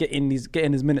get in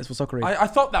his minutes for soccer race. I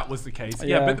thought that was the case.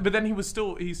 But then he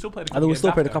still played a couple. And we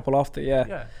still played a couple after.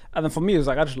 Yeah. And then for me it was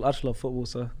like I just love football.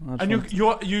 So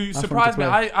you surprised me.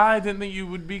 I didn't think you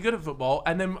would be good at football,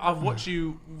 and then I've watched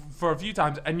you for a few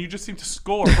times, and you just seem to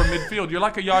score from midfield. You're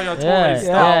like a Yaya Toure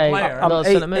style player.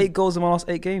 I'm 8 goals in my last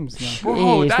 8 games now.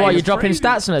 What, you're dropping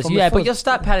stats on us? Yeah, but you're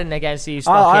stat padding against these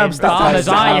I am stat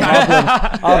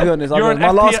padding. I'll be honest.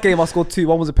 My last game I scored 2.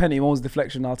 One was a penalty, one was a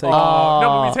deflection. I'll take it. No,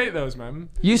 but we take those, man.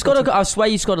 I swear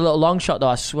you scored a little long shot though.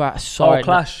 I swear I saw it.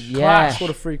 Clash. Yeah. Clash.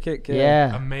 Scored a free kick.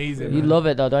 Yeah. Amazing. You love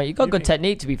it though, don't you? You got good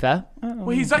technique, to be fair. Well,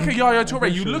 he's like a Yaya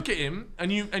Toure. You look at him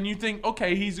and you think,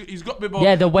 okay, he's got a bit more.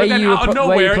 Yeah, the way you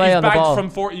play on the ball, from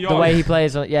 40 yards. The way he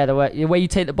plays, the way you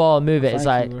take the ball and move it, it's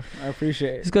like I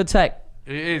appreciate it. It's good tech.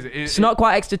 It is. It's not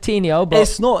quite Extratinho, but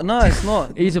it's not. No, it's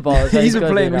not. He's a baller. He's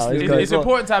been playing. It's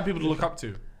important to have people to look up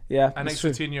to. Yeah, and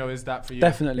Extratinho is that for you?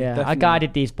 Definitely. I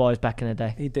guided these boys back in the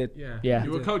day. He did. Yeah.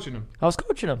 You were coaching them. I was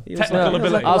coaching them. Technical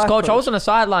ability. I was coaching. I was on the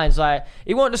sidelines. Like,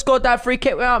 he wouldn't have scored that free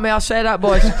kick without me. I'll say that,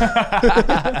 boys.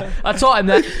 I taught him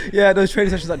that. Yeah, those training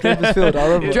sessions at Drapers Field. I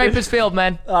remember. Drapers Field,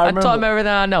 man. I taught him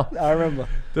everything I know. I remember.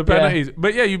 The penalties. Yeah.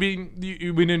 But yeah,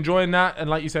 you've been enjoying that, and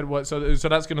like you said, so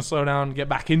that's going to slow down, get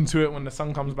back into it when the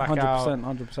sun comes back 100%, out.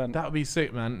 100%. That would be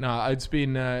sick, man. No, it's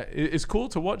been it's cool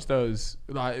to watch those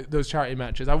charity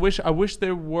matches. I wish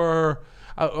there were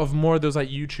of more of those like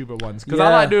YouTuber ones, because I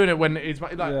like doing it when it's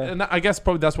like, and I guess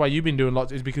probably that's why you've been doing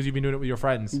lots, is because you've been doing it with your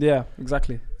friends. Yeah,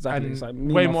 exactly. And it's like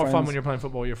way more fun when you're playing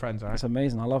football with your friends. Right? It's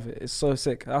amazing. I love it. It's so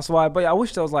sick. That's why. But I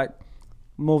wish there was like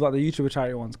more of like the YouTuber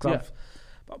charity ones.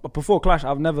 But before Clash,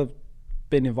 I've never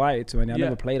been invited to any. I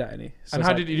never played at any. So and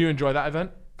how did you enjoy that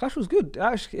event? Clash was good.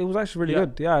 It was actually really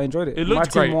good. Yeah, I enjoyed it. It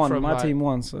looked great. My team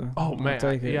won. So man,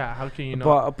 how can you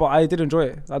not? But I did enjoy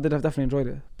it. I definitely enjoyed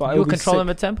it. But you were controlling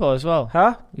the tempo as well.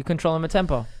 Huh? You controlling the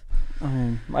tempo.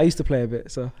 I used to play a bit,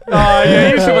 so. You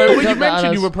used to play. When you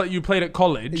mentioned you played at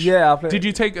college. Yeah, I played. Did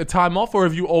you take a time off, or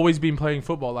have you always been playing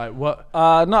football? Like what?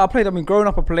 No, I played. I mean, growing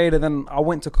up, I played, and then I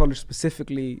went to college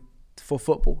specifically for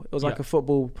football. It was like a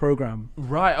football program.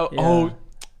 Right.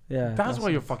 Yeah, that's why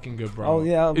you're fucking good, bro. Oh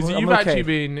yeah, you've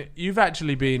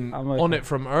actually been on it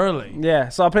from early. Yeah,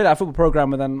 so I played that football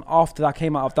program, and then after that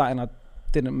came out of that, and I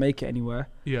didn't make it anywhere.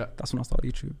 Yeah, that's when I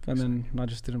started YouTube, and then I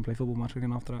just didn't play football much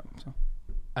again after that. So,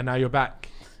 and now you're back.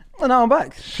 And now I'm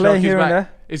back, playing here and there.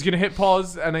 It's gonna hit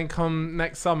pause, and then come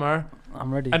next summer.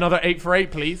 I'm ready. Another 8 for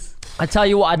 8, please. I tell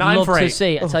you what, I'd love to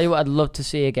see. I tell you what, I'd love to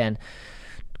see again.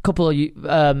 Couple of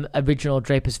original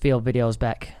Drapers Field videos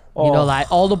back. You know, like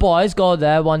all the boys go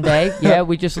there one day. Yeah,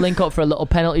 we just link up for a little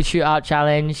penalty shootout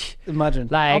challenge. Imagine,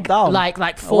 like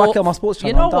 4. On my sports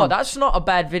channel, you know what? That's not a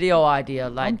bad video idea.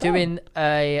 Like doing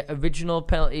a original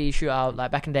penalty shootout,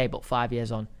 like back in the day, but 5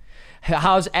 years on.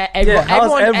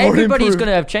 Everybody's going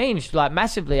to have changed like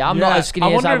massively. I'm not as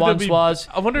skinny as I once was.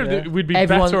 I wonder if we'd be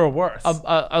better or worse.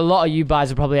 A lot of you guys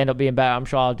will probably end up being better. I'm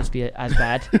sure I'll just be as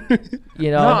bad. You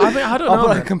know? No, I mean, I don't know. I'll put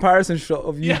like a comparison shot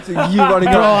of you running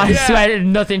around. I swear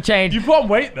nothing changed. You put on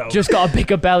weight though. Just got a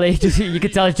bigger belly. You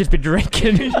can tell he's just been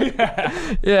drinking.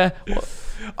 Yeah.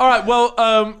 All right, well,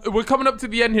 we're coming up to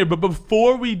the end here, but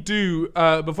before we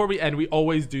end, we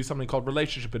always do something called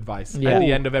relationship advice at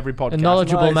the end of every podcast. A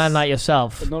knowledgeable man like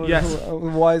yourself. A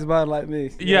wise man like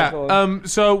me. Yeah.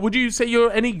 So, would you say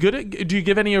you're any good at? Do you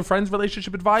give any of your friends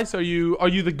relationship advice? Are you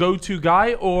the go-to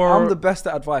guy, or I'm the best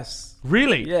at advice?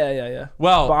 Really? Yeah.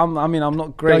 Well, but I'm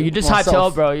not great. Bro, you just hyped it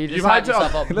up, bro. You just hyped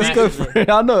yourself up. Let's go for it.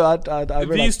 I know.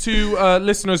 These two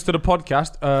listeners to the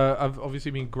podcast have obviously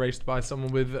been graced by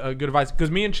someone with good advice. Because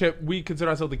me and Chip, we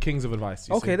consider ourselves the kings of advice.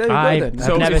 Okay, there you go then.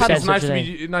 So it's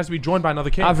nice to be joined by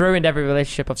another king. I've ruined every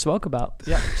relationship I've spoke about.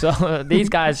 Yeah. So these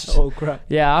guys. Oh crap.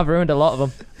 Yeah, I've ruined a lot of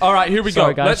them. All right, here we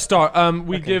Sorry, go. guys. Let's start.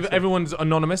 Everyone's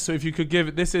anonymous. So if you could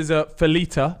give, this is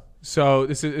Felita. So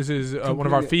this is one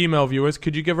of our female viewers.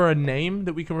 Could you give her a name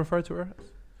that we can refer to her?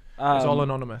 It's all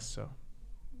anonymous. So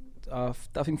I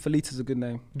think Felita's a good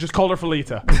name. just call her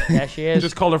Felita. Yeah, she is.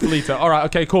 Just call her Felita. All right.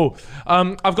 Okay. Cool.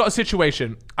 I've got a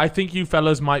situation. I think you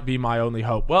fellas might be my only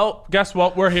hope. Well, guess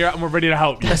what? We're here and we're ready to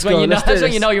help you. That's when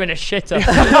you know you're in a shitter.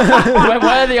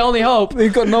 We're the only hope.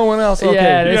 We've got no one else. Okay.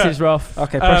 Yeah, this is rough.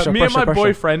 Okay. Pressure, me pressure, and my pressure.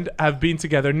 boyfriend have been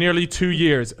together nearly 2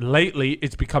 years. Lately,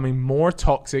 it's becoming more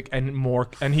toxic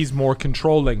and he's more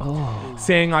controlling,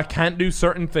 saying I can't do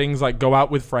certain things like go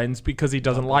out with friends because he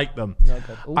doesn't like them.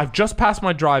 I've just passed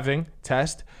my driving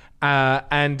test,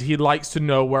 and he likes to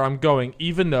know where I'm going,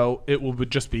 even though it will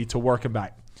just be to work and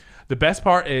back. The best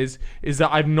part is that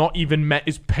I've not even met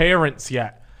his parents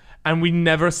yet, and we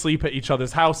never sleep at each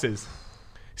other's houses.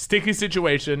 Sticky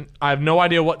situation. I have no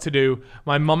idea what to do.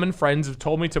 My mum and friends have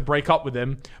told me to break up with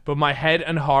him, but my head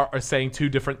and heart are saying two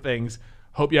different things.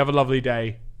 Hope you have a lovely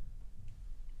day.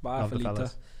 Bye, Love the Felita.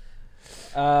 fellas.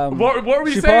 What were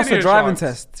we she saying passed here, the driving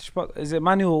Sharks? test. Is it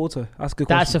manual or auto? That's a good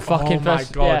That's question. a fucking Oh my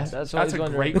first. God. Yeah, that's That's a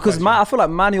great Because question. I feel like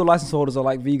manual license holders are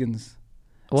like vegans.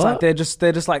 It's What? like they're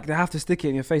just like they have to stick it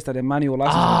in your face that they're manual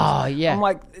license Ah, holders. yeah. I'm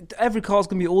like every car's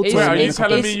gonna be auto. It's- Wait, are you it's-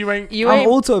 telling me it's- you ain't? You I'm ain't.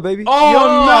 auto, baby. Oh,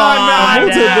 I'm auto,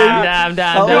 baby. Damn.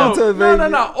 I'm auto, baby.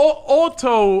 No.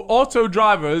 Auto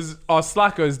drivers are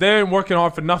slackers. They ain't working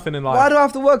hard for nothing in life. Why do I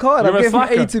have to work hard? You're I'm a getting from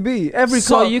slacker. A to B. Every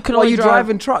So car. you can while only you drive-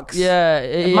 driving trucks.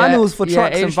 Yeah, Manuals for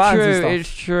trucks and it's vans true, and stuff. It's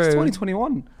true. It's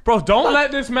 2021. Bro, don't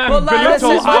let this man But like,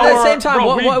 belittle at the same time, bro,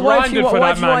 what we if you grinded for that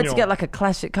wanted to manual. get like a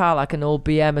classic car, like an old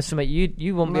BM or something?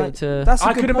 You won't be able to. That's a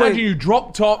I good could point. imagine you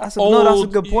drop top That's old. that's a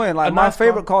good point. Like a my nice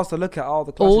favorite car. cars to look at are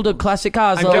the classic Older ones. classic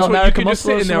cars. And like guess what? You American can just sit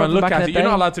muscles in there and from look back at in it. the You're not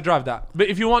day. allowed to drive that. But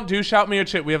if you want to, shout me or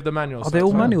chip. We have the manual. Are they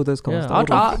all manual, those cars? Yeah. The old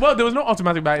ones? Well, there was no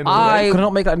automatic back in the day. Could I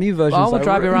not make like new versions? I will like,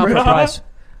 drive you around for a price.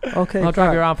 Okay, I'll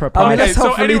drive you around for a I mean, price. let's so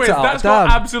help anyways, Felita out. that's Damn.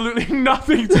 got absolutely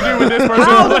nothing to do with this person's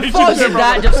How the relationship. fuck did bro.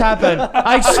 that just happen?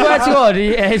 I swear to God,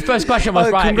 his first question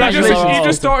was right. congratulations. He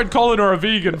just started calling her a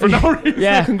vegan for no reason.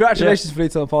 Yeah. Congratulations,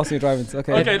 Felita, on passing your driving test.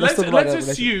 Okay, Let's talk about that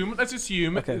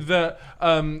assume Okay.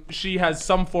 that she has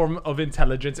some form of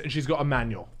intelligence and she's got a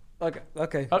manual. Okay.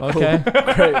 Okay.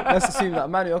 Great. Let's assume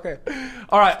that manual. Okay.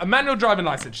 All right, a manual driving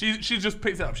license. She's just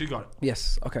picked it up. She's got it.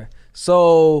 Yes. Okay.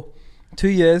 So 2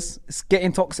 years. It's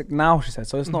getting toxic now, she said.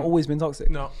 So it's not always been toxic.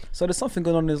 No. So there's something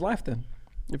going on in his life then.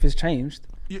 If it's changed.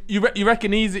 You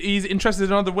reckon he's interested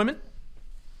in other women?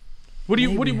 What do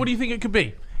you think it could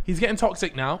be? He's getting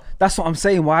toxic now. That's what I'm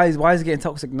saying. Why is he getting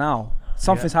toxic now?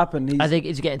 Something's happened. I think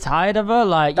he's getting tired of her.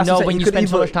 Like, you That's know, what I'm saying. when He you could spend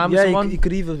so either- much time with someone. he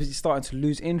could either be starting to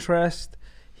lose interest.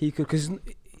 He could, because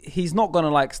he's not gonna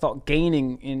like start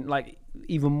gaining in like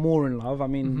even more in love. I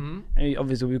mean,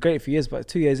 obviously it'll be great for years, but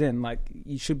 2 years in, like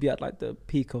you should be at like the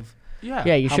peak of.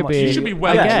 Yeah, you how should much be. You should be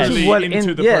well I guess.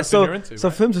 into the person you're into. So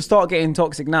right? for him to start getting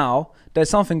toxic now, there's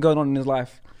something going on in his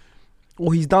life,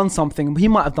 or he's done something. He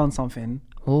might have done something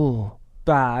Ooh.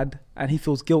 bad, and he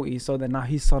feels guilty. So then now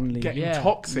he's suddenly getting Yeah.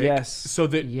 toxic, Yes. so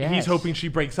that he's Yes. hoping she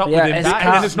breaks up Yeah, with him, it's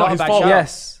and then it's not not his a bad fault. shout.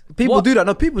 yes. People What? do that.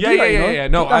 No, people Yeah, do that. yeah, you know? yeah.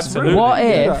 No, That's absolutely. rude. What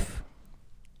People do that. if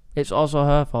it's also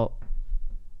her fault?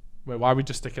 Wait, why are we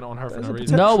just sticking it on her for There's no a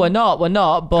reason? No, we're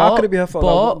not. But How could it be her fault?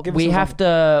 Like, But give us we an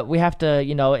have to.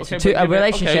 You know, it's Okay, but a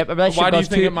relationship. okay. A relationship Why do you goes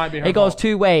think two. it might be her It goes fault?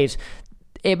 two ways.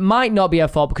 It might not be her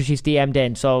fault because she's DM'd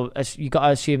in, so you got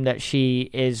to assume that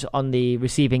she is on the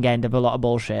receiving end of a lot of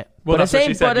bullshit. Well, but that's what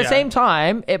she said, at the yeah. same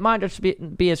time, it might just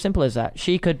be as simple as that.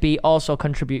 She could be also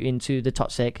contributing to the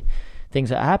toxic things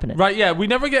that are happening. Right? Yeah, we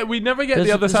never get the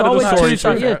other There's side of the always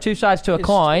story. two sides to a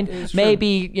coin. it's true.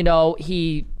 Maybe, you know,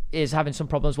 he is having some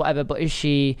problems, whatever, but is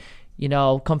she, you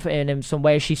know, comforting him some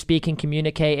way? Is she speaking,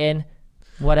 communicating,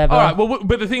 whatever? All right. Well,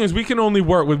 but the thing is, we can only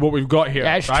work with what we've got here.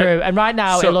 Yeah, it's right? true. And right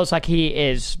now, So- it looks like he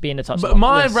is being a toxic But one.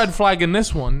 my Yes. red flag in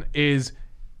this one is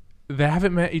they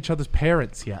haven't met each other's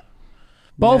parents yet.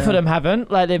 Both Yeah. of them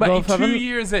haven't. Like, they But both 2 haven't.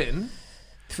 years in, Do you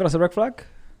feel that's a red flag?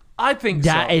 I think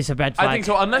That so. is a red flag. I think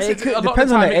so. Unless It it's could- a lot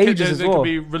depends of on the the time, ages as there well. could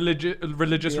be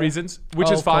religious Yeah. reasons, which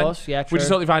Oh, is of fine. course. Yeah, which is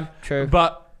true. totally fine. True.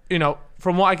 But you know,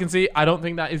 from what I can see, I don't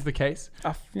think that is the case.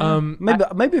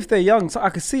 Maybe if they're young, so I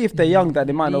could see if they're young that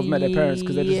they might not have met their parents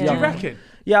because they're just Yeah. Do young. you reckon?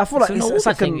 Yeah, I feel like it's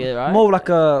like more like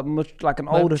an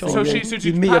older thing. So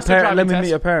you meet your parents. Let me meet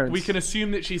your parents. We can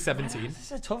assume that she's 17. This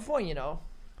is a tough one, you know.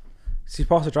 She's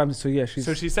passed her driving, so yeah, she's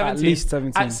 17. At least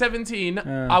 17. At 17,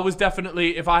 I was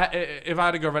definitely if I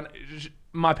had a girlfriend,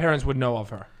 my parents would know of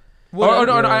her.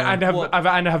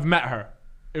 And have met her.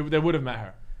 They would have met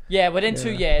her. Yeah, within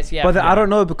 2 years. Yeah, but I don't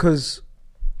know because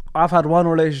I've had one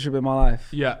relationship in my life.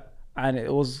 Yeah, and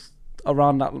it was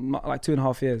around that like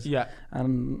 2.5 years. Yeah,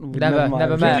 and never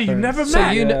met. Really, you never met? So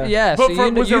yeah. But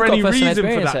was there any reason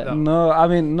for that? Though? No, I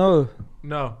mean no.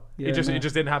 Yeah, it just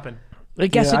didn't happen. I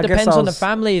guess it depends on the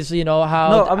families, you know how.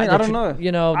 No, I mean I don't know.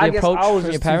 You know the approach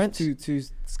from your parents. Too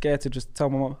scared to just tell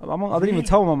my mom. I didn't even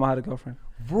tell my mom I had a girlfriend.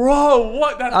 Bro,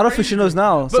 what? That's I don't think she knows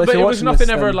now. But it was nothing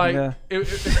ever like. Yeah.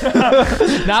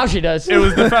 Now she does. It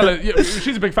was the fella. Yeah,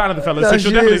 she's a big fan of the fella, so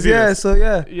she'll definitely do this. So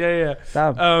yeah. Yeah.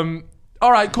 Damn.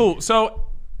 All right, cool. So,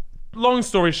 long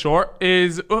story short,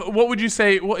 is what would you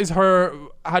say? What is her?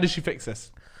 How does she fix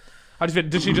this?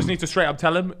 Does she just need to straight up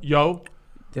tell him, yo?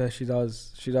 Yeah, she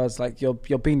does. Like you're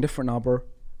being different now, bro.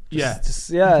 Like and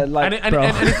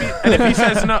if he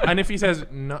says no, and if he says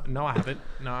no, I haven't.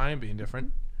 No, I ain't being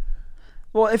different.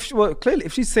 Well, clearly,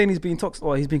 if she's saying he's being toxic,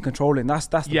 he's been controlling. That's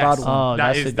the bad one. Oh,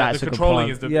 that's the controlling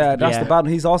is the that's the bad one.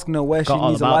 He's asking her where she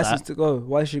needs a license to go.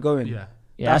 Where is she going? Yeah,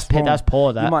 that's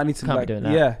poor. That you might need to be doing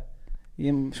that. Yeah. She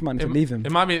might need to leave him.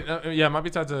 It might be, it might be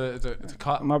time to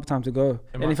cut. It might be time to go.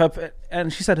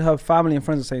 And she said her family and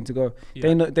friends are saying to go.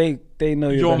 Yeah. They know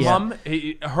your mum,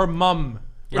 her mum,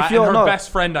 right? And her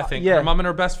best friend, I think. Her mum and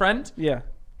her best friend. Yeah.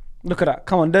 Look at that.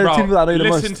 Come on, they're the two people that know the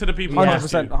most. Listen to the people.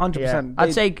 100%.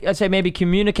 I'd say maybe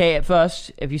communicate it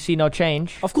first. If you see no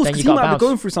change, of course, because he might be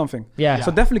going through something. Yeah. So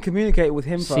definitely communicate with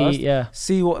him first.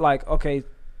 See what okay.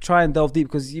 Try and delve deep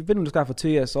because you've been with this guy for 2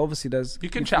 years, so obviously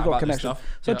you've chat about this stuff.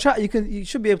 So chat, you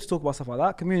should be able to talk about stuff like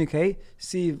that. Communicate,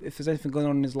 see if there's anything going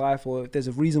on in his life or if there's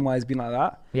a reason why he's been like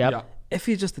that. Yeah. If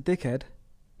he's just a dickhead,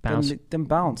 then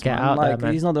bounce. Get out there,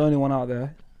 man. He's not the only one out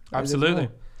there. Absolutely.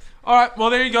 All right.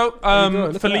 Well, there you go.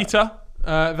 Felita.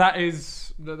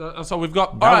 That's all we've got.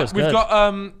 All right. We've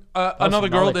got another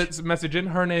girl that's messaging.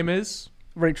 Her name is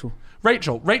Rachel.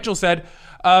 Rachel said.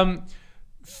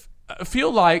 I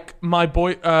feel like my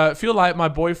boyfriend. I feel like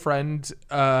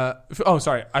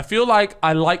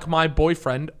I like my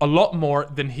boyfriend a lot more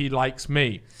than he likes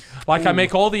me. Like I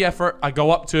make all the effort. I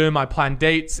go up to him. I plan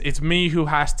dates. It's me who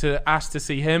has to ask to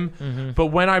see him. Mm-hmm. But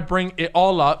when I bring it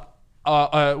up,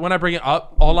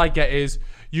 all I get is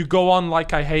you go on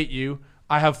like I hate you.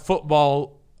 I have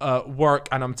football work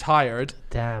and I'm tired.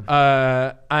 Damn.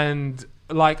 And.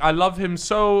 Like I love him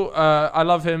so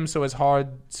it's hard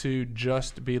to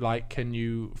just be like, can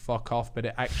you fuck off? But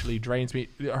it actually drains me.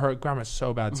 Her grammar's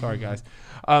so bad. Sorry guys.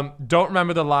 Don't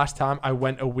remember the last time I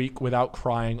went a week without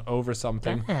crying over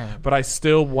something. Damn. But I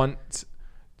still want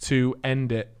to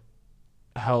end it.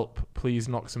 Help, please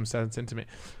knock some sense into me.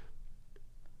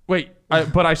 Wait,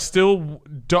 but I still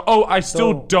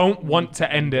don't want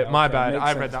to end it. My bad.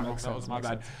 I read that wrong. That was my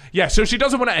bad. Yeah, so she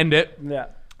doesn't want to end it. Yeah.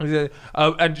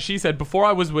 And she said, before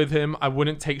I was with him, I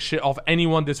wouldn't take shit off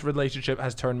anyone. This relationship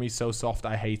has turned me so soft.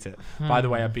 I hate it. By the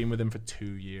way, I've been with him for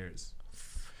 2 years.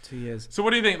 2 years. So what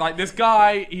do you think? Like this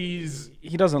guy, he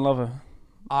doesn't love her.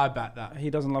 I bet that. He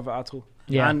doesn't love her at all.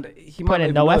 Yeah. And he might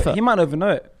not know effort. He might not even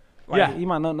know it. He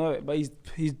might not know it, but he's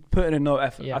putting in no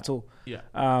effort at all. Yeah.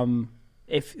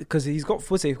 Because he's got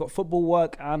football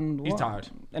work and he's tired.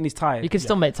 And he's tired. You can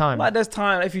still make time. Like there's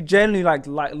time if you genuinely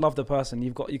like love the person.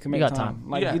 You can make time.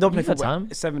 Like you don't play football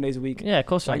 7 days a week. Yeah, of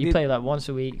course not. You play like once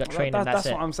a week. You got training. That's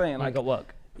what I'm saying. Like you got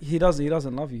work. He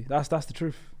doesn't love you. That's the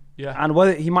truth. Yeah. And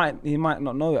whether he might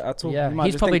not know it at all. Yeah.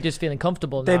 He's probably just feeling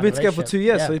comfortable. They've been together for 2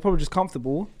 years, so he's probably just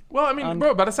comfortable. Well, I mean,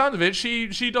 bro, by the sound of it,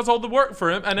 she does all the work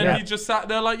for him, and then he just sat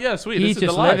there like, yeah, sweet. He's this is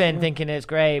just the life. living, thinking it's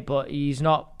great, but he's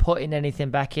not putting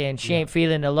anything back in. She ain't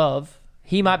feeling the love.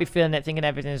 He might be feeling it, thinking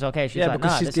everything's okay. She's like,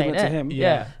 because she's giving it to him.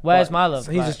 Yeah. Where's my love?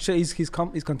 So he's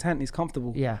content. He's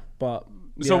comfortable. Yeah. But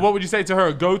so what would you say to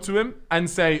her? Go to him and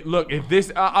say, look, if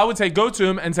this, I would say go to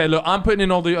him and say, look, I'm putting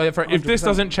in all the effort. 100%. If this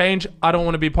doesn't change, I don't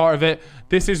want to be part of it.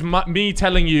 This is me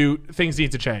telling you things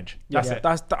need to change. That's it.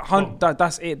 That's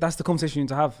it. That's the conversation you need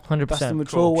to have. 100%. That's the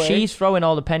mature way. She's throwing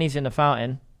all the pennies in the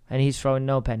fountain, and he's throwing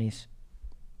no pennies.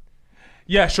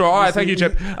 Yeah, sure. All right, thank you,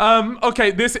 Chip.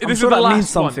 Okay, this is the last means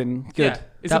something one. Good. Yeah,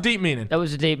 it's a deep meaning. That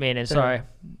was a deep meaning. Sorry.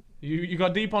 You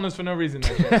got deep on us for no reason.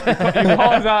 You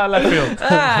called out of left field.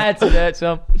 I had to do it.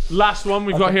 So last one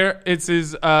we've got here. It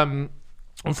is from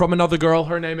another girl.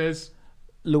 Her name is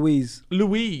Louise.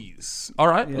 All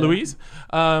right, yeah. Louise.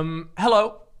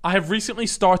 Hello. I have recently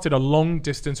started a long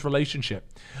distance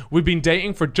relationship. We've been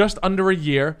dating for just under a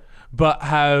year, but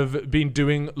have been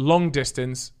doing long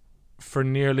distance for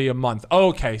nearly a month.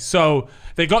 Okay, so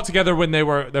they got together when they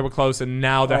were close, and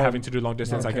now they're having to do long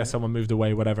distance. I guess someone moved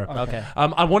away, whatever. Okay.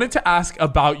 I wanted to ask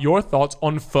about your thoughts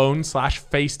on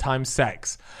phone/FaceTime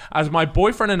sex, as my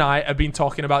boyfriend and I have been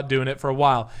talking about doing it for a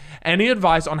while. Any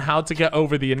advice on how to get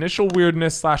over the initial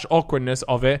weirdness/awkwardness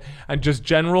of it, and just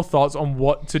general thoughts on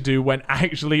what to do when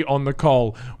actually on the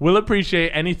call? We'll appreciate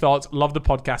any thoughts. Love the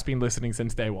podcast. Been listening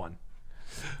since day one.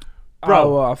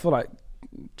 Bro, well, I feel like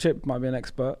Chip might be an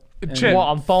expert. Chip, what,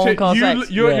 on phone call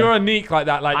sex? You're a neek like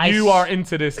that. Like, you are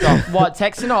into this stuff. What,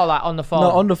 texting or like on the phone?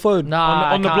 No, on the phone.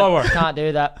 Nah, on the blower. Can't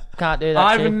do that.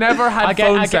 I've never had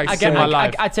phone sex in my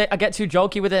life. I get too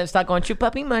jokey with it and start going,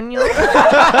 chupapi man.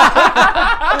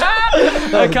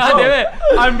 I can't do it.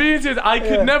 I'm being serious. I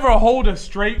could never hold a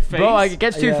straight face. Bro, it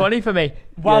gets too funny for me.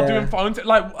 While doing phone sex.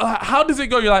 Like, how does it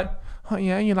go? You're like, oh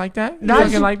yeah, you like that?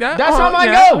 You like that? That's how I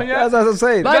go. Yeah. That's what I'm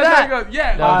saying. Like that. Go.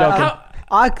 Yeah. No, I'm joking.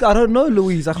 I don't know,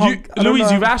 Louise. I can't.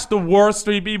 Louise, you've asked the worst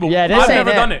 3 people. Yeah, I've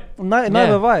never done it. Neither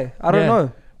have I. I don't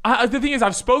know. The thing is,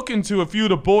 I've spoken to a few of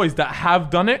the boys that have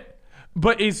done it,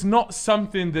 but it's not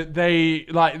something that they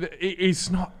like. It's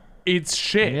not. It's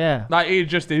shit. Yeah. Like, it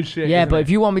just is shit. Yeah, but if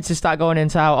you want me to start going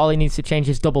into how all he needs to change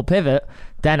is double pivot,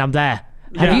 then I'm there.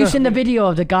 Have you seen the video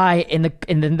of the guy in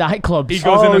the nightclub? He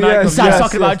goes in the nightclub. Starts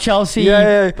talking about Chelsea.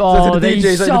 Yeah. Oh, the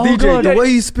DJ, so like the DJ. good. The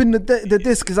way you spin the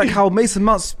disc is like how Mason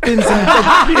Mount spins in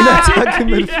attacking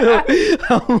midfield.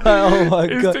 I'm like, oh my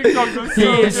His god. TikToks are He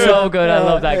is so good. I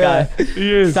love that guy.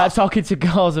 He is. Start talking to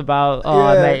girls about,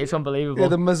 mate, it's unbelievable. Yeah,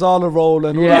 the Mazzala roll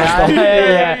and all that stuff.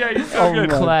 Yeah, he's so good.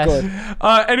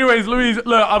 Class. Anyways, Louise,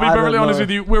 look, I'll be perfectly honest with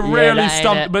you. We're rarely that ain't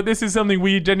stumped, it. but this is something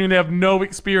we genuinely have no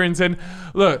experience in.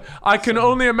 Look, I can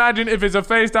only imagine if it's a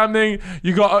FaceTime thing,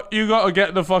 you got to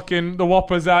get the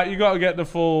whoppers out. You got to get the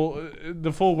full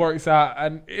works out,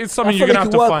 and it's something you're gonna have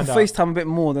to find out. FaceTime a bit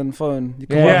more than phone. You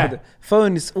can work with it.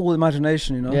 Phone is all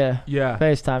imagination, you know. Yeah.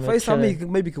 FaceTime. FaceTime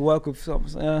maybe could work with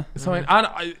something. Yeah. Something, and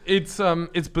it's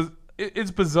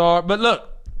bizarre, but look,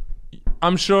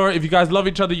 I'm sure if you guys love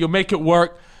each other, you'll make it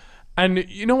work. And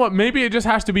you know what? Maybe it just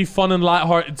has to be fun and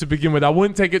lighthearted to begin with. I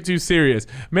wouldn't take it too serious.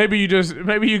 Maybe you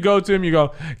go to him, you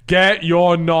go, get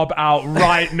your knob out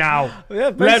right now.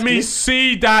 Let me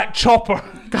see that chopper.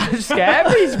 That's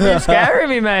scary. It's scaring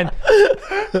me, man.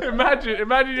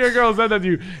 Imagine your girl said that to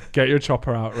you, get your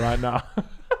chopper out right now.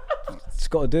 Just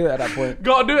got to do it at that point.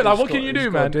 Got to do it. Like, what can you do,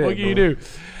 man? What can you do?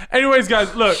 Anyways,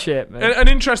 guys, look. Shit, man. An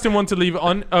interesting one to leave it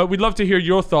on. We'd love to hear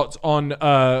your thoughts on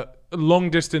long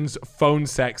distance phone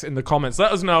sex in the comments.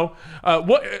 Let us know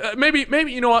what maybe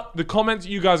you know what, the comments,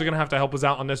 you guys are gonna have to help us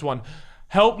out on this one.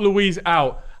 Help Louise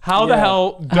out. How the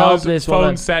hell does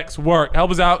phone sex work?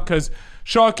 Help us out, because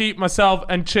Sharky, myself,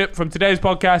 and Chip from today's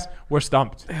podcast, we're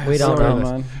stumped. We don't know,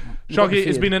 man. Sharky,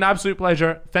 it's been an absolute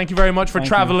pleasure. Thank you very much for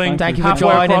traveling. Thank you for halfway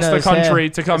joining across the us, country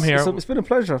to come here. It's been a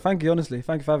pleasure. Thank you, honestly.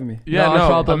 Thank you for having me. Yeah, no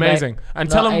problem, amazing. mate. And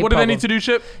tell them, what do they need to do,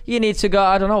 Chip? You need to go,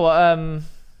 I don't know what,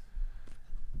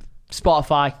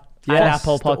 Spotify and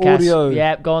Apple Podcasts. Audio.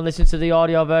 Yeah, go and listen to the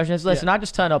audio versions. Listen, I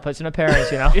just turn up. It's an appearance,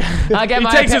 you know. I get He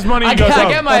takes his money and goes home. I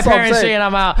get my That's what I'm appearance saying. and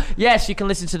I'm out. Yes, you can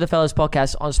listen to the Fellas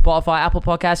Podcast on Spotify, Apple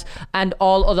Podcasts, and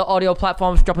all other audio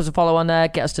platforms. Drop us a follow on there.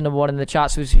 Get us to number 1 in the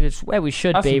charts, which is where we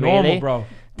should That's be, normal, really. bro.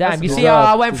 Damn, That's you see how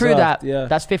I went through that? Yeah.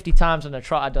 That's 50 times on the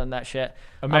trot I've done that shit.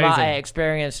 Amazing. I'm out of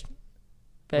experience.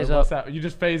 Phase What's up. that? You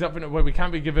just phase up in a way. We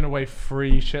can't be giving away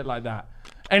free shit like that.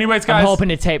 Anyways, guys. I'm hoping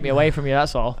to take me away from you,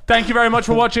 that's all. Thank you very much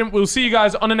for watching. We'll see you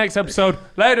guys on the next episode.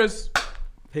 Laters.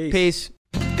 Peace.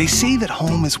 They say that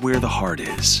home is where the heart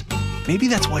is. Maybe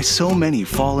that's why so many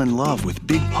fall in love with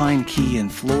Big Pine Key in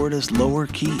Florida's Lower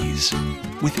Keys.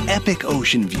 With epic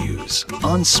ocean views,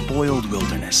 unspoiled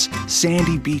wilderness,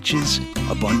 sandy beaches,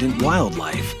 abundant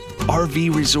wildlife,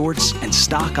 RV resorts, and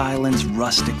Stock Island's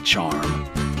rustic charm.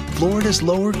 Florida's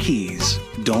Lower Keys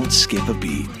don't skip a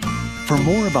beat. For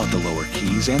more about the Lower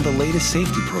Keys and the latest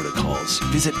safety protocols,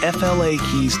 visit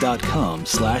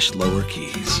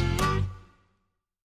flakeys.com/lowerkeys.